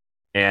 wow.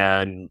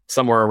 And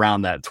somewhere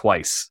around that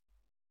twice.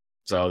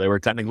 So they were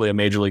technically a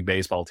Major League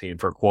Baseball team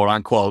for quote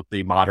unquote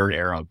the modern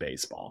era of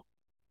baseball.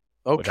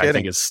 Which I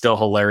think is still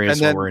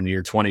hilarious when we're in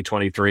year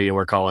 2023 and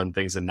we're calling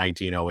things in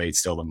 1908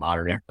 still the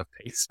modern era of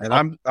baseball.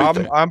 And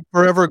I'm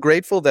forever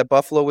grateful that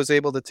Buffalo was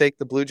able to take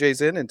the Blue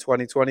Jays in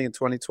 2020 and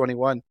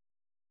 2021.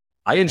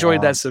 I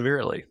enjoyed that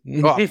severely.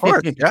 Oh, of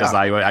course, because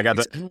I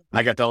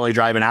got to only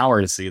drive an hour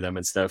to see them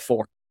instead of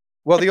 4.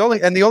 Well, the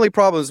only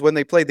problem is when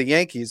they played the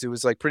Yankees, it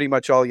was like pretty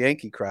much all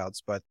Yankee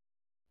crowds. But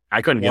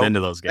I couldn't get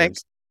into those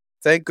games.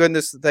 Thank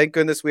goodness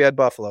we had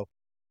Buffalo.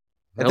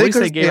 At least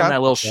they gave them that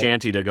little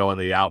shanty to go in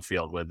the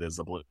outfield with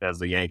as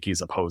the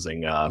Yankees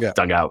opposing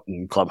dugout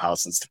and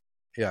clubhouse and stuff.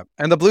 Yeah,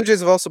 and the Blue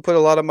Jays have also put a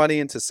lot of money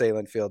into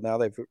Salem Field. Now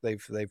they've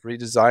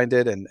redesigned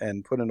it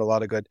and put in a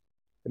lot of good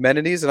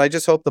amenities. And I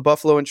just hope the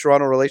Buffalo and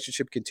Toronto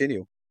relationship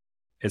continue.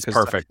 It's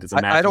perfect. It's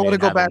I don't want to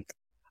go back.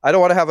 I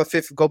don't want to have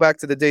go back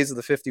to the days of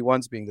the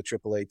 51s being the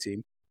AAA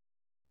team.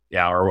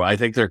 Yeah, or I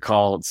think they're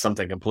called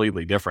something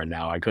completely different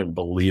now. I couldn't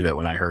believe it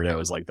when I heard it. I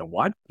was like, the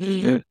what?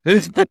 Besides,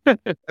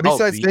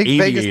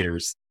 the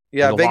Aviators.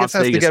 Yeah, Vegas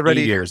has to get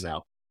ready. Aviators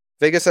now.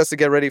 Vegas has to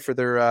get ready for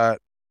their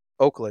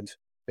Oakland,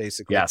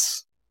 basically.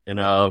 Yes. And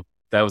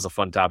that was a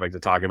fun topic to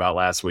talk about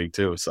last week,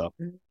 too. So,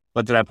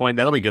 but to that point,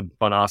 that'll be good,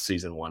 fun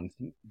off-season one.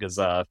 Because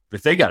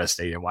if they got a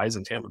stadium, why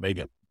isn't Tampa Bay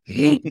good?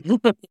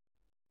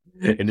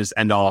 And just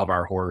end all of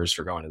our horrors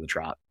for going to the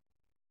Trot.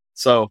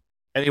 So,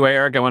 anyway,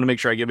 Eric, I want to make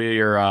sure I give you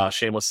your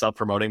shameless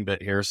self-promoting bit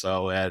here.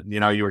 So,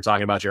 you were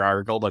talking about your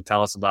article, but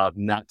tell us about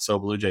Not So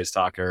Blue Jays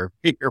Talk or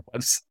your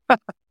website.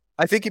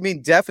 I think you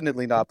mean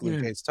definitely not Blue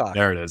Jays Talk.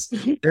 There it is.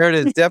 There it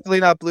is.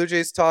 Definitely not Blue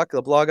Jays Talk.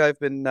 The blog I've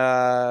been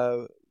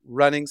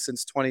running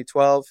since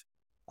 2012.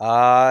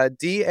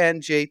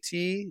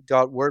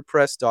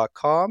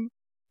 dnjt.wordpress.com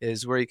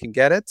is where you can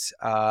get it.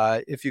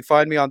 If you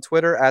find me on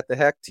Twitter at the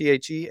heck,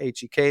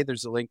 THEHEK,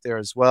 there's a link there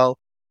as well.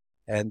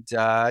 And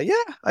I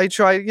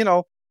try,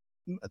 the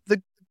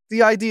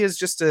idea is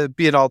just to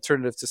be an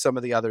alternative to some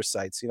of the other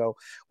sites.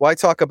 Why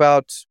talk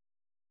about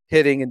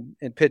hitting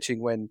and pitching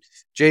when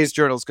Jay's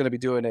Journal is going to be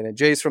doing it and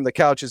Jay's from the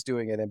Couch is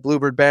doing it and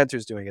Bluebird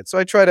Banter's doing it. So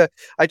I try to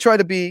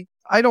be,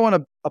 I don't want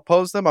to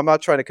oppose them. I'm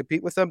not trying to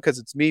compete with them because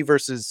it's me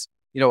versus,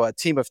 a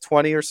team of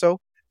 20 or so.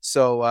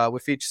 So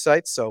with each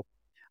site. So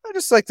I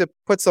just like to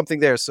put something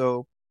there.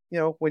 So,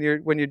 when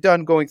you're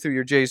done going through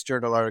your Jay's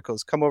Journal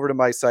articles, come over to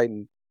my site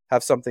and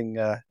have something,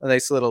 a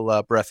nice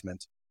little breath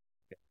mint.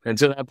 And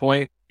to that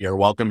point, you're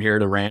welcome here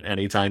to rant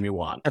anytime you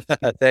want.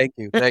 Thank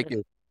you.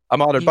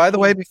 I'm honored. By the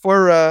way,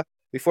 before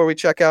we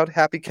check out,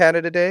 happy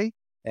Canada Day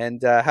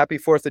and happy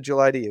 4th of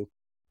July to you.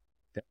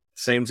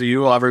 Same to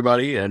you,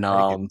 everybody. And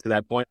to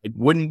that point, it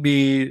wouldn't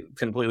be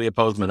completely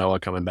opposed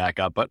Manoah coming back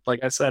up. But like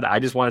I said, I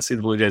just want to see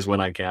the Blue Jays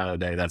win on Canada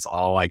Day. That's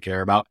all I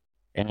care about.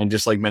 And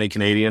just like many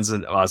Canadians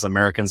and us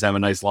Americans have a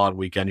nice long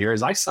weekend here,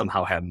 is I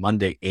somehow have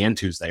Monday and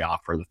Tuesday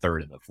off for the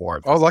 3rd and the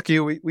 4th. Oh, lucky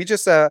you. We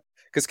just,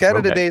 because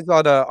Canada Day is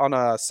on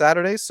a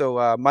Saturday.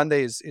 So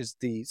Monday is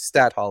the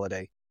stat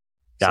holiday.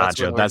 So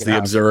gotcha. That's the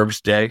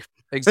observed day.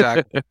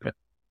 Exactly.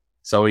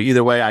 So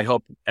either way, I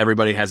hope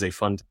everybody has a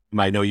fun time.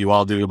 I know you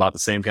all do about the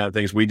same kind of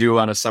things we do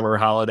on a summer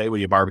holiday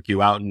where you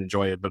barbecue out and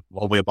enjoy it, but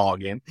hopefully a ball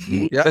game.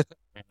 Yeah.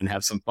 And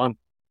have some fun.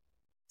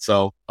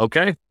 So,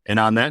 okay. And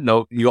on that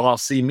note, you all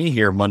see me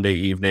here Monday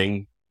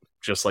evening,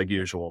 just like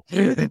usual.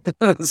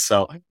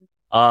 So,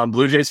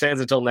 Blue Jays fans,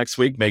 until next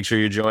week, make sure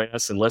you join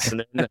us and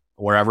listen in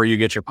wherever you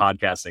get your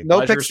podcasting.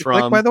 No picks to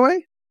click, by the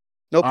way?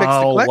 No picks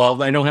to click?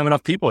 Well, I don't have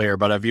enough people here,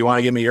 but if you want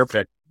to give me your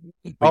pick.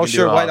 Oh,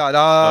 sure. Why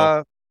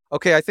not?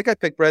 Okay, I think I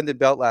picked Brendan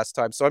Belt last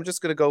time, so I'm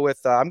just going to go with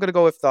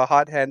the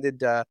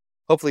hot-handed.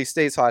 Hopefully, he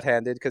stays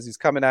hot-handed because he's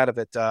coming out of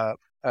it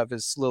of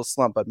his little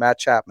slump. But Matt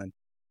Chapman.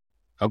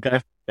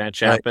 Okay, Matt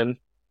Chapman.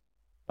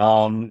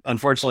 Right.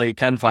 Unfortunately,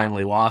 Ken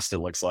finally lost. It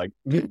looks like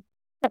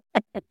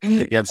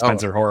he had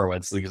Spencer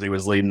Horowitz because he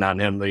was leading on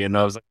him.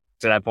 To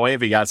that point,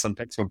 if he got some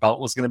picks when Belt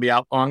was going to be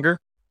out longer,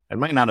 it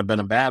might not have been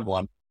a bad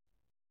one.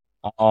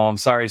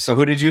 Sorry. So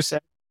who did you say?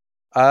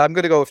 I'm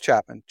going to go with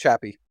Chapman.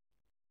 Chappie.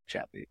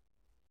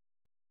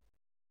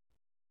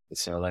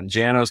 So then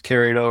Janos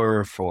carried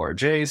over for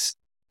Jace.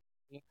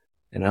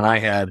 And then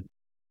I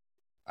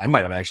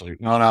might have actually,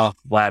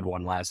 Vlad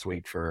won last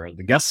week for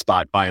the guest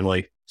spot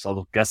finally. So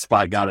the guest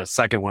spot got a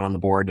second one on the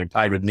board and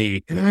tied with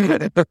me.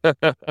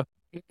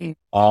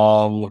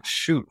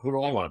 Shoot, who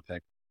do I want to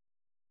pick?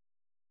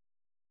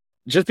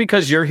 Just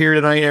because you're here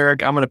tonight,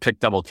 Eric, I'm going to pick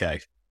Double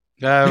K.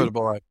 Oh,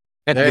 boy.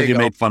 Because you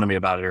made fun of me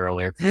about it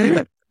earlier.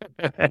 To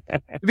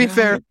be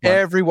fair,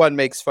 everyone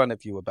makes fun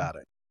of you about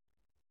it.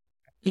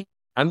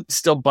 I'm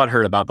still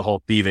butthurt about the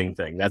whole thieving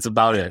thing. That's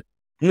about it.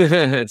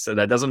 So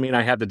that doesn't mean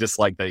I have to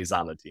dislike that he's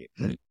on the team.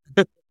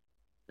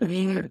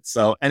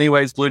 So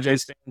anyways, Blue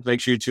Jays fans,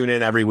 make sure you tune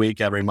in every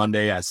week, every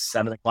Monday at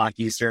 7 o'clock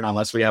Eastern,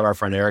 unless we have our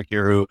friend Eric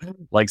here who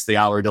likes the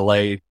hour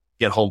delay,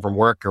 get home from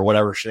work or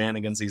whatever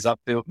shenanigans he's up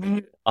to.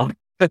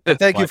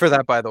 Thank you for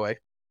that, by the way.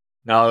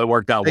 No, it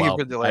worked out well.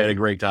 I had a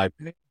great time.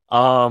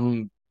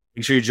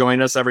 Make sure you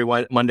join us every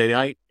Monday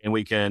night, and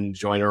we can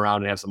join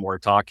around and have some more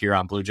talk here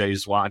on Blue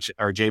Jays Watch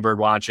or Jaybird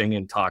Watching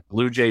and talk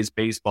Blue Jays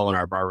baseball in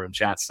our barroom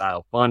chat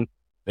style fun.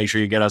 Make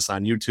sure you get us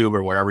on YouTube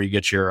or wherever you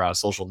get your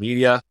social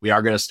media. We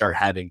are going to start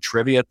having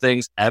trivia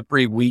things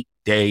every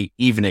weekday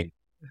evening.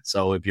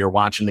 So if you're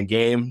watching the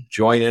game,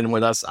 join in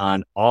with us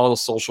on all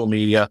social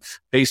media,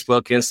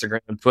 Facebook,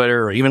 Instagram,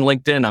 Twitter, or even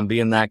LinkedIn. I'm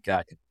being that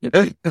guy.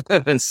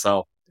 And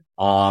so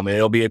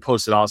it'll be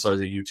posted also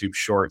as a YouTube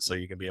short, so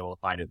you can be able to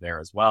find it there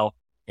as well.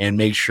 And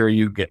make sure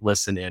you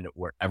listen in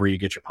wherever you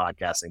get your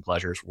podcasting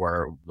pleasures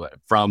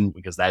from,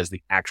 because that is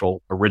the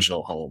actual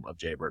original home of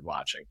Jaybird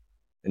Watching.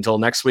 Until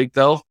next week,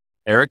 though,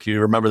 Eric, you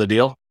remember the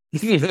deal?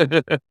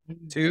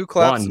 2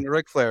 claps and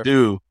Ric Flair.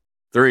 2,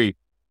 3.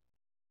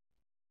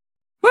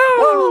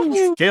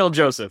 Woo! Cale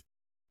Joseph.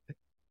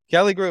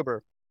 Kelly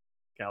Gruber.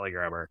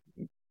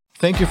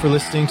 Thank you for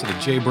listening to the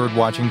Jaybird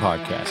Watching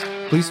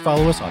Podcast. Please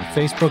follow us on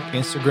Facebook,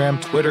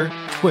 Instagram, Twitter,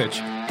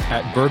 Twitch,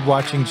 at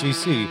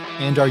BirdwatchingGC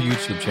and our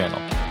YouTube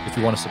channel. If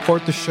you want to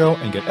support the show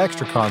and get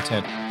extra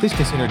content, please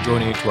consider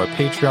donating to our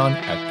Patreon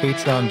at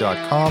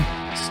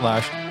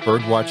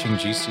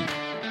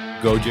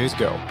patreon.com/birdwatchinggc. Go Jays,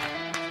 go.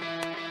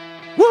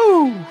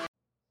 Woo!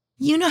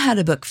 You know how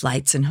to book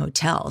flights and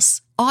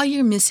hotels. All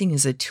you're missing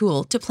is a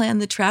tool to plan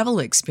the travel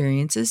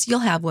experiences you'll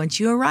have once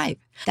you arrive.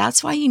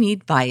 That's why you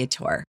need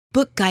Viator.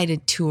 Book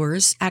guided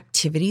tours,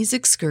 activities,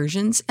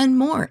 excursions, and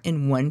more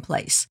in one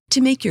place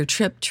to make your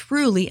trip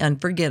truly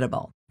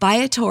unforgettable.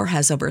 Viator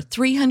has over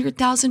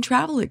 300,000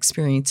 travel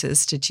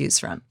experiences to choose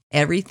from.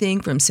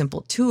 Everything from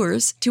simple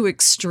tours to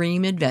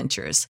extreme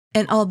adventures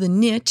and all the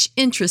niche,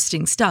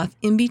 interesting stuff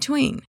in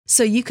between.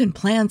 So you can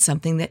plan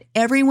something that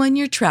everyone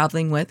you're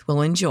traveling with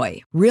will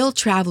enjoy. Real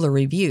traveler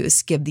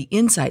reviews give the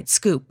inside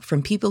scoop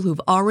from people who've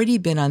already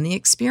been on the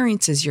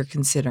experiences you're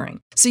considering.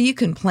 So you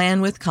can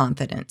plan with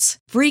confidence.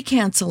 Free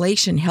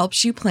cancellation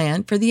helps you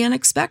plan for the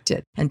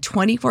unexpected. And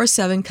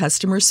 24/7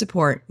 customer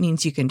support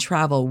means you can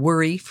travel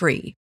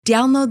worry-free.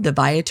 Download the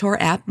Viator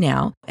app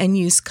now and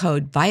use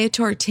code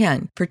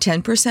Viator10 for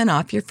 10%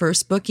 off your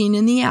first booking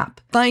in the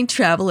app. Find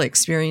travel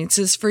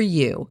experiences for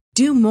you.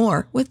 Do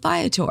more with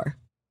Viator.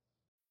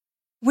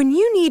 When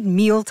you need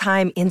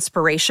mealtime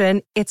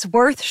inspiration, it's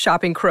worth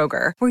shopping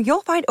Kroger, where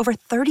you'll find over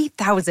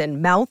 30,000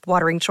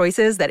 mouth-watering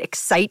choices that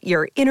excite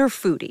your inner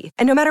foodie.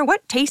 And no matter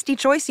what tasty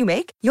choice you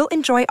make, you'll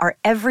enjoy our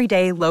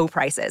everyday low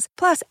prices,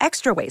 plus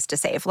extra ways to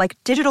save, like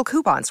digital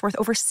coupons worth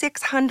over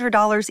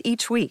 $600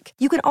 each week.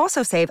 You can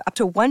also save up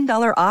to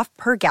 $1 off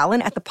per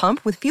gallon at the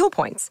pump with fuel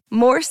points.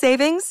 More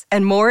savings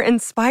and more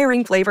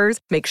inspiring flavors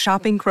make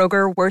shopping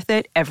Kroger worth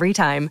it every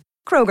time.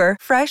 Kroger,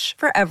 fresh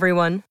for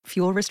everyone.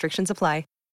 Fuel restrictions apply.